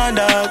you want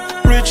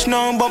that. Rich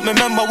now, but me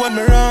remember when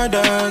me ride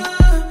that.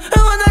 I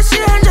was a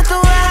stranger to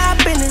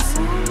happiness.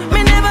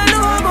 Me never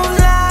know about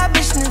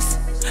lavishness.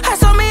 I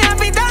saw me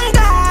happy, thank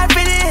God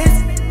for this.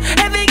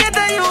 Every get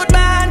a youth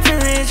bad for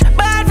rich,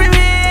 bad for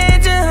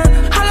rich.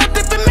 All up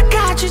tip in my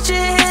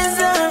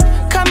cartridges.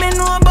 Coming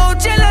know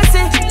about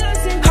jealousy.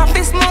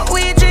 Happy smoke,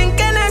 we drink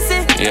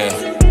Hennessy.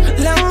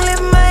 Long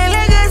live my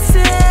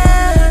legacy.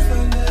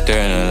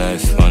 Eternal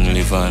life, fun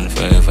live on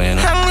forever, you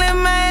know. Long live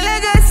my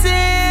legacy.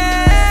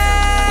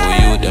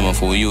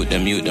 For youth,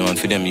 them and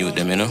for them youth,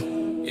 them, you know.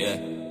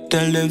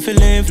 Tell them to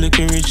live like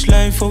a rich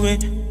life away.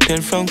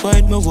 Tell Frank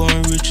White me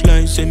want rich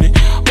life, see me.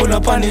 Pull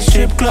up on the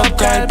strip club,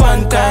 Kyle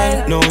pan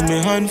Kyle. Now me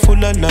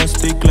handful of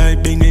elastic like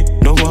Bingy.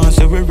 No one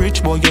say we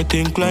rich, boy you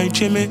think like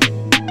Jimmy.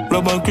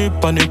 Rubber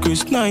grip on the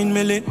Chris 9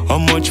 milli. How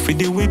much for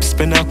the whip?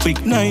 Spend a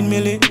quick 9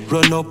 milli.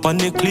 Run up on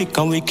the click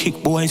and we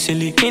kick boy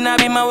silly. In a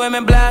be my way, me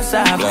blast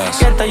off.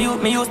 Get a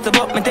youth, me used to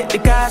buck, me take the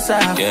cast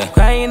off.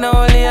 Crying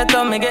out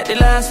later, me get the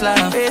last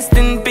laugh. Rest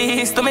in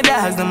peace to me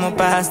dogs, them up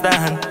past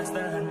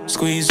on.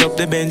 Squeeze up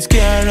the Benz car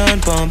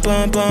and pam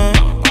pam pam.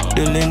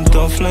 The link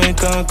tough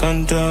like a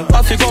contact.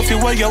 Coffee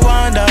where you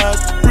want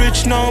that.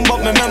 Rich now, but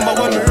me remember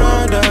when me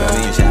ride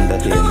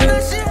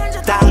that.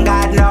 Thank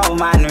God no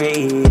man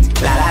read.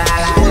 La la la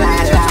la la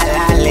la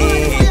la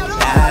lee.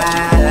 La la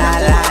la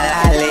la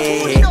la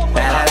lee.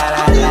 La la la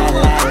la la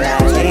la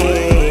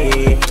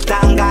lee.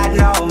 Thank God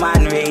no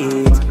man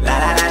read. La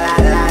la la la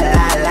la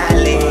la la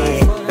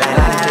lee. La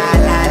la la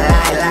la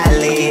la la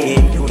lee.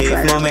 If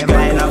mommy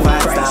grind up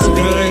fast and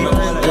speed.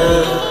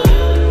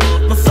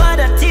 My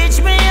father teach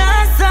me a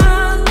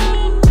song,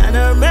 and I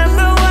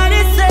remember what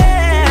it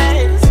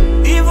says.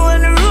 Even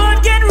when the road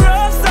get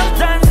rough,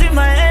 sometimes in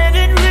my head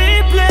it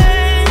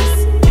replays.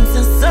 It's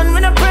a son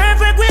with a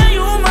perfect way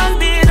human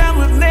being.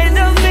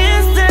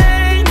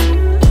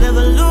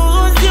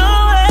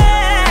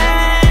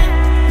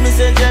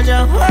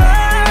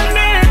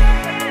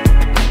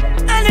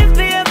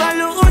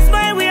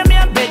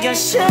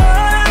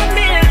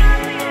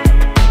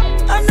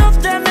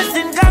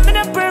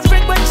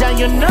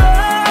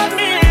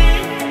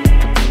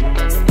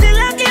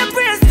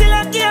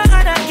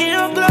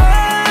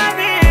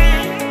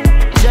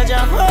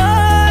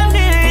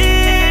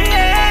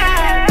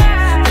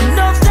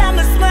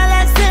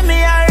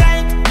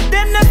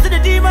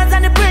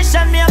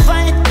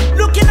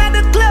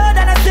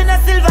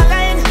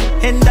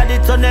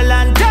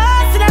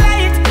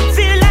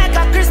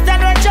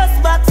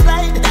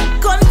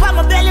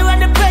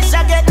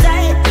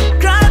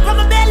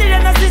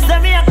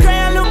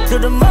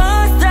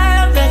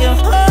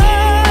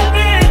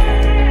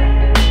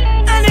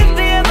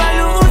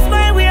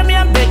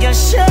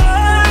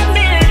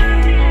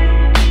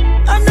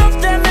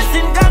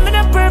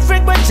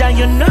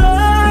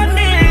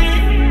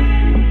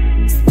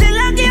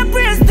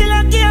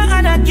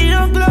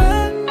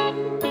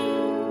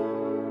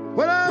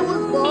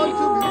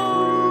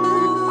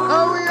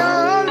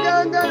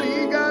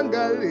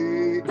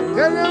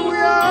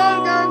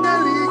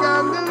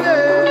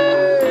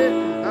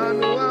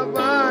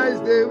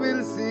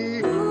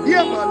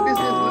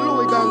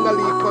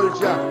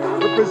 Culture,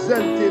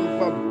 representing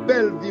for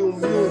Bellevue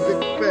Music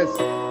Fest.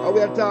 And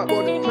we are talking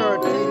about the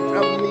 13th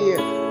of May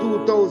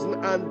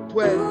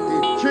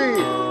 2023.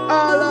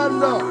 All I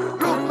know,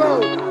 look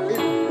out,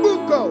 it's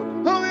book out.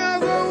 How we are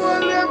going to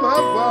hold them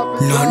up,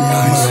 Papa? Not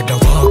nice.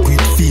 I walk with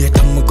faith,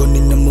 I'm a gun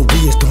in my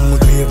waist. To my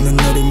grave, none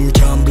of them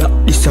can block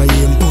this. I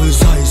am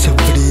bullseye, 7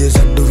 days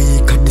of the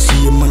week. At the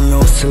same man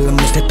hustle, I'm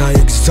a set of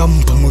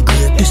example. My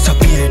grave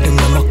disappear, them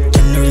a mock,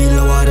 and the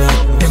real water.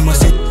 Them a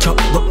set chop,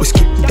 but we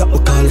skip that, we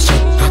call a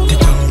shot. At the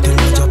jam, tell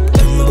me drop,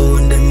 them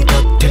bone, them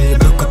cut. Tell me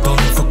broke up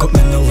and fuck up,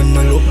 me now when I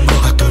look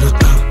back. I to the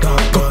top,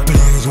 cut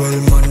plays, well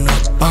man,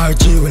 not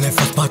RG will have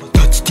a spot,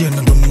 touch, steer,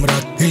 no dumb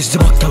rat. He's the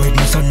back with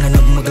my son, and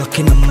I'm a glock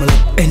in my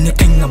lap.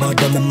 Anything about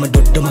them, I'm a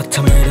do the match,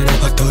 I'm murder.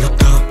 I to the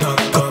top,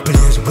 cut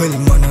plays, well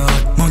man,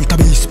 not Mount a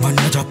beast, man,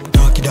 I drop,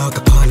 darky dog,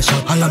 a polish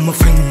up. All of my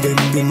friends, them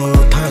be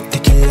more tired to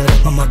kill her.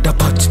 My mother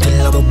pot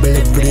still a bubble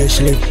every day,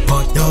 she live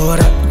pot. Yo,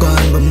 that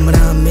gone, but my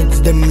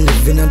amidst them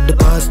living at the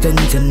past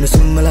tense. And the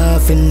summer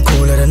laughing,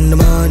 cooler than the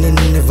morning.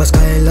 Never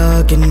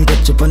skylarking,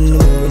 catch up on the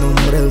moon,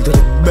 umbrella to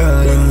the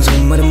burden.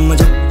 Some of them a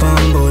jump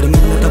on board, them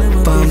in the top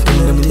palm.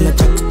 Pin them in the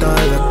check star,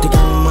 like the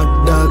king, my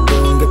dog.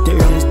 Don't get the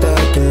young star,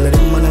 kill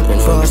them on a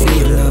fast.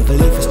 Even if I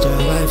live a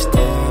strong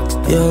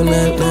lifestyle. Yo,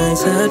 night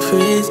nights hard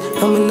freeze,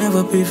 I'ma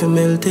never be for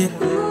melted.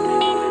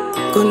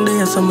 Gone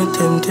there, so me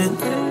tempted.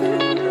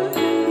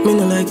 Me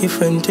no like your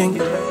friend thing.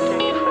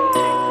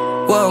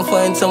 Wanna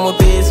find somewhere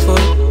peaceful.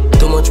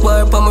 Too much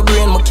work on my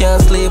brain, I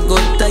can't sleep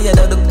good. Tired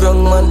of the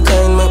ground,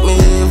 mankind make me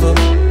evil.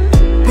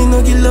 Me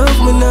no give love,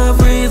 me no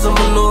reason. I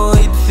know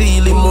it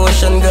feel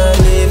emotion gonna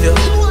leave you.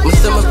 Me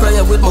say my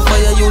prayer with my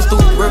fire. Used to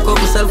work out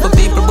myself for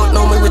people, but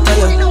now me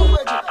retire.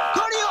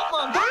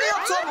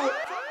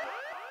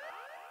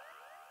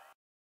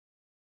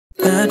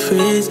 Bad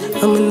freeze,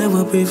 I'ma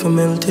never be for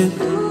melted.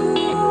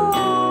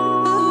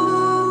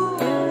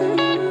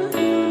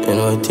 You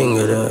know I think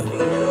of that.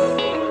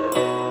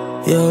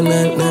 Yo,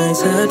 night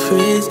nights hard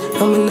freeze,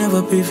 I'ma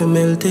never be for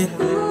melted.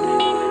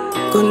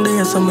 Gone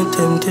there, so me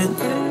tempted.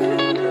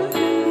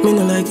 Me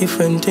no like your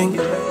friend thing.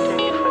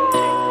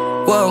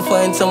 Wanna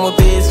find somewhere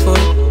peaceful.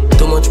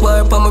 Too much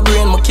work on my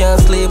brain, I can't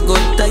sleep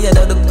good. Tired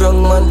of the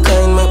ground,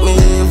 mankind make me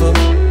evil.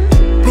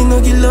 Me no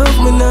give love,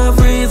 me no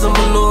reason. I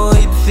know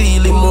it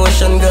feel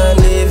emotion gonna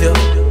leave you.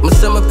 Me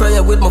say my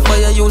prayer with my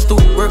fire. Used to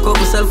work out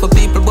myself for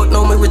people, but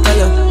now me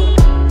retire.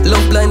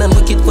 Love blind and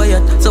wicked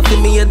quiet. So for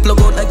me head plug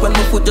out like when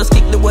my foot just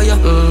kick the wire.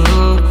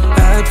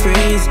 Hard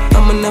freeze,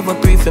 I'ma never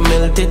pray for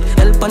melted.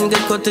 Help and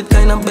get cut, it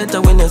kinda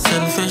better when you're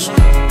selfish.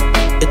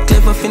 It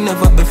clever if you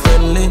never be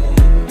friendly.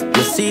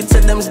 The seeds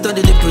said them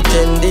study the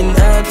pretending.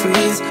 Hard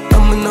freeze,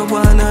 I'ma no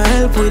wanna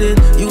help with it.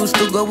 Used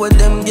to go with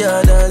them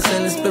gather and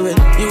sell spirit.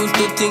 Used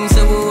to think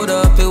say we would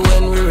happy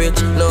when we rich.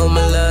 Now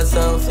my last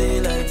I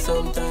feel like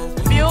sometimes.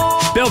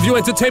 Bellevue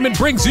Entertainment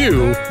brings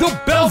you the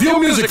Bellevue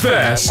Music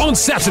Fest on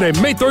Saturday,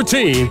 May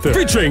 13th,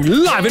 featuring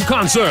live in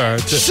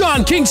concert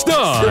Sean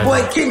Kingston. The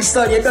boy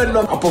Kingston, you don't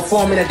know, I'm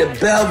performing at the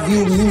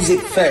Bellevue Music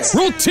Fest.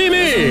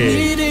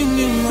 Rotimi.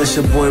 It's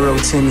your boy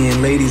Rotimi,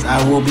 and ladies,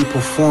 I will be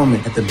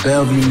performing at the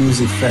Bellevue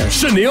Music Fest.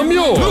 SHANEIL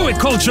MUIR. Fluid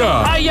Culture.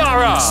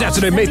 IYARA.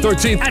 Saturday, May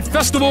 13th at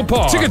Festival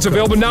Park. Tickets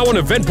available now on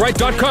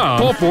Eventbrite.com.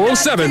 Call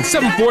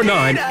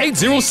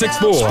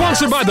 407-749-8064.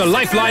 Sponsored by the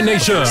Lifeline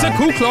Nation,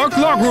 CHEQUE Clark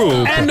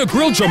Group, and the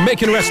Grill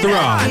Jamaican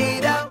Restaurant.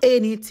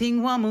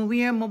 Anything want me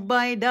wear, me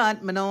buy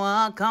that. Me no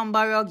want come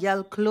borrow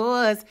girl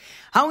clothes.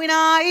 How we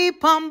not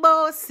hype and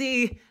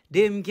bossy.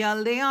 Them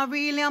girl they are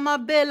really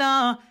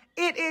YAMABELLA.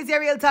 It is your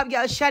real top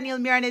girl SHANEIL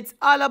MUIR, and it's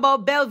all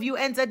about Bellevue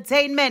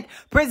Entertainment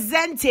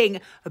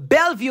presenting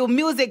Bellevue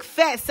Music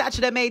Fest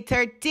Saturday, May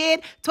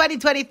 13th,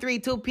 2023,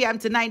 2 p.m.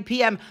 to 9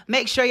 p.m.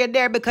 Make sure you're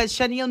there because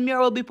SHANEIL MUIR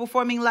will be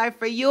performing live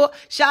for you.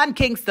 Sean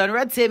Kingston,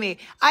 Rotimi,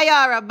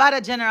 IYARA,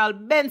 BADDA General,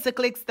 Benson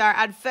Clickstar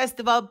at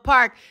Festival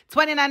Park,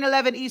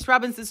 2911 East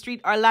Robinson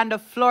Street, Orlando,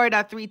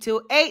 Florida,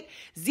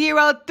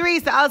 32803.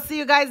 So I'll see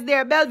you guys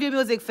there. Bellevue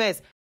Music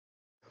Fest.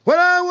 Well,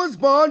 I was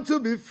born to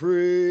be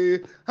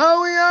free.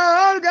 How we are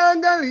all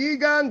gangali,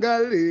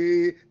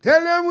 gangali.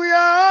 Tell them we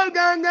are all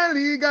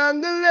gangali,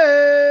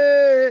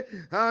 gangali.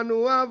 And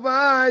who have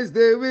eyes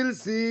they will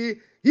see.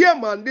 Yeah,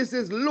 man, this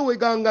is Louis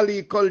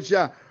Gangali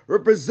Culture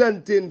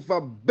representing for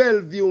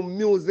Bellevue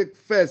Music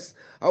Fest.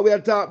 And we are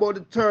talking about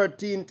the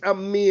 13th of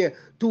May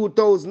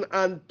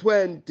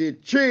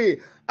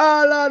 2023.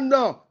 All I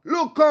know,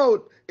 look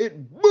out,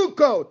 it book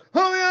out.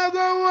 How we are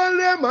going to hold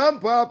them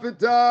and pop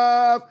it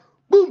off.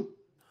 Boom.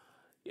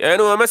 You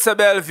know, Mr.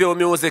 Bellevue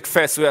Music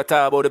Fest, we are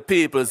talking about the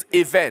people's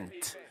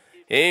event.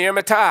 You hear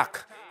me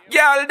talk?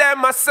 Girl,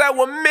 them I say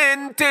we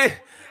minty.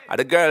 And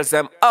the girls,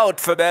 them out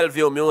for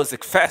Bellevue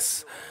Music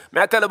Fest.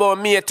 Me I tell about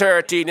May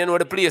 13, you know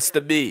the place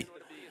to be.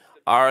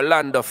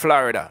 Orlando,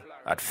 Florida,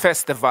 at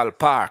Festival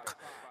Park.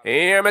 You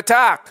hear me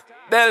talk?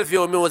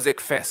 Bellevue Music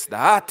Fest, the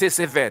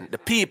artist event, the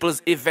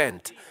people's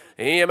event.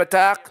 You hear me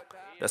talk?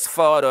 Just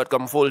forward out,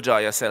 come full joy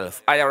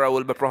yourself. IYARA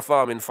will be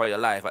performing for your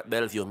life at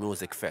Bellevue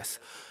Music Fest.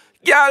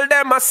 Girl,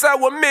 them a say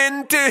we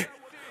minty.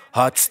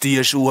 Hot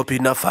stage show up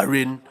in a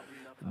FARRIN.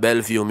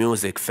 Bellevue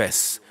Music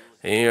Fest.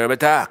 Hear me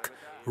talk.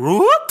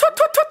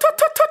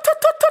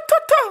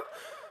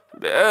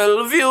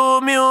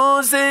 Bellevue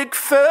Music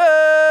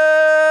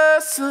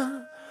Fest,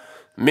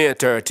 May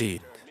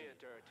 13th.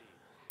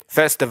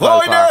 Festival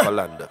Park,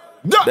 Orlando.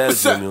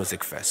 Bellevue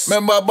Music Fest.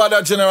 Remember,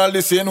 Badda General,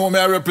 this you know me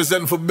I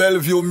represent for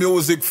Bellevue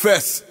Music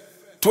Fest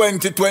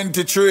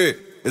 2023.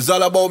 It's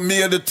all about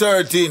May the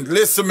 13th.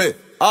 Listen me,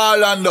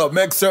 Orlando,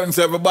 make certain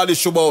so everybody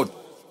show out.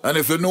 And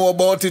if you know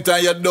about it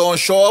and you don't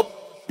show up,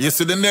 you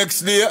see the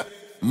next day,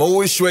 I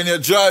wish when you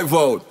drive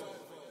out,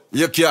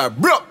 your car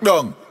broke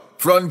down,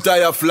 front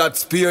tire flat,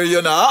 spare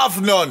you not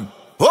have none.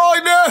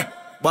 Hold there!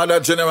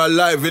 Badda General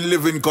live in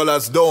living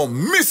colors, don't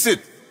miss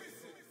it.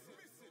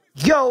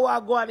 Yo, I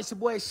go on, it's your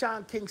boy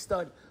Sean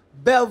Kingston,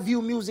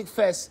 Bellevue Music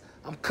Fest.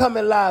 I'm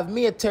coming live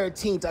May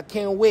 13th, I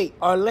can't wait.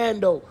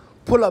 Orlando,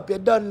 pull up, you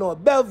done know.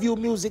 Bellevue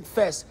Music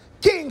Fest,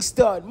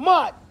 Kingston,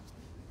 Mott.